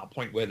 after that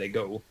point where they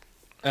go.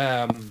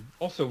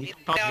 Also, we They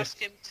can't asked just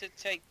him to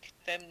take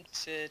them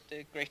to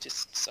the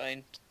greatest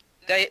sign.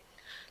 They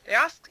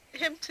asked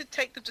him to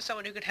take them to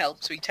someone who could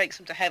help, so he takes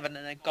them to heaven,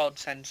 and then God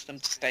sends them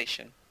to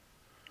station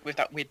with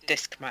that weird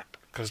disc map.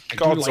 Because I do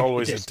God's like the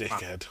always a disc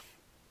map. dickhead.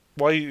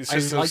 Why? It's I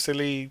just a like-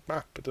 silly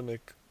map. It doesn't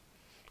make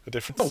a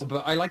difference. no,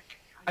 but I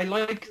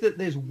like that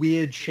there's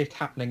weird shit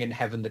happening in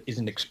heaven that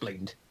isn't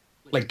explained.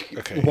 Like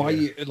Okay, why,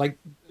 yeah. like,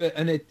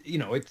 and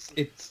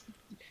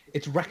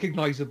it's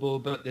recognizable,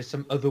 but there's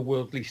some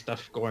otherworldly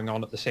stuff going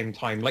on at the same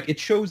time. Like it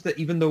shows that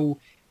even though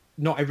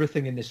not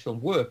everything in this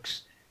film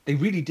works, they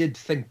really did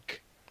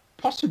think,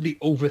 possibly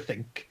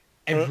overthink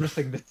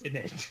everything that's in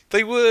it.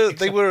 They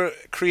were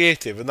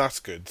creative, and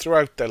that's good.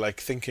 Throughout, they're like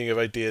thinking of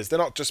ideas. They're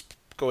not just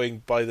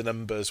going by the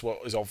numbers. What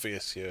is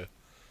obvious here?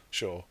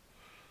 Sure.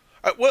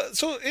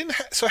 So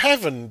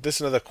heaven. This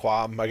is another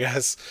qualm, I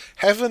guess.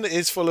 Heaven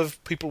is full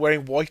of people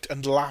wearing white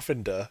and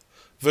lavender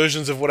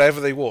versions of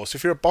whatever they wore. So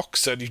if you're a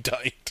boxer and you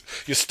died,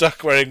 you're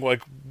stuck wearing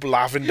like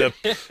lavender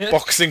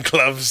boxing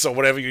gloves or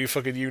whatever your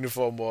fucking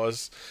uniform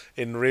was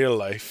in real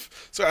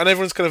life. So and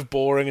everyone's kind of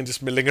boring and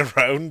just milling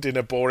around in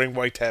a boring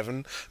white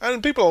heaven.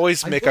 And people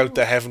always I make will- out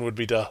that heaven would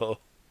be dull.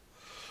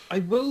 I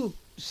will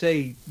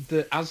say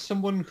that as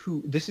someone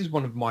who, this is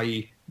one of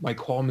my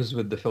qualms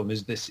with the film,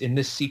 is this in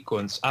this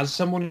sequence, as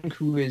someone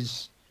who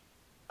is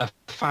a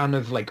fan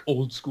of like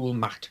old school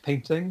matte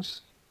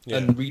paintings Yeah.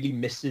 and really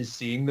misses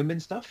seeing them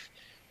and stuff,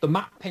 the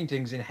matte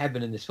paintings in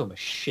heaven in this film are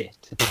shit.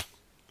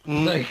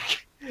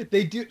 Like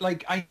they do,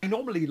 like I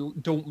normally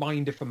don't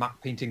mind if a matte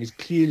painting is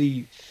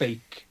clearly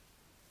fake,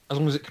 as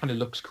long as it kind of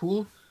looks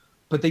cool.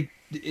 But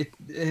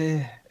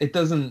it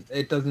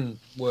doesn't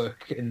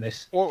work in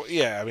this. Well,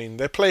 yeah, I mean,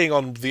 they're playing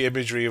on the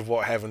imagery of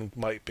what heaven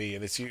might be,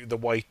 and it's the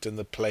white and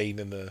the plain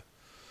and the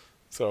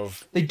sort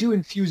of... They do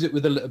infuse it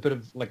with a little bit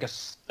of like a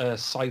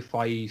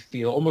sci-fi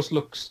feel. Almost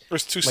looks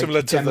It's too like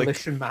similar to like...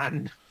 Demolition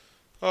Man.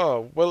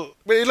 Oh, well,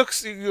 it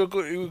looks...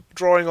 You're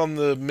drawing on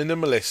the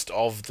minimalist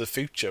of the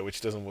future,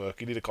 which doesn't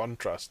work. You need a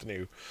contrast, and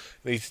it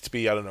needs to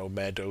be, I don't know,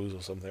 meadows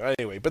or something.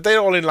 Anyway, but they're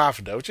all in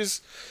lavender, which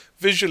is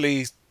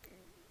visually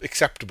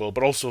acceptable,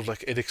 but also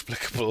like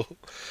inexplicable.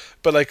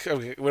 But like,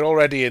 okay, we're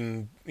already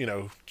in, you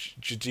know,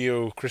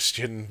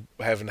 Judeo-Christian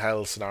heaven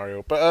hell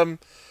scenario. But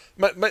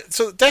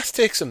so death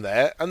takes them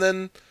there, and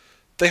then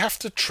they have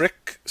to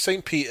trick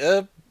Saint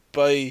Peter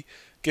by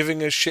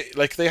giving a shit.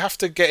 Like they have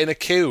to get in a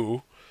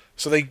queue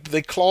So they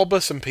clobber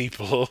some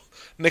people,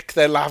 nick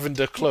their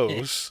lavender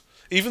clothes,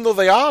 even though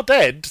they are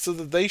dead, so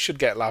that they should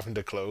get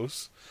lavender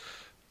clothes.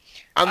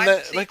 And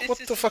they're see, like, this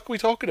what is- the fuck are we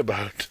talking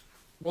about?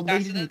 Well, they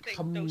That's another didn't thing.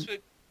 come. Those were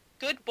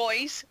good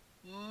boys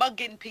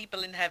mugging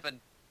people in heaven.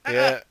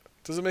 Yeah,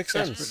 does it make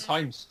Desperate sense?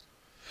 times.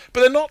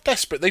 But they're not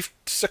desperate. They've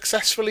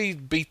successfully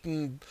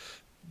beaten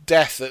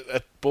death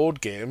at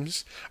board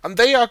games, and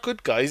they are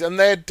good guys, and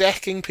they're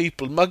decking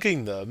people,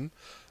 mugging them,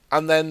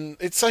 and then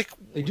it's like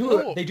They do.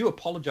 no. They do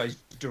apologize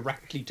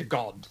directly to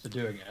God for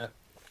doing it.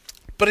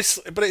 But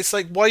it's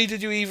like, why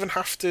did you even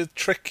have to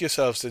trick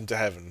yourselves into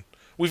heaven?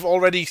 We've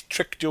already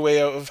tricked your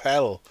way out of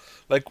hell.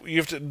 Like you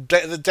have to.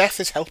 The death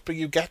is helping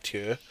you get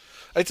here.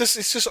 It's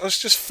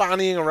just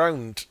fannying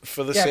around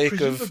for the Yeah, sake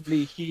of.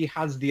 presumably he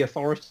has the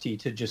authority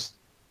to just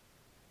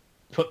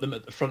put them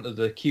at the front of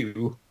the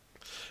queue.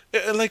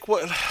 Like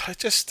what? I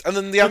just and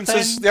then the But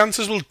answers. then- The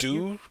answers will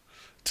do.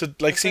 To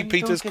like see then you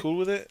don't Peter's get- cool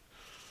with it.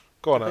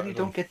 Go on, Then you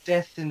Adam. don't get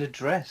death in a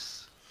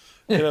dress.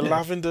 In a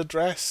lavender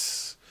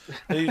dress.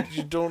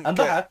 You don't And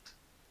get, the hat.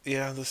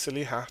 Yeah, the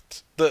silly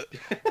hat. The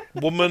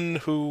woman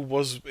who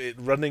was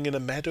running in a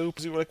meadow.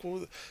 Was it like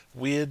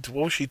weird?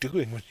 What was she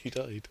doing when she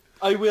died?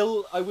 I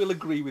will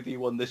agree with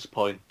you on this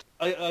point.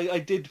 I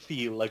did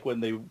feel like when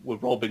they were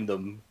robbing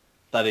them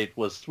that it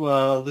was,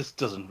 well, this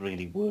doesn't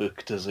really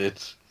work, does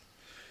it?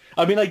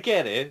 I mean, I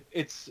get it.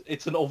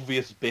 It's an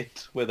obvious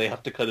bit where they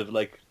have to kind of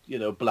like,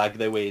 blag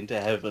their way into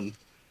heaven.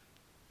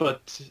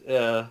 But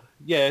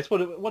yeah, it's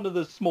one of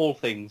the small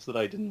things that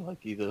I didn't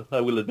like either. I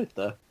will admit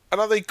that. And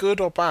are they good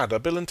or bad?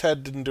 Bill and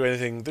Ted didn't do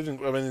anything. They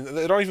didn't. I mean,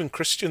 they're not even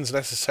Christians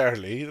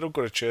necessarily. They don't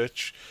go to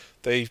church.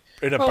 They're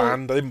in a Well,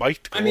 band. They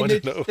might go. I mean,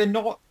 don't know. they're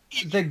not.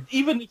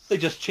 Even if they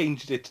just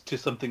changed it to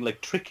something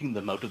like tricking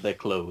them out of their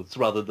clothes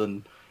rather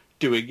than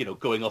doing,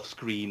 going off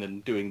screen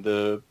and doing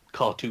the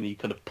cartoony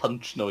kind of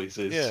punch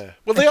noises. Yeah.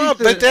 Well, I they are. think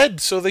They're the-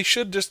 dead, so they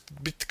should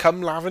just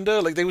become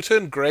lavender. Like they would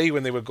turn grey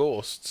when they were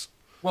ghosts.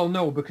 Well,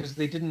 no, because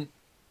they didn't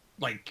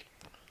like.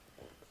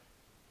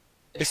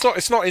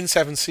 It's not in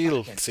Seven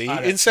Seal. See, I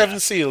don't- in Seven yeah.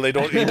 Seal, they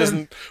don't. He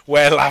doesn't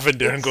wear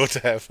lavender and go to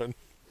heaven.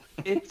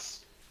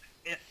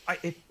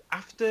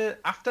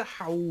 After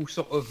how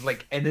sort of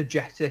like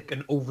energetic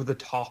and over the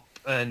top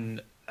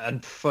and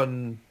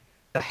fun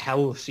the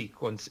hell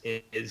sequence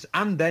is,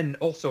 and then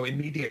also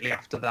immediately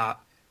after that,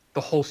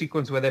 the whole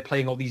sequence where they're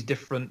playing all these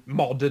different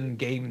modern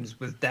games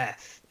with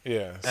death.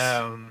 Yeah.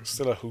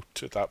 Still a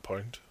hoot at that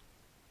point.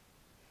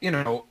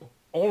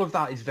 All of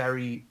that is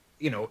very,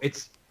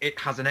 it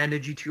has an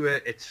energy to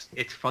it.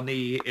 It's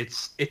funny.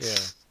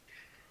 It's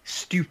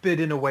stupid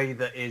in a way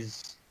that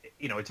is,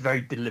 it's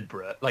very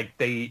deliberate. Like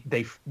they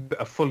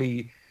are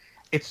fully.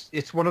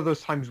 It's one of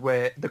those times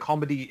where the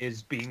comedy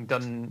is being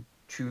done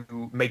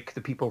to make the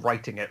people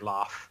writing it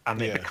laugh,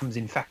 and Yeah. it becomes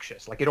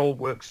infectious. Like it all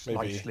works Maybe.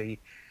 nicely.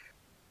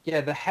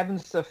 Yeah, the heaven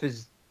stuff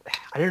is.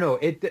 I don't know.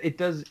 It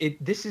does.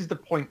 This is the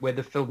point where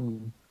the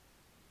film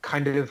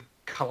kind of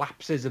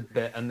collapses a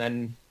bit, and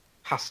then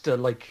has to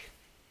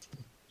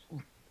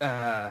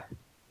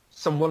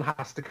someone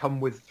has to come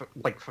with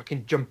like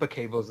fucking jumper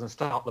cables and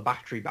start the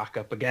battery back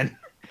up again.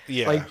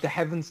 Yeah. Like the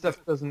heaven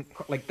stuff doesn't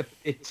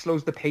it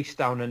slows the pace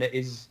down, and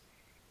it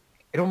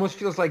almost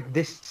feels like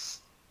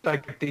this,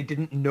 like they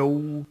didn't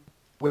know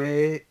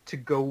where to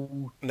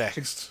go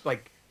Next.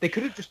 like they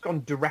could have just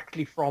gone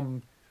directly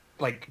from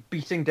like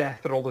beating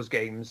death at all those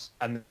games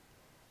and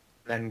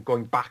then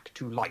going back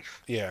to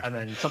life. Yeah. And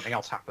then something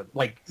else happened.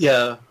 Like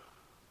Yeah,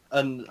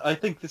 and I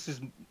think this is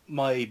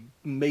my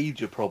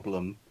major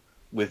problem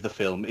with the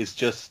film, is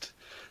just,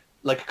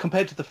 like,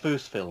 compared to the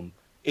first film,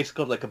 it's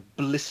got, like, a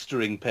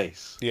blistering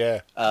pace.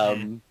 Yeah.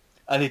 And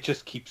it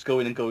just keeps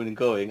going and going and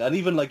going. And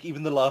even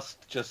the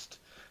last just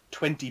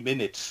 20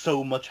 minutes,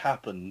 so much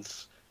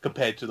happens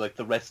compared to, like,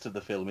 the rest of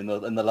the film in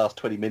the last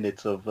 20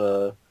 minutes of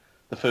the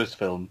first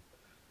film,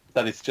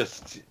 that it's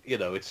just,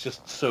 it's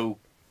just so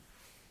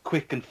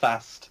quick and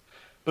fast.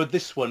 But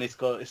this one, it's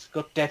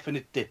got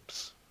definite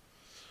dips.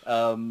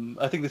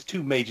 I think there's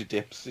two major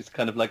dips. It's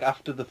kind of like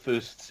after the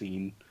first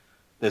scene,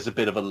 there's a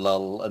bit of a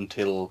lull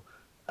until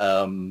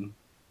Bill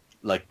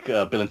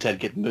and Ted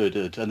get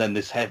murdered, and then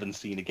this heaven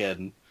scene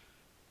again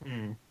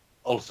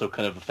also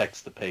kind of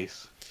affects the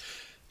pace.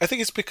 I think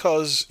it's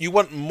because you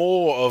want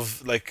more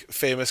of like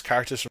famous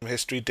characters from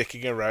history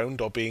dicking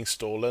around or being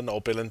stolen, or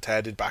Bill and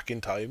Ted back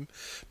in time,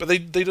 but they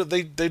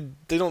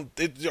don't.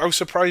 I was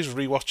surprised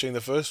rewatching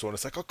the first one.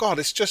 It's like, oh god,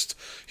 it's just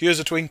here's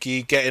a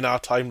Twinkie, get in our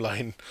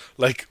timeline.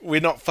 Like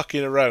we're not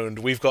fucking around.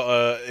 We've got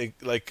a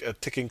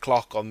ticking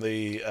clock on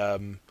the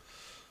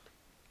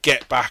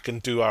get back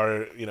and do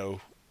our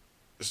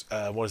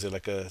what is it,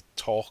 like a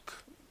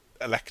talk,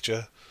 a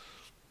lecture.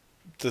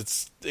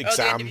 That's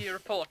exam. the interview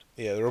report.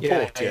 Yeah, the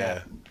report, Yeah,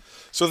 yeah.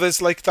 So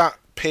there's like that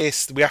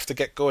pace we have to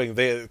get going.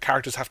 The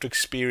characters have to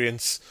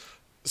experience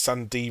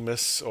San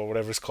Dimas, or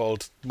whatever it's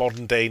called,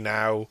 modern day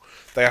now.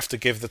 They have to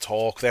give the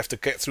talk. They have to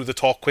get through the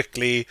talk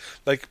quickly.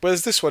 Like,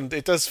 whereas this one,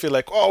 it does feel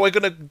like, oh, we're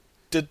going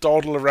to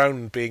dawdle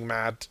around being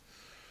mad.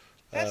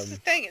 That's the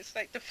thing. It's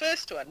like the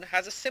first one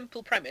has a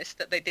simple premise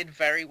that they did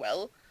very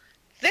well.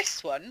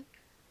 This one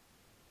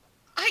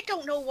I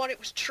don't know what it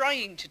was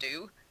trying to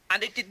do,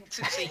 and it didn't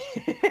succeed.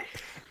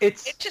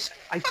 It's It just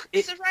I- fucks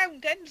it-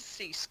 around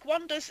endlessly,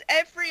 squanders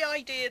every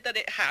idea that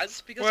it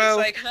has, because Well-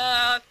 it's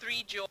like,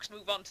 3 jokes,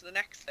 move on to the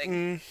next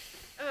thing.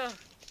 Oh,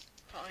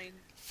 fine.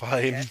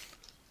 Fine. Yeah.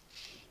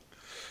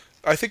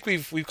 I think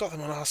we've got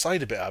them on our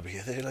side a bit, Abby.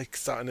 They're like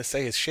starting to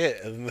say it's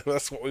shit, and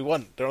that's what we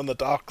want. They're on the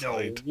dark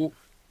side.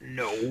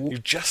 no. You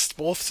just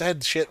both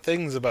said shit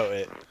things about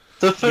it.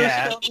 The first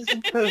Yeah. film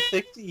isn't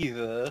perfect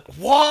either.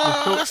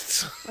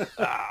 What?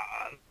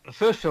 The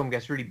first film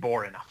gets really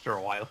boring after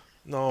a while.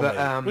 No, But,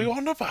 mate. What are you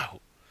on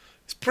about?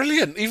 It's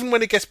brilliant. Even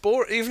when it gets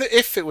boring, even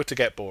if it were to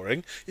get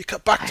boring, you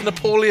cut back to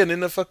Napoleon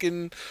in a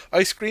fucking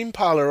ice cream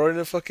parlor or in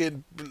a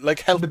fucking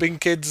like helping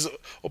kids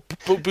or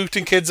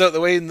booting kids out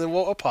the way in the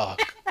water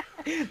park.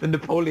 The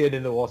Napoleon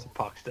in the water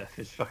park stuff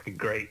is fucking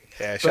great.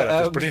 Yeah, shut But,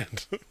 up. It's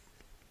brilliant.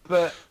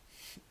 But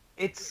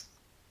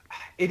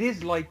it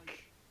is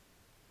like,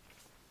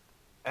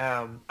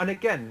 and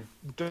again,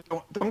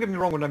 don't get me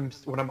wrong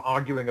when I'm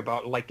arguing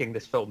about liking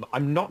this film.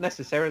 I'm not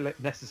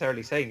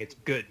necessarily saying it's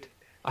good.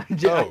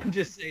 I'm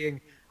just saying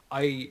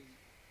I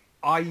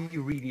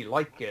really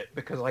like it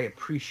because I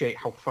appreciate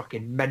how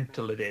fucking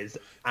mental it is.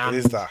 And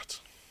It is that.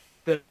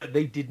 that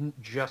they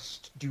didn't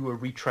just do a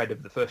retread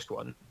of the first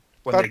one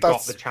when they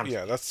got the chance.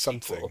 Yeah, to that's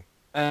make a sequel.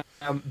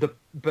 something.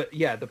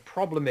 The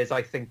problem is,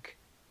 I think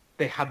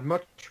they had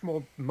much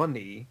more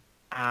money,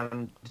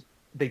 and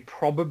they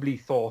probably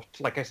thought,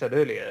 like I said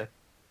earlier,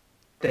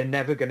 they're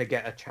never going to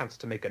get a chance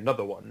to make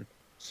another one.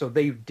 So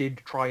they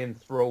did try and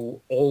throw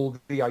all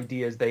the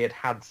ideas they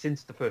had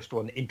since the first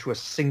one into a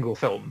single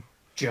film,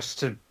 just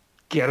to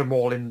get them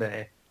all in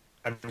there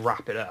and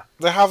wrap it up.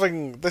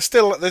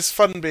 There's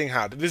fun being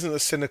had. It isn't a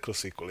cynical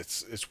sequel.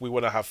 It's we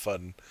want to have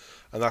fun,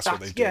 and that's what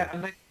they do. Yeah,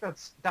 and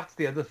that's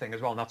the other thing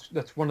as well. And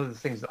that's one of the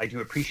things that I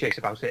do appreciate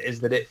about it is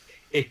that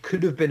it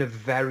could have been a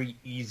very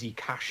easy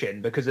cash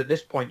in, because at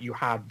this point you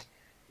had,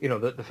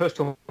 the first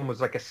one was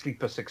like a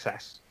sleeper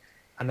success,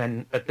 and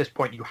then at this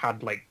point you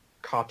had like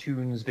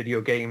cartoons, video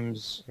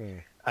games,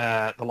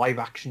 the live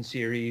action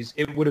series.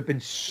 It would have been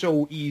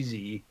so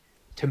easy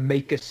to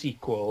make a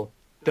sequel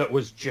that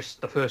was just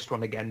the first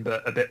one again,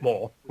 but a bit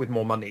more with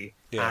more money.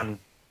 Yeah. And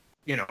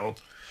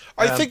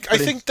I but think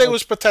instead- there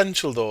was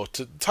potential though.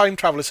 Time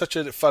travel is such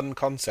a fun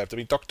concept. I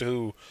mean, Doctor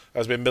Who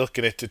has been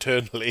milking it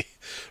eternally,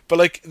 but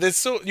like,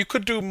 you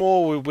could do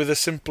more with a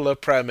simpler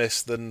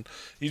premise than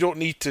you don't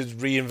need to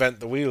reinvent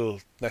the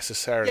wheel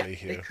necessarily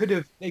here.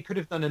 They could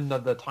have done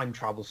another time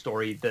travel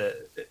story that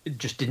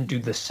just didn't do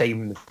the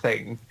same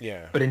thing.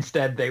 Yeah. But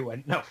instead they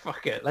went, no,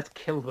 fuck it, let's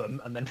kill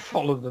them and then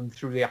follow them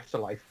through the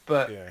afterlife.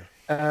 But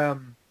Yeah.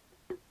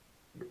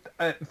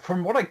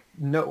 from what I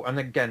know, and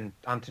again,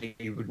 Anthony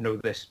would know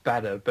this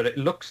better, but it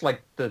looks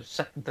like the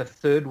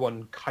third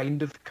one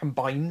kind of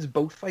combines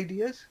both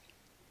ideas,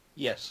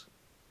 Yes.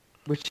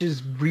 which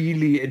is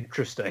really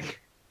interesting.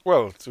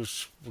 Well,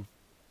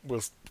 we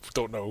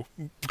don't know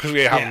because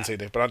we haven't Yeah.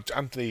 seen it. But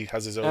Anthony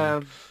has his own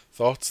Um,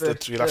 thoughts that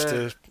but, we'll have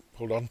to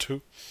hold on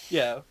to.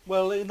 Yeah.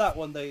 Well, in that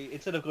one, they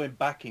instead of going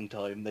back in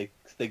time,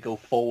 they go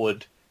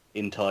forward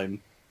in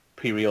time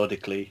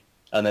periodically,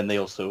 and then they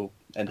also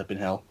end up in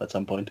hell at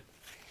some point.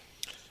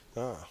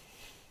 Ah.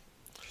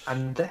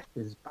 and Death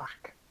is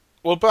back.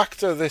 Well, back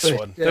to this But,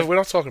 one. yeah. We're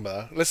not talking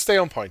about that. Let's stay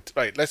on point.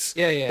 Right. Let's.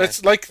 Yeah.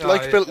 Let's like No,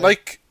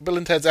 Bill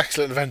and Ted's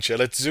Excellent Adventure.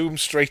 Let's zoom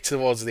straight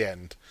towards the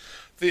end.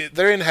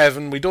 They're in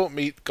heaven. We don't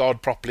meet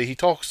God properly. He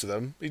talks to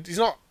them. He's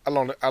not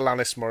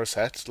Alanis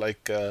Morissette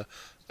like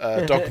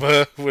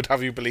Dogma would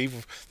have you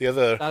believe. The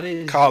other That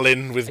is-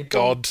 Carlin I with don't-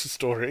 God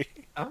story.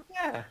 Oh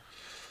yeah,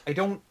 I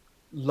don't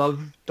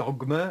love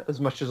Dogma as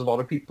much as a lot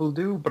of people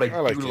do, but I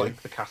like do it.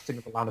 like the casting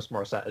of Alanis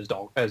Morissette as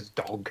dog. As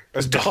dog.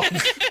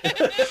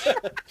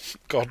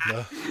 God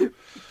no.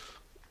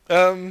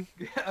 Um,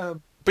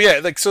 But yeah,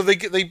 like so they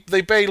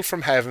bail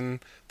from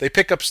heaven. They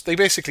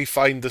basically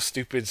find the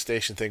stupid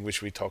station thing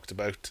which we talked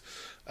about.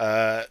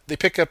 They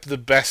pick up the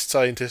best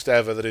scientist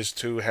ever, that is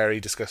two hairy,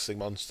 disgusting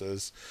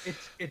monsters.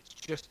 it's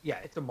just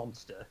it's a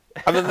monster.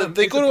 And then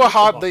they It's go to a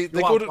hard. Pokemon. They You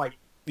go are to right.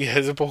 yeah,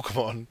 it's a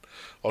Pokemon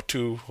or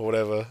two or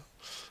whatever.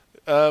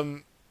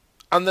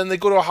 And then they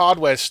go to a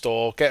hardware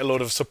store, get a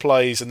load of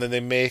supplies, and then they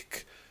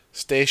make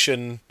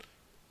Station,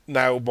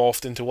 now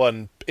morphed into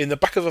one, in the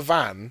back of a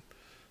van.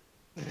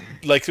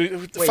 Like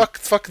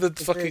fuck the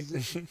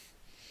fucking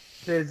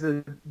There's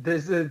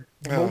a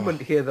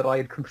moment here that I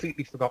had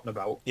completely forgotten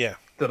about. yeah.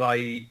 That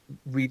I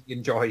really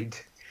enjoyed,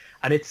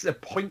 and it's a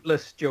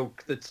pointless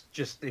joke. That's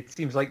just it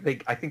seems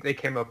like I think they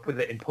came up with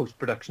it in post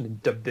production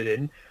and dubbed it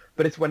in.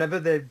 But it's whenever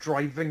they're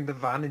driving the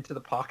van into the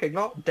parking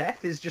lot,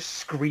 Death is just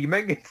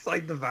screaming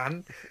inside the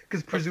van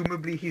because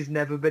presumably he's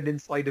never been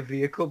inside a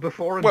vehicle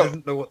before and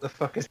doesn't know what the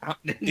fuck is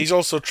happening. He's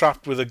also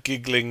trapped with a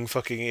giggling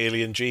fucking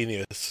alien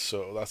genius,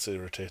 so that's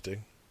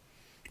irritating.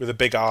 With a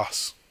big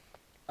ass.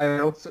 I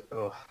also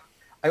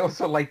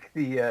like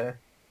the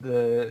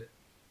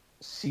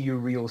 "see you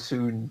real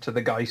soon" to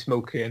the guy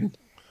smoking,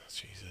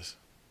 Jesus.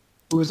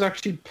 who was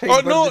actually played.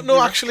 Oh by no, the no,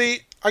 director.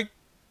 actually,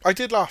 I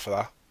did laugh at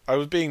that. I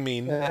was being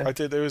mean. Yeah. I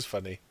did. It was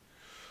funny.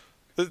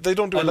 They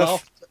don't do I enough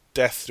laughed.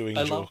 death doing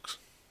I laughed. jokes.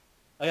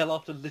 I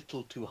laughed a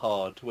little too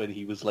hard when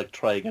he was like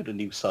trying out a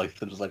new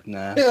scythe and was like,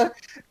 nah. Yeah.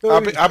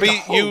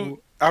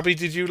 Abby,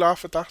 did you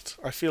laugh at that?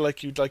 I feel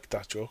like you'd like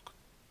that joke.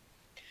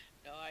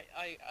 No,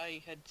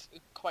 I had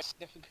quite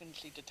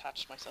significantly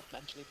detached myself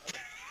mentally from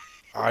it.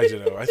 I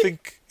don't know. I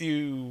think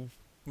you...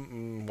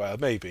 well,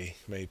 maybe.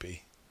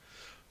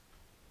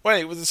 Well,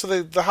 anyway,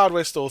 so the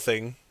hardware store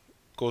thing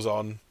goes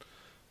on.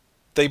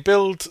 They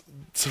build...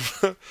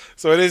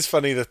 So it is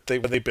funny that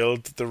when they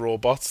build the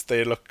robots,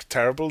 they look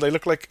terrible. They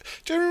look like...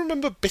 Do you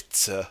remember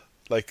Bitzer?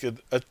 Like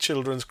a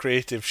children's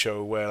creative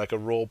show where like a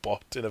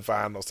robot in a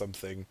van or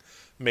something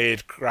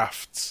made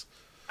crafts.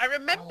 I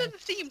remember the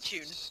theme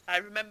tune. I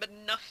remember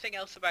nothing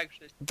else about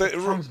it. It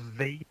sounds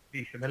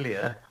vaguely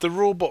familiar. The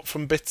robot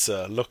from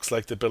Bitzer looks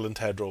like the Bill and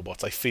Ted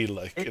robots, I feel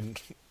like.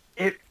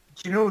 Do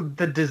you know,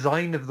 the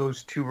design of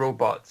those two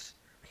robots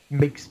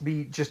makes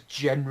me just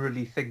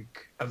generally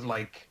think of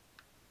like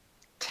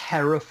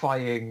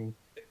terrifying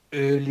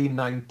early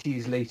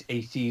 90s, late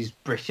 80s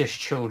British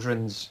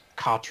children's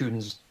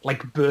cartoons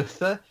like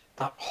Bertha,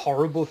 that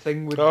horrible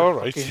thing with Oh, the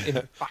right. fucking in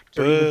the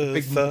factory with the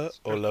big Bertha,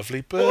 monster. oh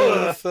lovely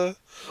Bertha.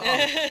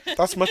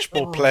 That's much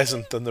more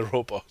pleasant than the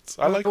robots.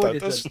 I like No, that.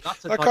 it isn't.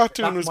 That's That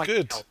cartoon was my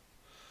good. hell.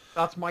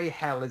 That's my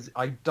hell, is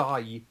I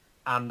die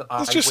and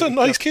It's I just a wake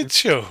nice up kids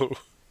show.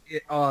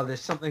 there's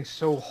something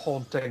so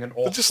haunting and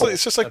awful.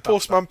 It's just like about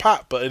Postman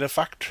Pat, but in a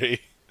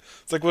factory.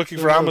 It's like working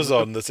for No,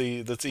 Amazon. That's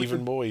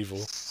even more evil.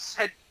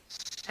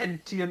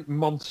 sentient,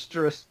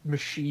 monstrous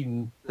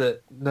machine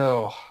that...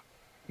 No.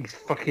 These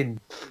fucking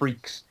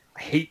freaks.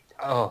 I hate...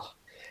 Oh.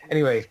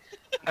 Anyway.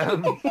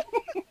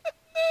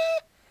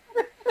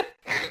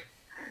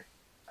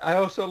 I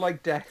also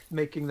like Death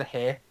making the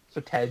hair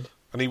for Ted.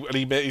 And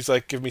he's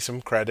like, give me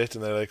some credit,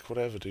 and they're like,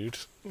 whatever, dude.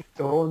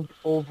 Don't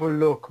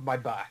overlook my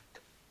back.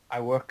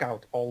 I work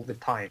out all the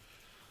time.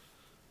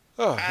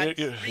 Oh, And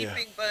yeah.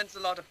 sleeping burns a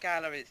lot of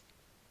calories.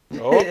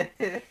 Oh.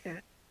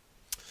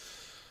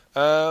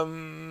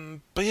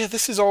 But yeah,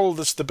 this is all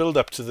the build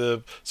up to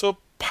the... So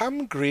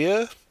Pam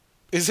Grier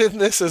is in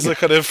this as a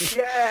kind of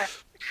Yeah.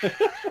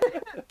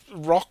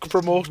 rock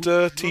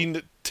promoter,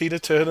 Tina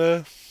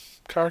Turner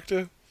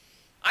character.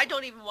 I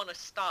don't even want to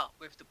start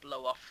with the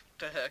blow off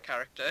to her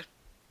character.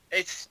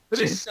 It's But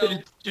just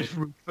it's just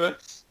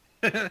Rufus.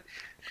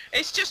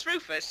 It's just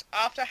Rufus.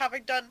 After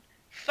having done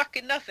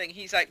fucking nothing,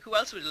 he's like, who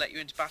else would let you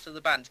into Battle of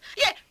the Bands?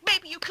 Yeah,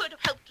 maybe you could have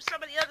helped with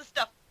some of the other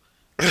stuff.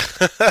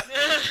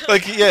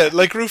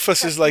 Like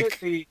Rufus is like...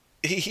 Definitely.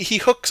 He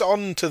hooks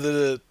on to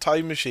the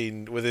time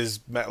machine with his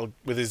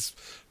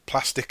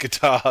plastic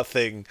guitar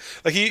thing.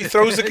 Like he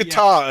throws the Yeah.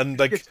 guitar and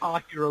like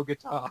Guitar Hero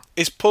guitar.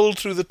 is pulled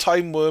through the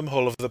time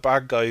wormhole of the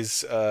bad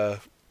guy's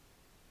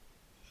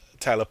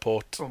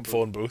teleport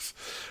phone booth,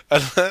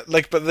 and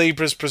but they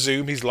just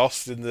presume he's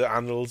lost in the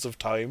annals of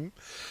time,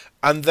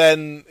 and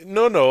then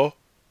no,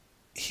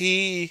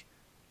 he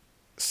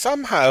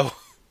somehow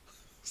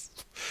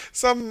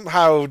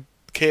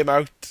came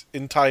out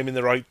in time in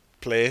the right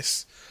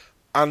place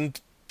and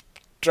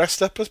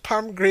dressed up as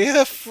Pam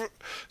Grier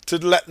to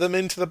let them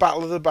into the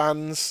Battle of the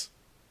Bands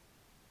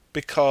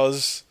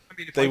because I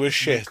mean, if they I were could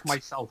shit. make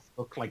myself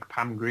look like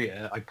Pam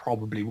Grier, I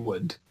probably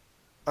would.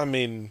 I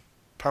mean,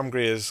 Pam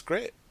Grier's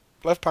great.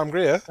 Love Pam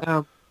Grier.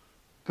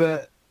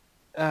 But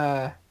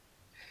yeah,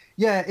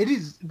 it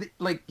is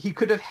like he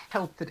could have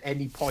helped at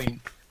any point,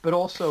 but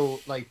also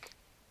like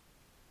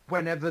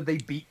whenever they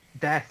beat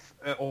Death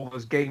at all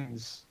those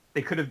games,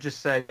 they could have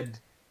just said,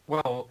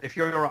 "Well, if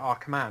you're at our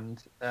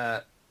command,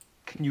 can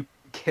you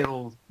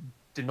kill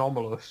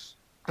Denomulus?"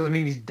 Because I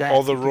mean, he's dead.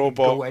 Or the He can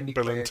robot go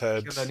anywhere, Bill and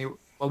Ted. kill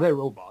well, they're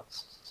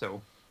robots,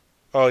 so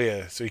Oh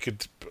yeah, so you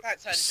could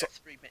That's how So- Death's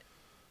 3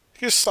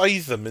 minutes.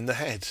 scythe them in the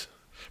head.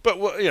 But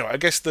I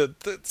guess the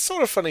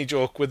sort of funny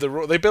joke with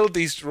they build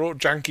these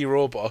janky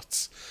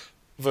robots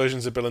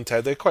versions of Bill and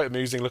Ted. They're quite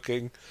amusing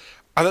looking,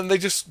 and then they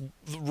just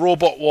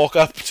robot walk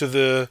up to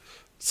the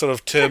sort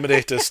of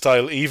Terminator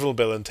style evil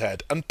Bill and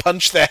Ted and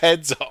punch their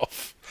heads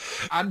off.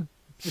 and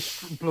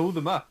just blow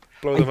them up.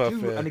 Blow them I up, do,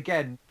 yeah. And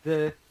again,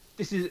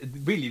 this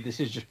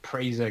is just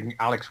praising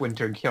Alex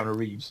Winter and Keanu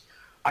Reeves.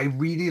 I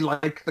really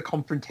like the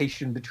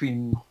confrontation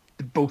between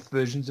both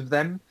versions of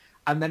them,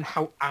 and then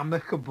how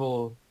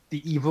amicable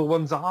the evil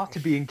ones are to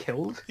being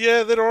killed.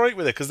 Yeah, they're all right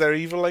with it because they're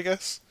evil, I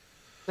guess.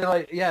 They're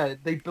like, yeah,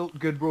 they built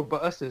good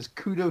robotuses.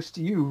 Kudos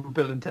to you,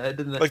 Bill and Ted.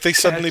 And Like, they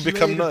suddenly "Catch you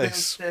become later, Bill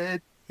nice." and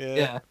Ted." Yeah.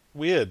 Yeah.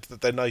 Weird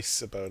that they're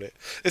nice about it.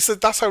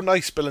 That's how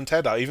nice Bill and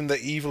Ted are. Even the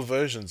evil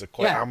versions are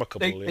quite Yeah,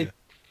 amicable.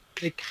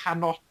 They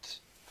cannot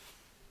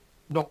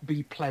not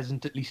be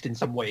pleasant, at least in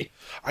some way.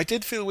 I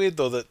did feel weird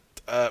though that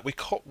there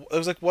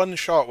was like one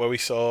shot where we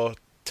saw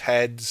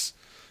Ted's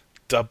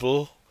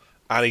double,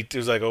 and he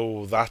was like,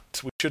 "Oh,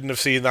 we shouldn't have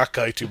seen that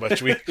guy too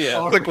much." Yeah.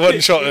 Like one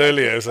shot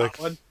earlier, it was like,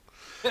 That one.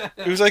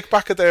 he was like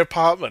back at their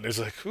apartment. It was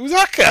like, "Who's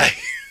that guy?"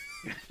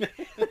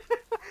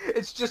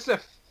 It's just a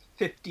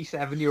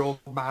 57-year-old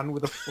man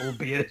with a full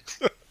beard.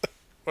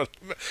 Well,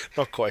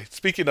 not quite.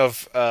 Speaking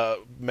of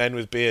men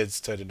with beards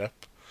turning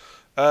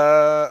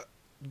up,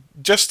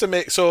 just to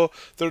make so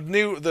the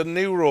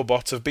new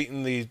robots have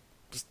beaten the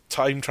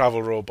time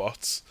travel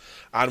robots,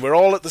 and we're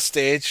all at the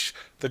stage.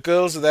 The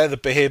girls are there, the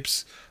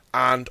babes,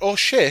 and oh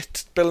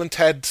shit, Bill and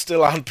Ted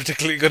still aren't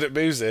particularly good at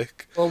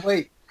music. Well,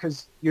 wait,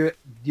 because you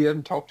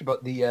haven't talked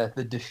about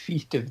the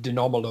defeat of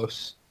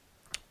Denomalos.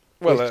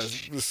 Well,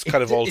 it's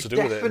kind of all to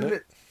do with it,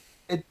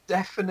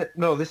 isn't it?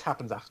 No, this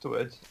happens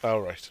afterwards. Oh,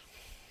 right.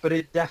 But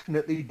it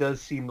definitely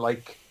does seem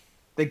like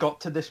they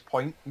got to this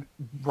point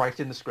right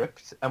in the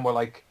script and were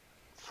like,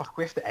 fuck,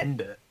 we have to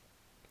end it.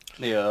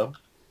 Yeah.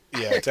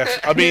 Yeah,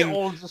 definitely. I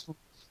mean,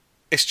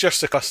 it's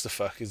just a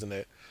clusterfuck, isn't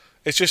it?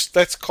 It's just,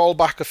 let's call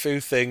back a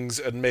few things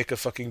and make a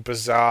fucking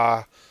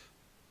bizarre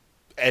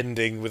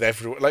ending with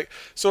everyone. Like,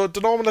 so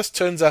Denomalus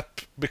turns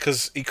up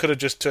because he could have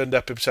just turned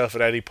up himself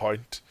at any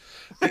point.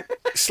 He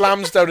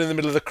slams down in the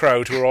middle of the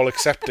crowd who are all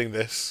accepting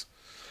this.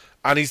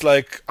 And he's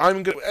like,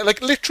 I'm going to...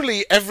 Like,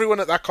 literally everyone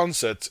at that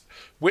concert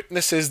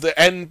witnesses the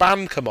end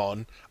band come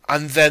on,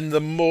 and then the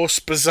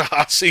most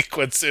bizarre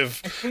sequence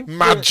of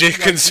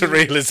magic and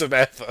surrealism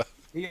ever.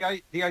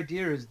 The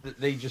idea is that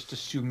they just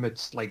assume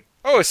it's like...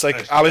 Oh, it's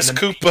like Alice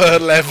Cooper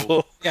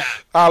level... Yeah.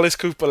 Alice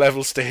Cooper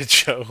level stage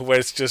show, where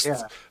it's just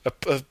a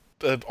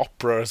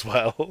opera as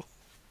well.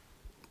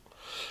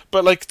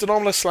 But, like,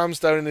 Denomalus slams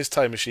down in his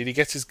time machine, he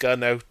gets his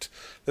gun out.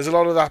 There's a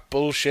lot of that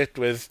bullshit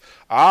with,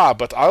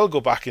 but I'll go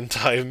back in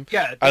time.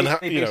 Yeah,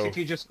 they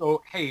basically just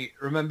go, hey,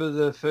 remember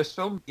the first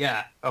film?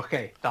 Yeah,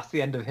 okay, that's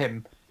the end of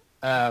him.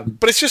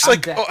 But it's just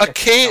like, a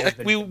cage,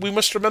 we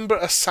must remember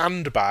a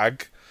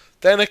sandbag,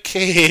 then a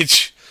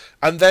cage,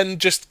 and then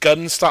just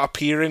guns start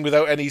appearing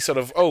without any sort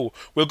of,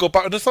 we'll go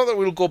back. It's not that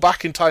we'll go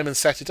back in time and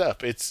set it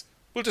up, it's...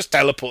 We'll just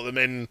teleport them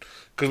in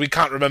because we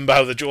can't remember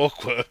how the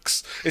joke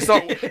works. It's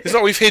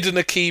not we've hidden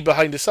a key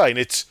behind a sign.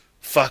 It's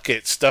fuck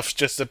it, stuff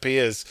just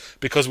appears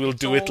because we'll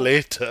do it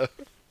later.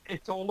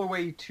 It's all a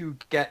way to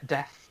get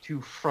Death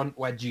to front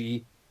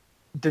wedgie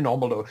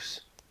Denomalos.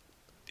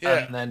 Yeah.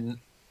 And then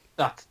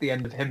that's the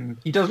end of him.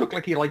 He does look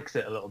like he likes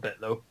it a little bit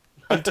though.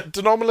 And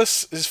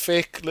Denomalus, his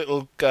fake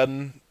little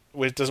gun,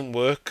 which doesn't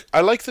work.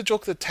 I like the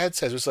joke that Ted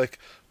says. It's like,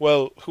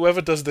 well,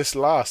 whoever does this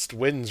last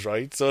wins,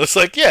 right? So it's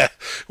like,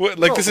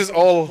 this is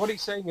all... What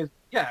he's saying is,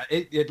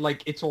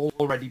 it's all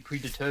already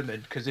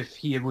predetermined, because if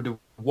he would have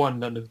won,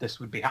 none of this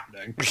would be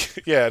happening.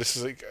 Yeah, this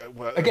is like,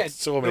 again,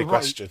 so many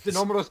questions.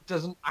 Denomalos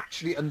doesn't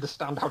actually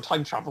understand how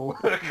time travel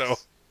works. No.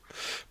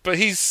 But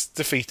he's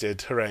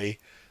defeated, hooray.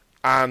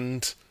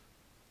 And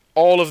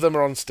all of them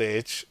are on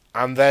stage,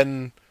 and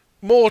then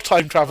more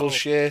time travel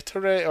shit,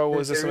 hooray. Oh,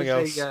 is there something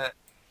else?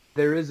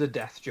 There is a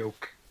death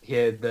joke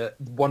here, that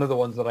one of the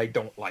ones that I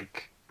don't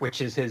like, which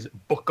is his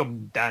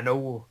Bookum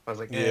Dano. I was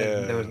like,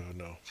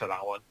 no, for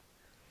that one.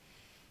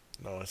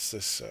 No,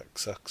 this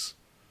sucks.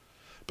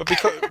 But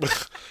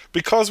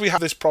because we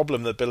have this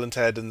problem that Bill and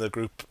Ted and the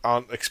group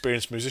aren't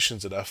experienced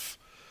musicians enough,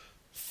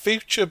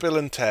 future Bill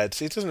and Ted,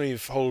 see, it doesn't really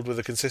hold with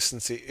the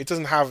consistency. It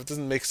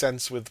doesn't make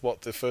sense with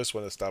what the first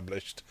one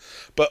established.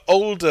 But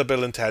older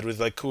Bill and Ted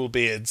with like cool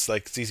beards,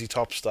 like ZZ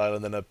Top style,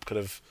 and then a kind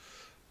of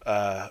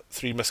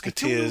Three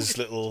Musketeers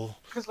little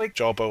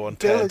jobbo on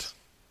Ted.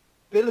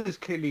 Bill is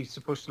clearly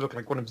supposed to look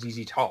like one of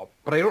ZZ Top,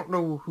 but I don't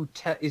know who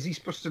Ted... Is he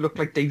supposed to look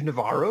like Dave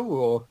Navarro,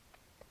 or...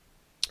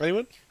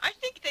 Anyone? I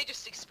think they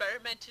just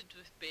experimented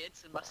with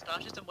beards and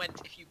moustaches and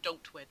went, if you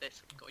don't wear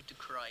this, I'm going to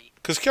cry.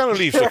 Because Keanu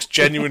Reeves looks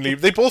genuinely...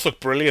 They both look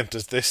brilliant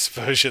as this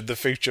version, the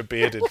future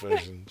bearded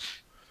version.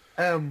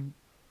 But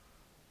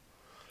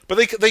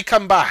they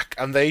come back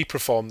and they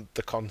perform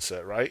the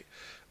concert, right?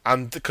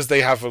 And because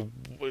they have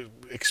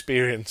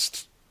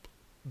experienced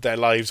their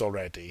lives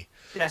already.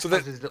 Death so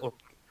has his little...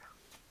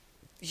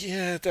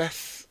 Yeah,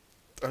 Death...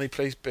 And he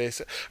plays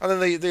bass. And then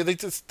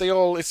they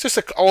all... It's just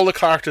like all the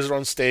characters are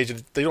on stage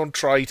and they don't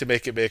try to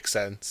make it make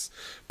sense.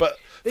 But...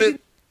 They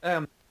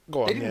didn't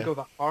go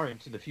that far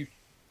into the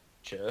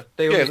future.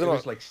 It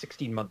was like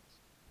 16 months.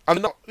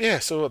 And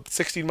so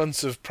 16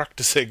 months of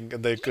practicing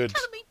and they're good.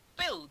 You're telling me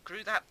Bill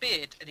grew that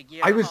beard in a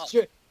year and a half?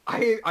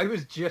 I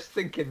was just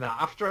thinking that.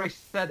 After I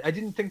said... I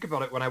didn't think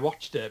about it when I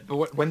watched it,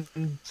 but when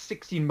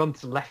 16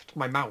 months left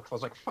my mouth, I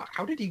was like, fuck,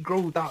 how did he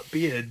grow that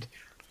beard?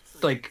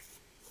 Like...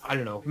 I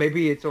don't know.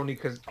 Maybe it's only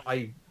because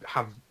I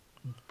have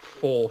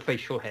 4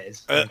 facial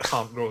hairs and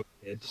can't grow a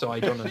beard, so I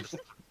don't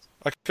understand.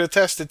 I can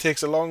attest it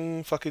takes a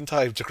long fucking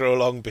time to grow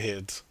a long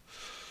beard.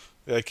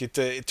 Like,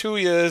 2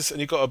 years and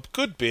you've got a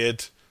good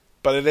beard,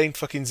 but it ain't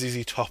fucking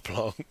ZZ Top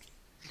long.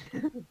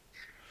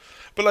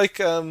 But, like,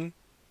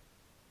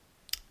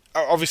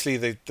 obviously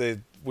they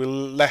will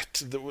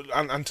let...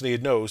 Anthony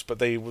knows, but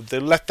they'll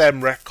let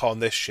them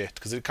retcon this shit,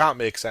 because it can't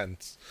make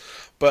sense.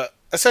 But,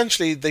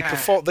 essentially, they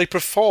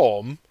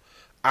perform...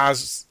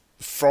 as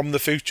from the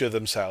future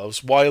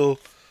themselves, while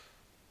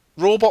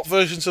robot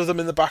versions of them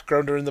in the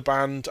background are in the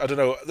band. I don't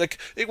know. Like,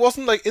 it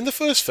wasn't like in the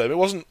first film. It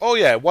wasn't. Oh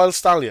yeah, Wild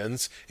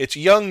Stallions. It's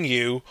young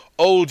you,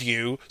 old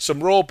you,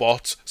 some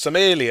robots, some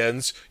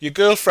aliens, your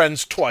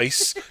girlfriends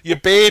twice, your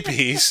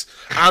babies,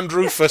 and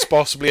Rufus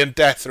possibly, and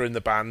Death are in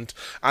the band,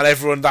 and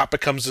everyone that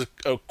becomes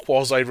a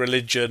quasi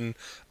religion,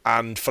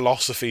 and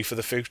philosophy for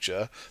the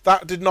future.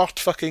 That did not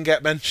fucking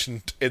get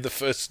mentioned in the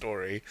first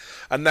story,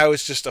 and now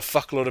it's just a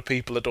fuckload of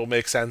people that don't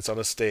make sense on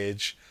a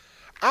stage.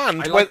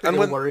 And I like that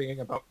when you're worrying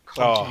about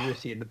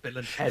continuity in the Bill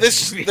and Ted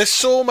movie. there's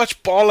so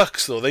much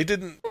bollocks though. They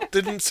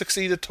didn't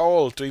succeed at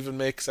all to even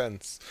make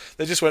sense.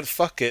 They just went,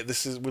 fuck it.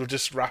 We'll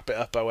just wrap it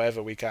up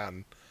however we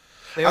can.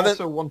 They and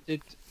also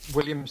wanted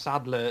William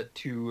Sadler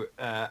to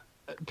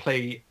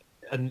play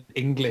an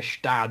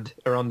English dad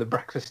around the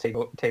breakfast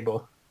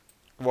table.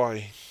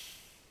 Why?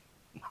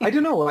 I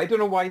don't know. I don't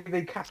know why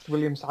they cast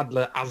William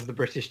Sadler as the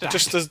British dad.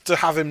 Just to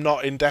have him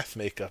not in death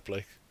makeup,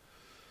 like.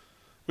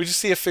 We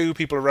just see a few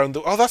people around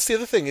the... Oh, that's the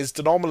other thing, is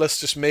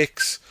Danomulus just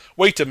makes...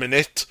 Wait a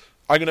minute,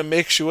 I'm going to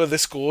make sure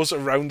this goes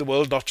around the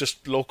world, not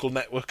just local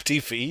network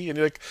TV. And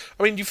you're like,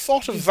 I mean, you've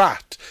thought of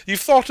that.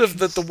 You've thought of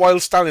that the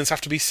Wild Stallions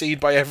have to be seen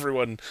by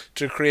everyone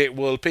to create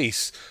world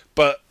peace.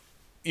 But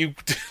you,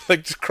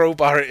 like, just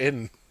crowbar it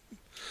in.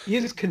 He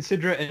is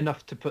considerate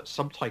enough to put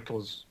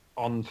subtitles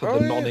on for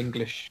the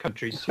non-English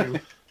countries too.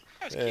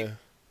 Yeah.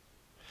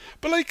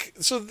 But, like,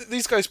 so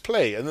these guys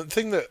play, and the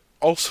thing that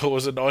also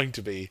was annoying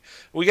to me,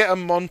 we get a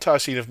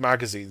montage scene of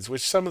magazines,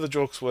 which some of the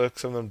jokes work,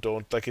 some of them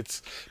don't. Like,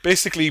 it's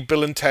basically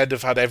Bill and Ted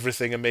have had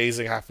everything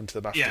amazing happen to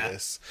them after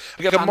this.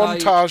 We get a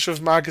montage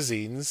of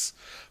magazines,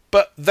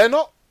 but they're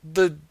not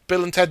the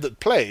Bill and Ted that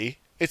play.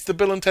 It's the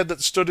Bill and Ted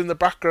that stood in the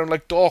background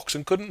like dorks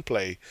and couldn't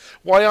play.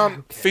 Why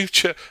aren't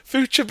future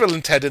Bill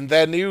and Ted in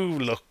their new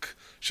look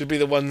should be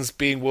the ones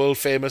being world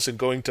famous and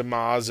going to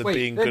Mars and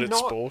being good at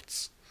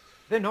sports?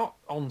 They're not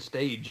on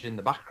stage in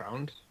the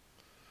background.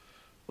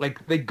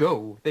 Like, they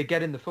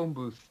get in the phone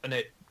booth and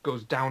it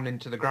goes down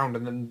into the ground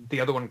and then the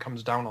other one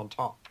comes down on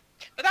top.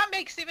 But that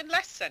makes even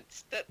less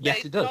sense, that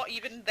Yes, they're not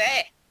even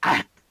there.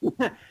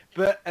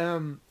 But,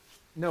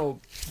 no,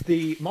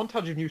 the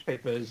montage of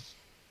newspapers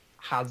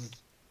has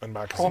And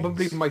magazines.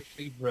 probably my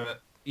favourite...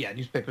 Yeah,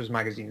 newspapers,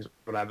 magazines,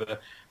 whatever.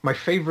 My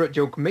favourite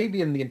joke,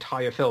 maybe in the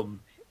entire film,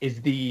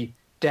 is the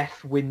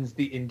Death wins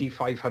the Indy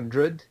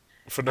 500.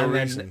 For no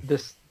reason. Then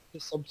the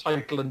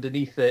subtitle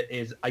underneath it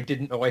is, I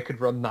didn't know I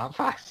could run that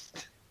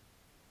fast.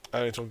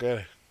 I don't get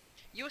it.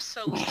 You're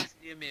so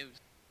easily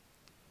amused.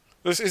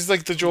 This is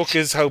like the joke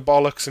is how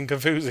bollocks and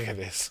confusing it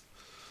is.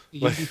 The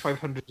Like- Indy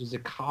 500 is a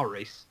car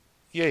race.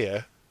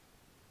 Yeah.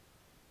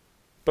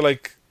 But,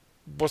 like,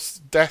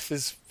 death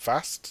is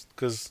fast?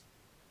 Because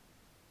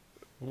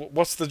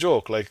what's the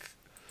joke? Like,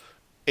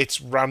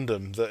 it's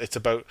random that it's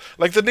about...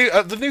 Like, the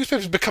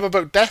newspapers become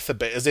about death a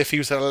bit, as if he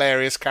was a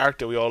hilarious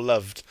character we all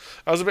loved.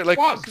 I was a bit like,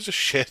 who gives a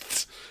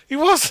shit? He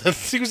wasn't.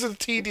 He was a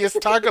tedious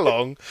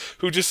tag-along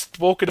who just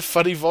spoke in a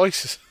funny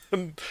voice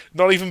and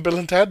not even Bill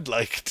and Ted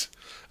liked.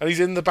 And he's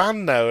in the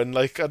band now, and,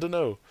 like, I don't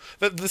know.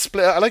 The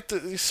split, I like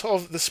the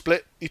sort of the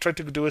split. He tried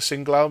to do a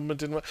single album and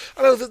didn't...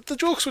 I know, the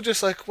jokes were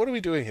just like, what are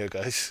we doing here,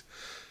 guys?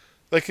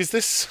 Like, is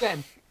this...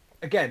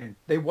 Again,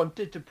 they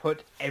wanted to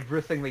put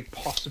everything they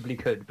possibly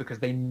could because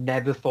they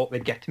never thought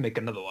they'd get to make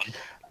another one.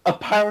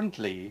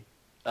 Apparently,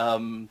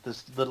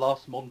 the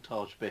last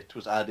montage bit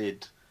was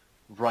added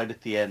right at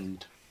the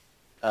end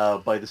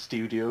by the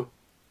studio.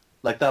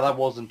 Like, that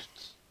wasn't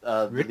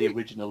Really? the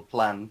original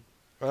plan.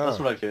 That's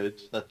what I've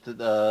heard, that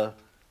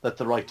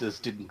the writers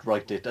didn't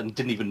write it and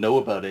didn't even know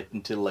about it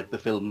until, like, the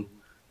film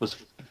was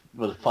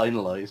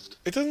finalised.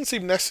 It doesn't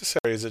seem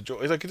necessary as a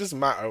joke. Like, it doesn't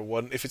matter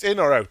if it's in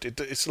or out.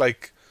 It's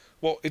like...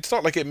 Well, it's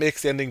not like it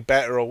makes the ending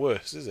better or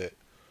worse, is it?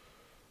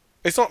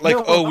 It's not like,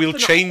 we'll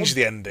change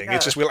the ending. Yeah.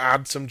 It's just we'll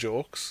add some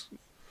jokes.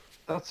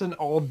 That's an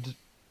odd...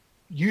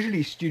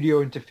 Usually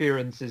studio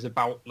interference is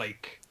about,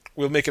 like...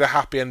 We'll make it a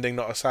happy ending,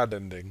 not a sad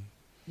ending.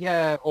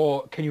 Yeah,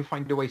 or can you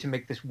find a way to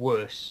make this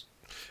worse?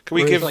 Can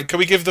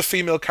we give the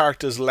female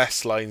characters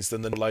less lines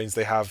than the lines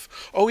they have?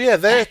 Oh yeah,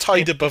 they're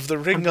tied above the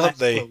ring, aren't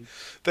they?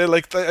 They're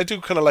like... I do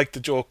kind of like the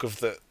joke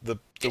of the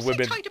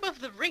women... tied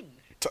above the ring?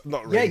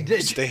 Not ring, Yeah, he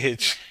did.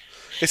 stage.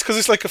 It's because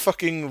it's like a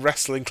fucking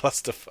wrestling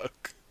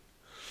clusterfuck.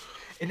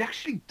 It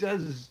actually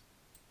does...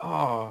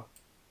 Oh,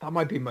 that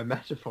might be my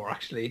metaphor,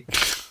 actually.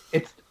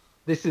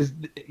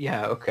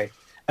 Yeah, okay.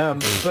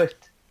 But...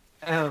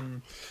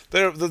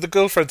 The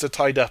girlfriends are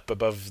tied up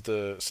above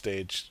the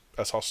stage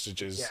as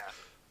hostages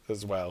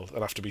as well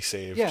and have to be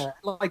saved. Yeah,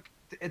 like,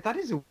 that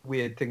is a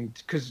weird thing,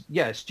 because,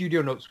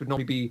 studio notes would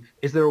normally be,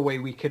 is there a way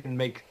we can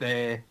make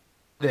their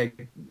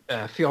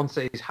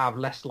fiancés have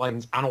less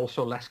lines and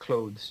also less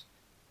clothes?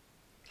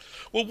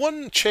 Well,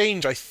 one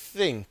change, I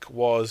think,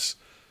 was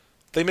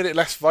they made it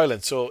less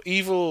violent. So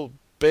Evil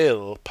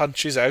Bill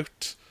punches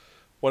out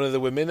one of the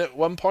women at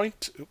one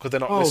point because they're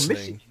not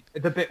listening.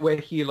 Missy. The bit where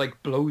he,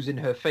 like, blows in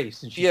her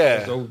face and she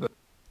falls over.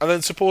 And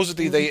then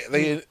supposedly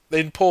they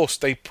in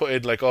post they put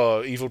in like,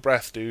 evil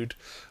breath, dude.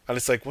 And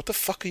it's like, what the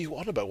fuck are you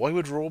on about? Why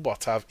would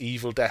robots have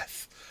evil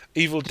death?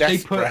 Evil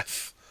death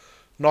breath.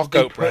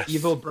 Knockout breath. They put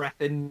evil breath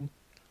in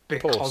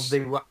because Post.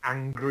 they were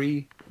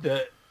angry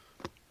that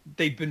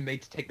they'd been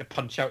made to take the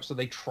punch out, so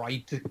they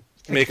tried to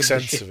make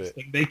sense of it.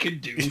 Thing they could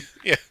do.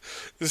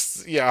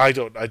 I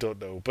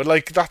don't know. But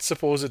like that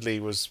supposedly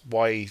was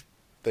why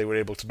they were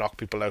able to knock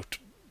people out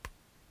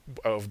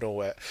out of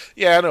nowhere.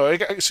 Yeah, I know.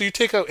 So you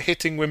take out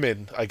hitting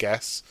women, I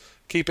guess.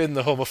 Keep in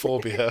the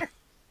homophobia.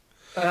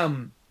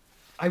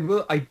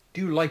 I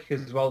do like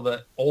as well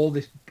that all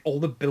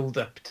the build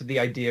up to the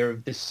idea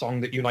of this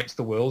song that unites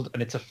the world,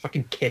 and it's a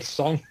fucking Kiss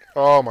song.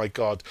 Oh my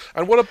god!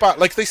 And what about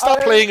they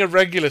start playing a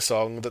regular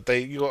song that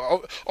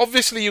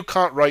obviously you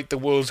can't write the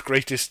world's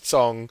greatest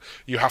song.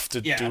 You have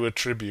to do a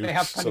tribute.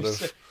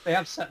 They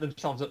have set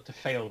themselves up to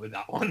fail with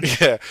that one.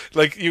 Yeah,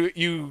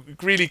 you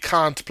really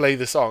can't play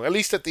the song. At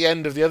least at the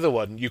end of the other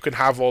one, you can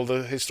have all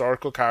the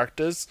historical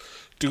characters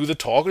do the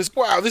talk. It's,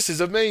 wow, this is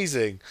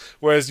amazing.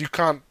 Whereas you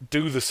can't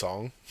do the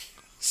song.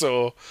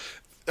 So,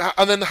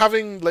 and then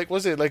having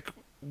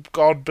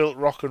God built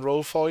rock and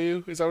roll for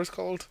you, is that what it's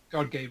called?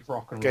 God gave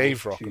rock and roll.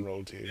 Gave rock and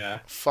roll to you. Yeah.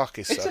 Fuck,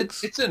 it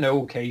sucks. It's an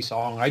okay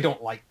song. I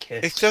don't like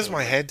Kiss. It does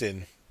my head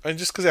in. And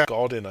just because I have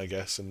God in, I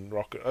guess, and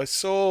rock. I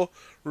saw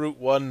Route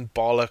 1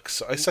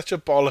 bollocks. It's such a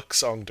bollocks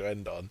song to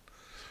end on.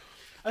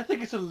 I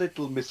think it's a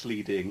little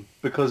misleading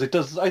because it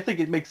does. I think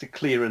it makes it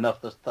clear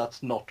enough that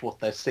that's not what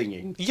they're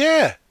singing.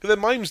 Yeah, the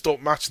mimes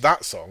don't match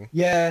that song.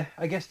 Yeah,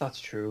 I guess that's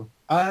true.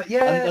 And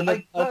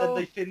then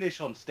they finish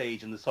on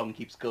stage and the song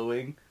keeps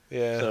going.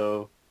 Yeah.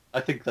 So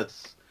I think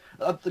that's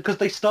because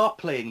they start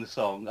playing the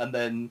song and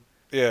then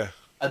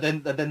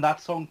and then that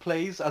song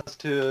plays as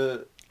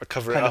to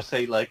cover kind it of up.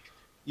 say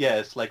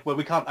well,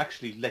 we can't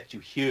actually let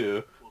you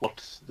hear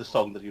what the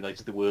song that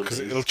unites the world is.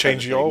 Because it'll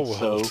change your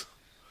world. So,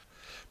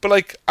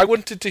 but I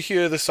wanted to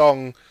hear the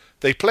song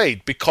they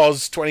played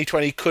because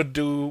 2020 could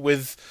do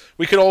with,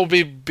 we could all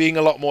be being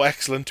a lot more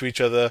excellent to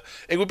each other.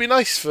 It would be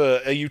nice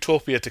for a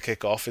utopia to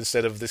kick off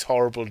instead of this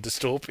horrible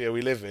dystopia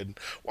we live in.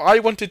 I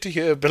wanted to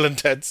hear Bill and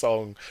Ted's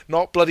song,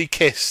 not bloody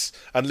Kiss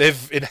and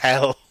live in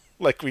hell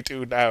like we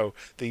do now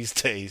these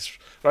days.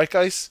 Right,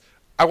 guys?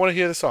 I want to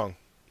hear the song.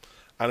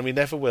 And we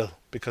never will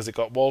because it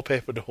got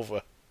wallpapered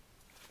over.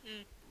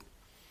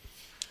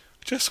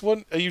 Just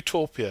want a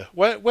utopia.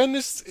 When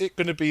is it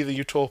going to be the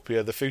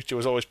utopia the future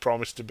was always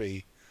promised to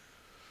be?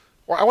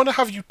 Well, I want to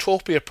have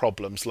utopia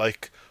problems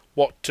like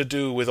what to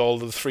do with all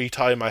the free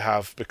time I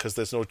have because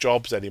there's no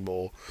jobs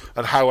anymore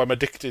and how I'm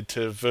addicted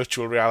to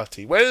virtual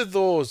reality. Where are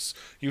those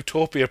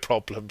utopia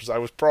problems I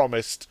was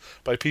promised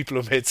by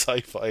people who made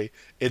sci-fi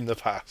in the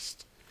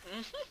past?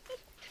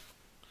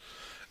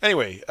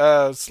 Anyway,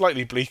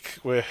 slightly bleak.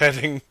 We're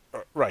heading...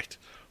 Right.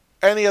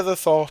 Any other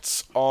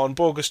thoughts on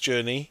Bogus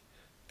Journey?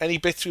 Any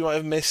bits we might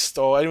have missed,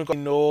 or anyone got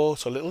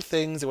notes or little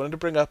things they wanted to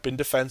bring up in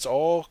defence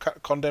or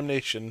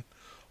condemnation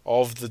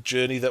of the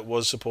journey that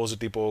was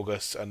supposedly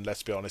bogus? And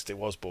let's be honest, it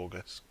was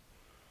bogus.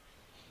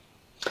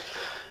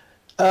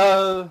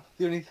 The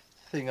only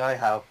thing I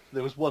have,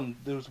 there was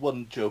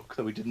one joke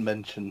that we didn't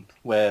mention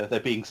where they're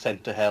being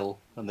sent to hell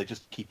and they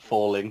just keep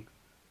falling,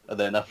 and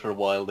then after a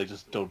while they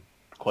just don't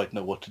quite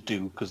know what to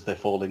do because they're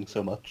falling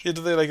so much. Yeah,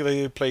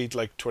 they played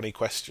 20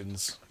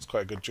 questions. It's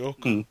quite a good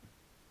joke.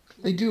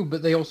 They do,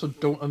 but they also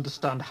don't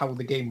understand how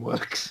the game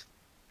works.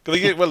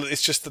 Well,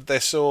 it's just that they're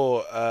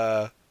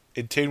so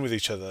in tune with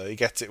each other. He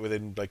gets it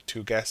within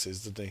 2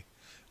 guesses, doesn't he?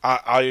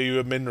 Are you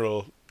a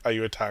mineral? Are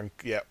you a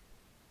tank? Yep.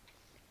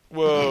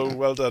 Whoa,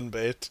 well done,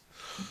 mate.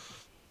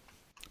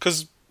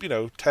 Because,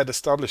 Ted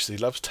established he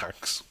loves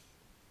tanks.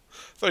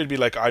 I thought he'd be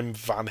like, I'm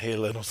Van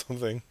Halen or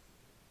something.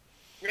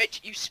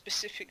 Rich, you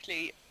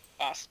specifically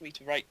asked me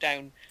to write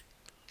down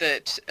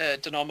that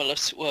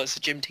Denomulus was a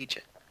gym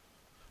teacher.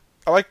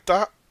 I like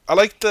that. I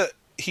like that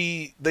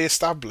they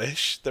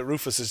establish that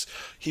Rufus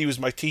he was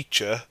my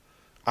teacher,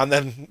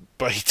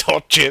 but he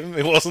taught gym.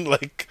 It wasn't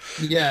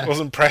it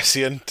wasn't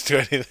prescient to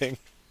anything.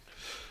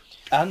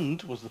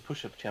 And was the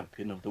push-up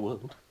champion of the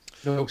world.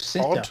 No,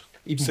 sit-up.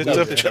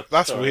 Sit-up.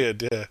 That's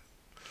weird, yeah.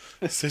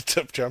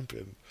 Sit-up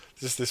champion.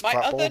 Just this My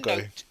pratball other guy.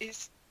 note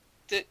is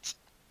that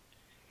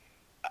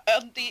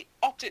on the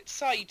opposite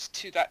side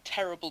to that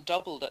terrible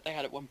double that they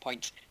had at one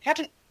point, they had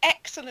an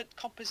excellent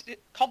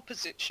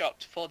composite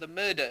shot for the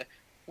murder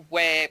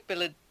where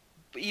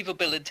evil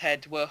Bill and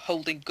Ted were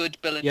holding good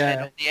Bill and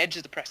Ted on the edge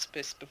of the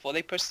precipice before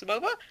they pushed them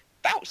over.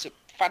 That was a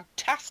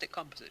fantastic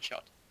composite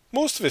shot.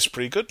 Most of it's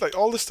pretty good.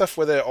 All the stuff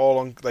where they're all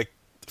on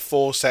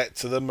 4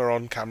 sets of them are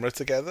on camera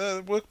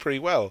together work pretty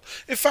well.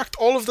 In fact,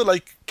 all of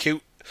the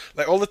cute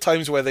all the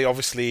times where they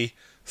obviously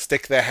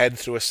stick their head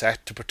through a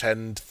set to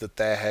pretend that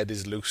their head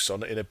is loose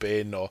in a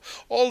bin, or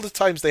all the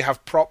times they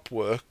have prop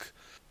work,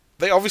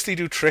 they obviously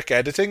do trick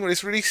editing, but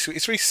it's really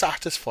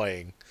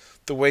satisfying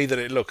the way that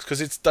it looks because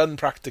it's done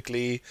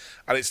practically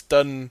and it's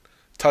done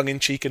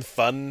tongue-in-cheek and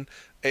fun.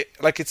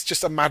 It's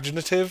just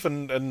imaginative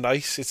and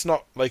nice. It's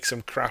not like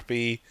some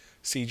crappy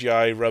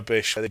CGI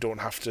rubbish where they don't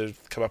have to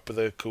come up with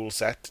a cool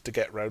set to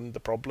get round the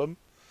problem.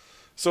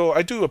 So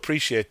I do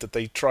appreciate that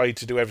they tried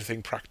to do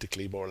everything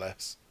practically, more or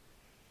less.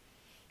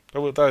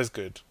 That is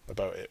good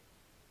about it.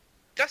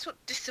 That's what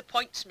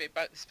disappoints me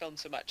about this film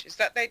so much, is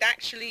that they'd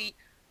actually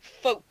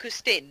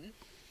focused in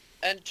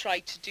and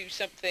tried to do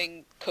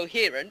something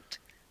coherent.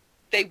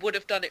 They would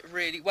have done it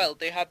really well.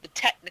 They had the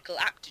technical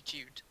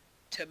aptitude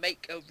to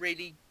make a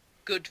really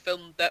good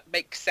film that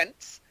makes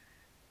sense.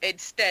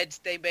 Instead,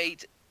 they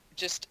made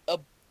just a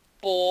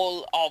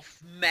ball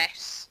of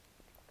mess,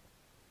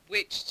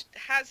 which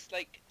has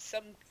it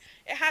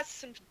has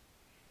some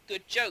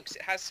good jokes,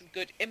 it has some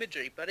good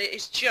imagery, but it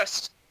is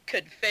just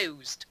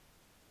confused.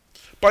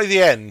 By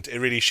the end, it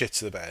really shits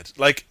the bed.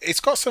 Like, it's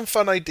got some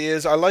fun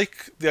ideas. I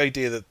like the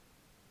idea that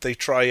they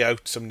try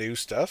out some new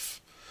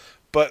stuff.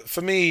 But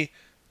for me,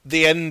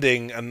 the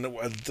ending, and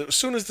as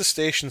soon as the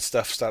station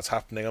stuff starts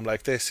happening, I'm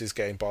like, this is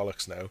getting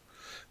bollocks now.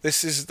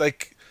 This is,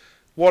 like,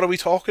 what are we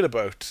talking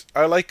about?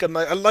 I like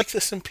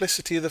the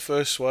simplicity of the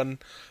first one.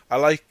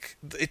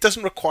 It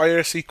doesn't require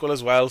a sequel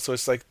as well, so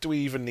it's like, do we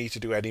even need to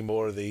do any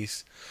more of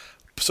these?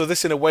 So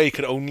this, in a way,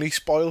 could only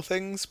spoil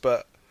things,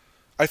 but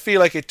I feel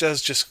like it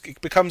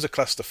becomes a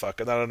clusterfuck,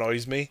 and that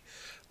annoys me,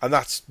 and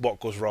that's what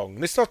goes wrong.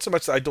 And it's not so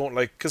much that I don't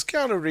like, because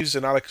Keanu Reeves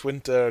and Alex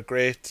Winter are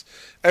great,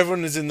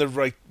 everyone is in the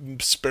right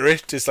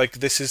spirit, it's like,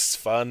 this is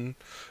fun,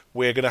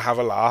 we're going to have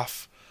a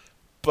laugh,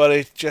 but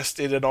it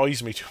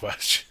annoys me too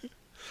much.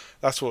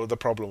 That's what the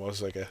problem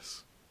was, I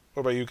guess.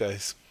 What about you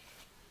guys?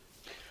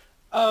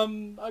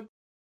 I'm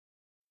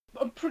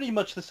pretty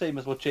much the same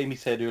as what Jamie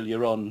said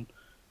earlier on,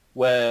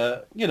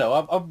 where,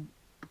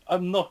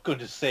 I'm not going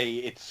to say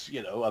it's,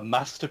 a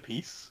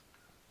masterpiece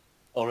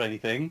or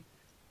anything,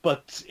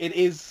 but it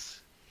is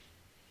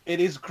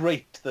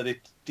great that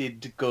it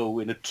did go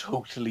in a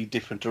totally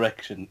different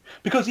direction.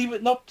 Because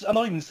I'm not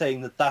even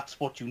saying that that's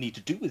what you need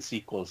to do with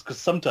sequels, because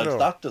sometimes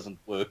that doesn't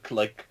work,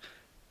 like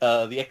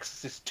The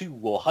Exorcist 2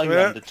 or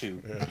Highlander 2,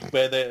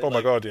 where they're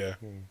my god, yeah.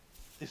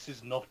 This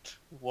is not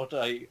what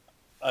I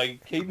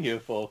came here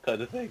for,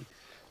 kind of thing.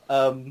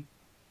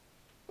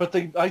 But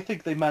I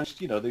think they managed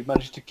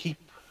to keep.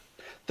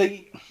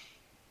 They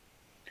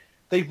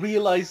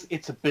realise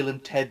it's a Bill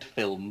and Ted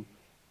film,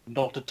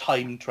 not a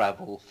time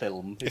travel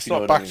film. It's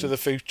not Back to the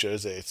Future,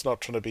 is it? It's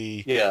not trying to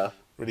be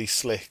really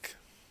slick.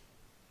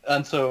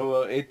 And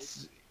so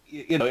it's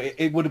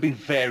it would have been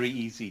very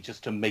easy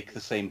just to make the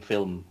same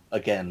film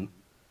again,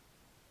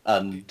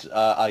 and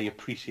I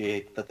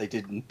appreciate that they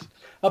didn't.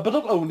 But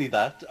not only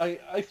that,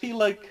 I feel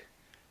like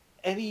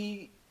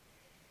a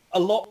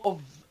lot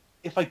of,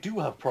 if I do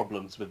have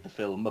problems with the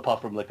film,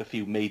 apart from like a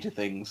few major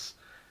things,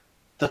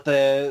 that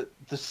they're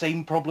the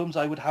same problems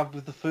I would have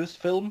with the first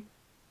film,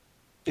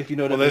 if you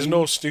know what I mean. Well, there's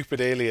no stupid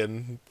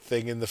alien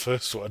thing in the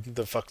first one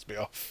that fucks me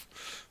off.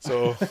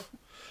 So,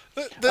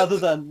 other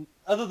than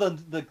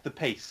the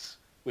pace,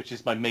 which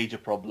is my major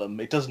problem,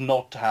 it's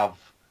not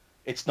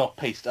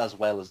paced as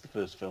well as the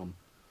first film.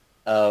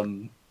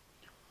 But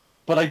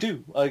I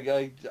do.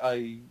 I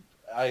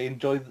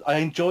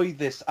enjoy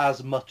this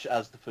as much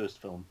as the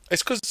first film.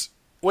 It's because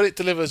when it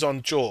delivers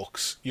on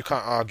jokes, you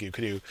can't argue,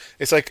 can you?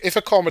 It's like, if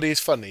a comedy is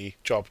funny,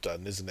 job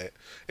done, isn't it?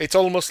 It's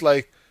almost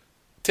like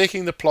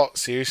taking the plot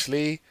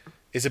seriously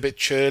is a bit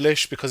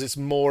churlish, because it's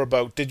more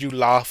about, did you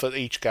laugh at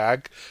each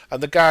gag?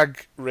 And the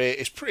gag rate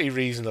is pretty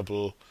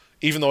reasonable.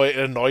 Even though it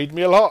annoyed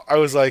me a lot, I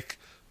was like,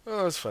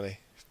 oh, it's funny.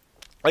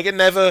 Like, it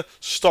never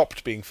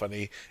stopped being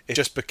funny. It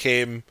just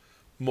became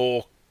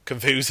more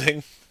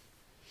confusing.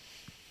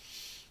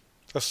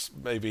 That's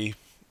maybe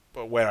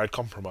where I'd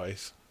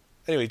compromise.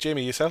 Anyway,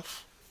 Jamie,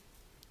 yourself?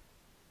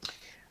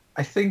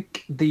 I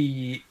think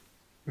the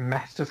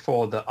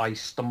metaphor that I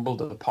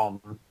stumbled upon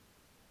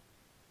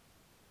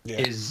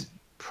is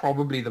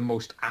probably the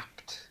most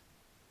apt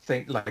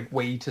thing, like,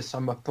 way to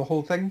sum up the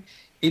whole thing.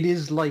 It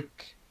is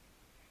like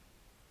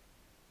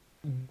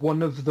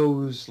one of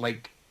those,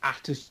 like,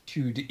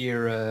 Attitude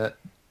Era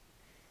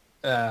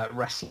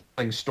wrestling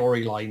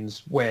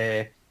storylines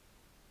where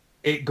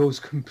it goes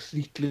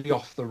completely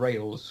off the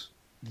rails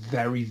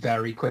very,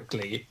 very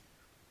quickly.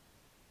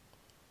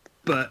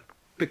 But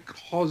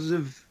because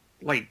of,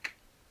 like,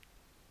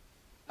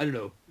 I don't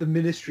know, the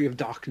Ministry of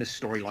Darkness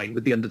storyline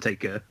with The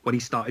Undertaker, when he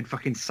started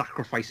fucking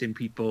sacrificing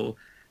people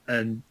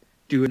and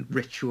doing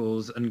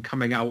rituals and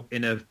coming out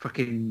in a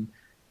fucking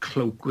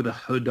cloak with a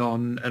hood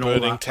on and all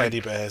that. Burning teddy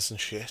bears and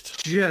shit.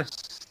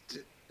 Just,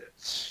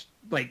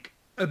 like,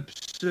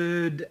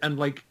 absurd, and,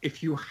 like,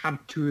 if you had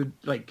to,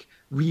 like,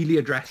 really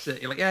address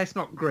it, you're like, yeah, it's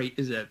not great,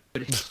 is it?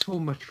 But it's so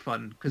much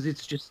fun, because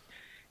it's just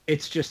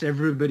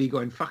everybody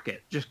going, fuck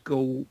it, just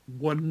go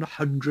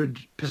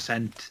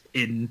 100%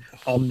 in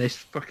on this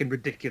fucking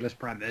ridiculous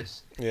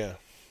premise. Yeah.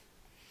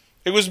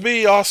 It was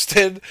me,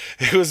 Austin.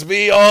 It was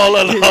me all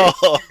along.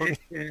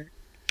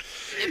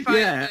 If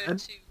I were to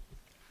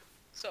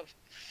sort of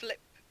flip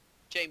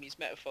Jamie's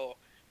metaphor,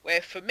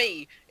 where for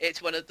me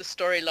it's one of the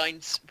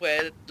storylines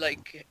where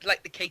like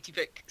the Katie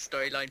Vick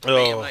storyline for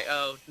me, I'm like,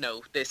 oh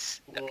no,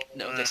 this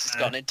has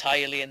gone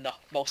entirely in the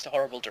most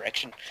horrible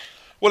direction.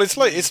 Well, it's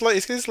like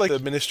the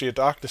Ministry of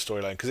Darkness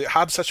storyline, because it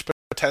had such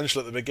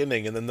potential at the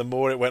beginning, and then the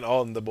more it went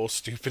on, the more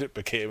stupid it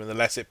became, and the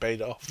less it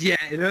paid off. Yeah,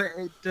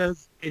 it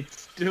does. It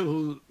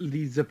still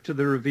leads up to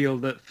the reveal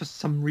that for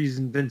some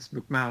reason Vince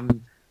McMahon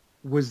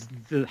was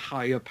the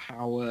higher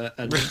power,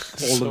 and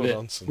all of it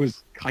nonsense.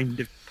 Was kind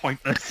of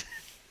pointless.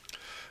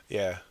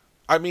 Yeah,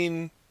 I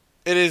mean,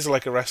 it is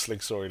like a wrestling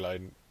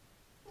storyline,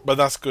 but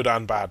that's good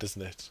and bad,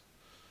 isn't it?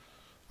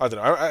 I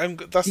don't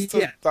know.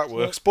 That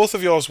works. Both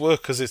of yours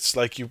work, because it's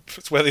like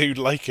it's whether you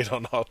like it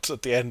or not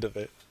at the end of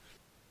it.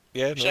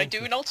 Yeah, Should no. I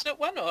do an alternate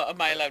one, or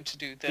am I allowed to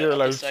do the You're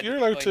other allowed. side You're of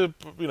the allowed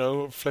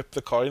coin? to, flip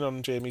the coin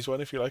on Jamie's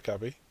one if you like,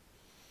 Abby.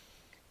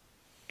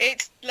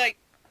 It's like,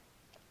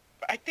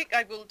 I think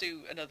I will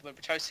do another one,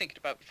 which I was thinking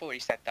about before he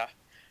said that.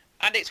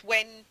 And it's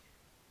when,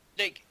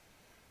 like,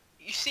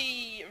 you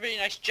see a really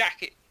nice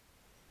jacket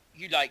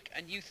you like,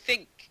 and you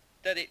think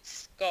that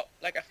it's got,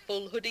 like, a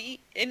full hoodie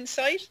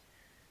inside,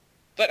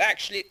 but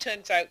actually it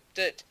turns out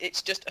that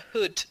it's just a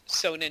hood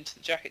sewn into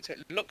the jacket, so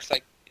it looks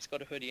like it's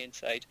got a hoodie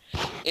inside.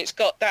 It's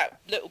got that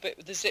little bit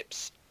with the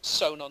zips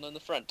sewn on the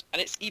front,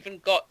 and it's even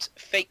got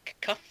fake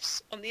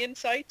cuffs on the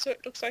inside, so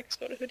it looks like it's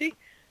got a hoodie.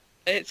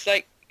 And it's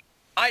like,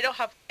 I don't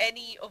have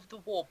any of the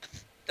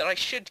warmth that I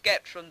should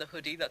get from the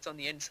hoodie that's on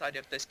the inside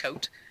of this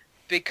coat,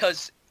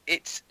 because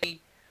it's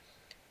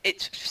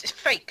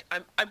fake.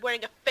 I'm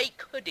wearing a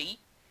fake hoodie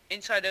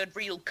inside a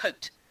real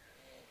coat.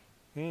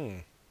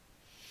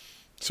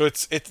 So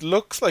it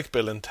looks like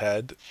Bill and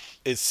Ted.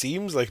 It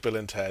seems like Bill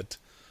and Ted,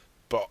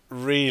 but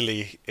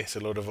really it's a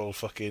load of old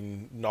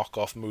fucking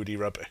knockoff moody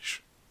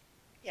rubbish.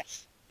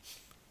 Yes.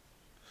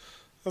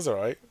 That's all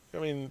right. I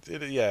mean,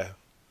 yeah.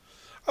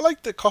 I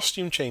like the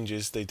costume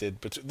changes they did,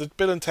 but the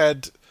Bill and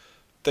Ted,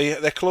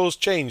 their clothes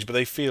change, but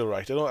they feel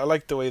right. I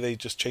like the way they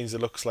just change the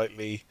look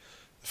slightly.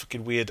 The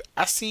fucking weird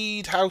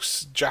acid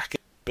house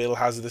jacket Bill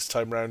has this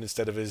time round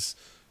instead of his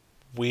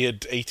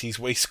weird 80s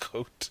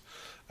waistcoat,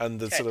 and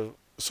the Ted.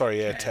 sort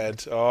of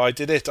Ted. Oh, I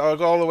did it. I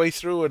got all the way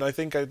through, and I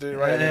think I did it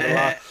right. And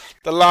then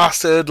the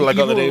last hurdle, I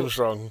got the names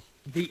wrong.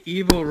 The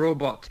evil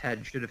robot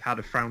Ted should have had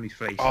a frowny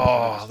face.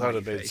 Oh, that would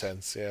have made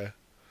sense. Yeah,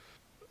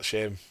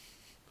 shame.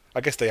 I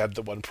guess they had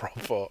the one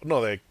prop.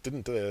 No, they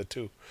didn't. They had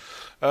two.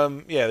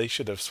 Yeah, they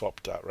should have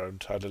swapped that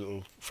round. Had a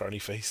little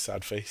frowny face,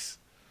 sad face.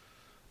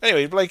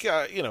 Anyway, like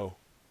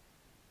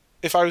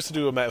if I was to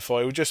do a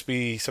metaphor, it would just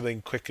be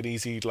something quick and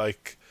easy.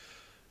 Like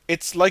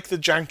it's like the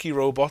janky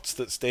robots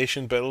that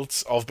Station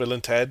builds of Bill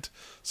and Ted.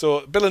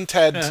 So Bill and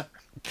Ted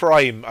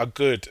Prime are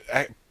good,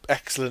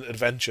 excellent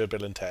adventure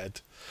Bill and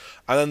Ted,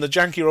 and then the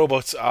janky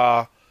robots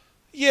are,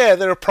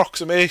 they're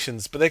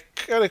approximations, but they're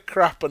kind of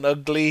crap and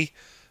ugly,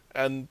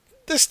 and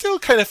they're still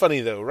kind of funny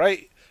though,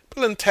 right?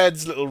 Bill and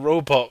Ted's little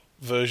robot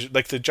version,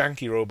 like the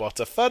janky robots,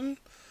 are fun,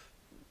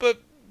 but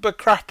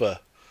crapper,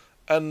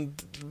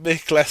 and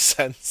make less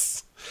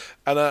sense,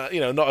 and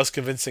not as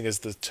convincing as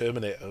the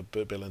Terminator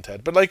Bill and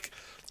Ted. But like,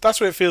 that's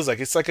what it feels like.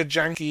 It's like a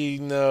janky,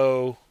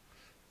 no,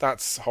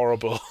 that's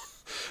horrible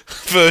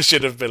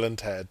version of Bill and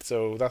Ted.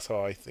 So that's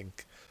how I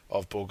think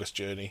of Bogus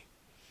Journey.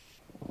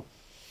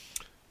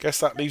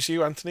 Guess that leaves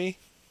you, Anthony.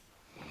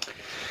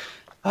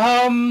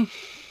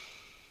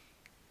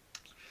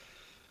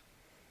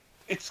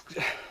 It's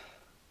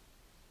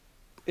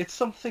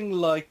something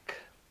like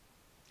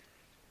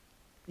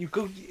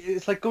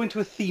it's like going to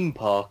a theme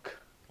park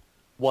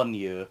one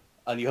year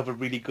and you have a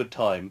really good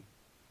time,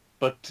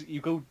 but you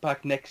go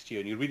back next year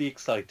and you're really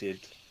excited,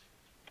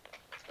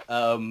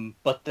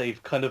 but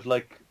they've kind of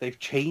they've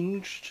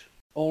changed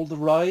all the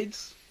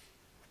rides.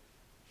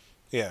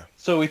 Yeah.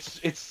 So it's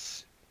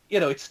it's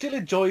still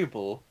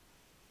enjoyable,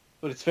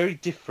 but it's very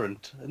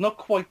different. Not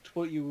quite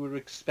what you were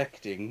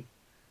expecting.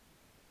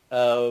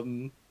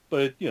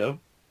 But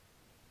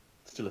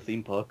still a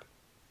theme park.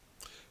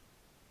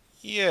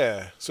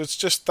 Yeah, so it's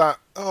just that,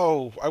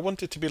 I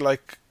want it to be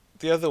like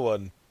the other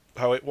one,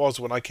 how it was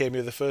when I came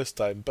here the first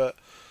time, but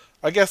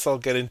I guess I'll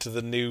get into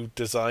the new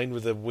design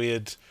with a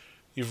weird,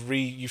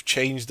 you've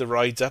changed the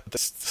rides up.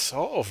 It's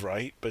sort of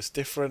right, but it's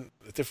different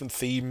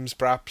themes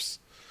perhaps,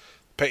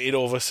 painted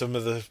over some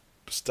of the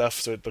stuff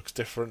so it looks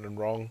different and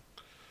wrong.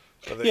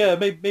 But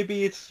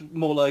maybe it's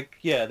more like,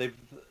 they've,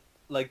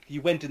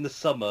 you went in the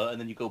summer and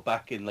then you go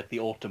back in the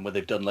autumn where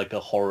they've done a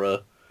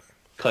horror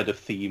kind of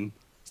theme.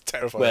 It's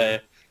terrifying.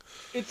 Where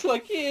it's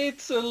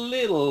it's a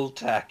little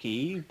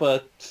tacky,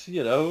 but,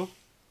 still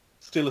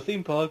a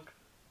theme park.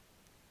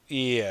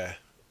 Yeah.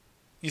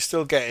 You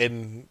still get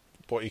in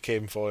what you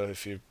came for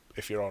if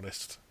you're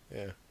honest.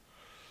 Yeah.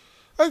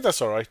 I think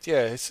that's alright.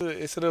 Yeah, it's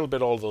a little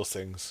bit all those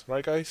things.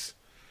 Right, guys?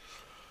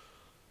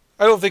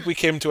 I don't think we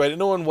came to it.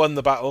 No one won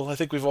the battle. I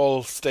think we've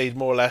all stayed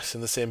more or less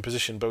in the same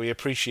position, but we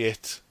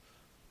appreciate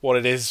what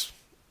it is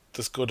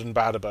that's good and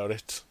bad about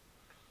it.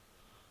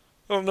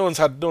 Well, no one's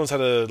had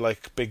a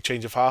big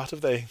change of heart,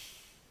 have they?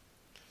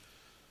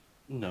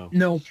 No.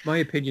 No, my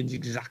opinion's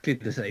exactly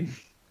the same.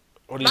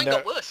 Mine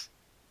got worse.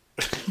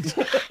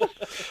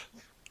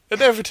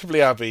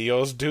 Inevitably, Abby,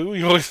 yours do.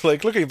 You always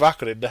looking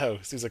back on it now.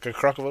 It seems like a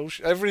crock of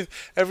ocean.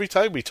 Every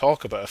time we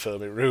talk about a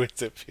film, it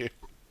ruins it for you.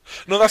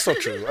 No, that's not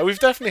true. We've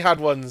definitely had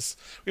ones.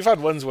 We've had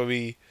ones where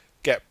we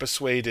get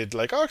persuaded,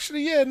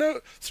 actually,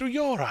 through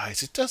your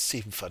eyes, it does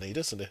seem funny,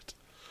 doesn't it?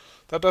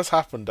 That does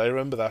happen. I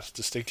remember that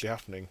distinctly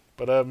happening.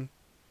 But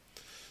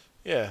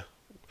yeah,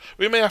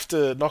 we may have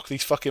to knock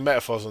these fucking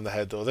metaphors on the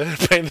head, though. They're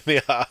a pain in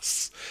the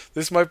ass.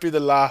 This might be the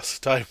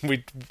last time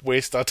we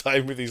waste our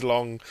time with these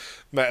long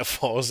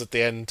metaphors at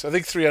the end. I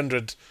think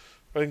 300.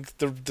 I think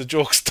the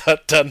joke's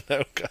done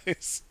now,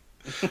 guys.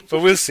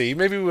 But we'll see.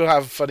 Maybe we'll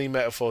have funny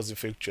metaphors in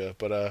future.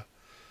 But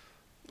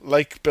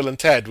like Bill and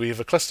Ted, we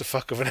have a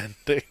clusterfuck of an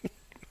ending.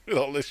 with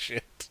all this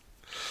shit.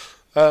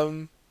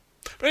 But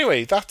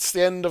anyway, that's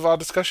the end of our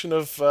discussion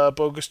of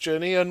Bogus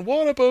Journey, and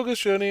what a bogus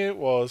journey it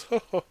was.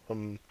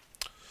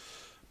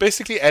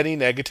 Basically, any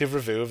negative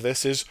review of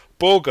this is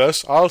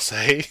bogus, I'll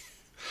say.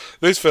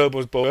 This film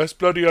was bogus,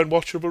 bloody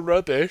unwatchable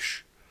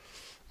rubbish.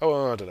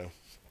 Oh, I don't know.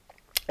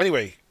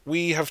 Anyway,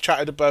 we have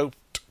chatted about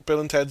Bill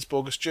and Ted's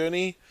Bogus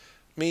Journey.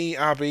 Me,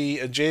 Abby,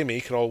 and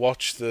Jamie can all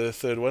watch the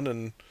third one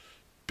and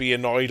be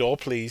annoyed or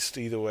pleased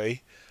either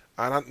way.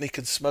 And Anthony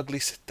can smugly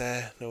sit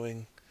there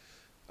knowing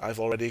I've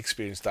already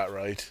experienced that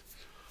ride.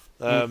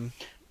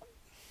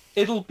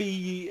 It'll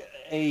be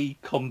a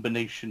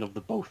combination of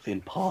the both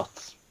in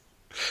parts.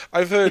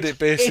 I've heard it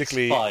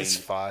basically. It's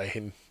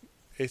fine.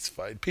 It's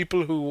fine.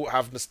 People who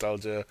have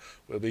nostalgia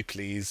will be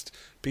pleased.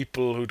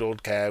 People who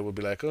don't care will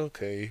be like,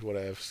 okay,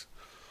 whatevs.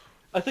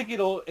 I think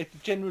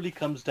it generally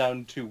comes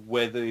down to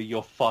whether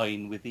you're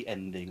fine with the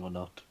ending or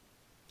not.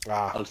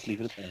 I'll just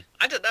leave it at that.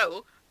 I don't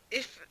know.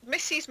 If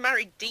Missy's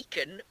married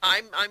Deacon,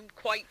 I'm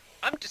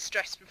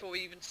distressed before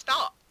we even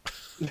start.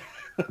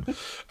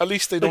 At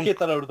least they They don't get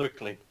that out of the way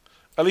clean.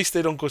 At least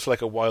they don't go to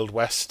like a Wild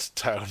West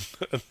town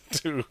and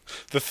do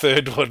the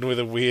third one with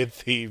a weird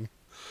theme.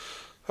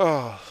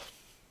 Oh.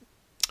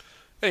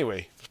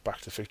 Anyway, Back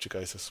to the Future,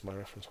 guys. That's my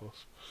reference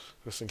was,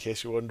 just in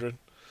case you're wondering.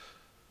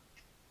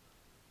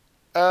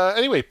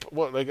 Anyway,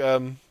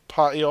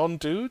 party on,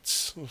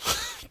 dudes.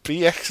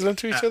 Be excellent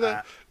to each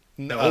other.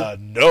 No.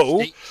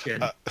 No.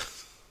 Station.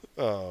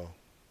 Oh.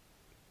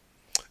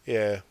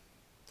 Yeah.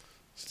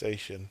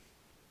 Station.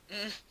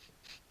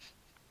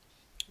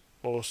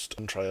 Most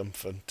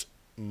untriumphant.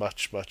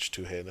 Much, much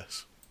too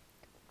heinous.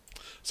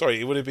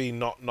 Sorry, would it be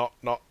not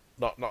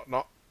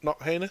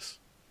heinous?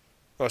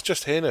 No, it's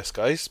just heinous,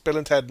 guys. Bill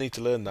and Ted need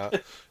to learn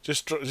that.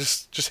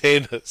 just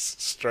heinous,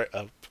 straight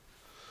up.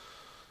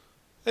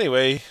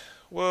 Anyway,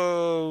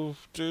 whoa,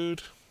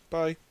 dude.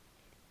 Bye.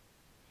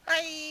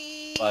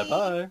 Bye.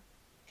 Bye-bye.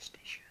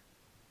 Station.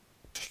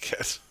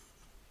 Dickhead.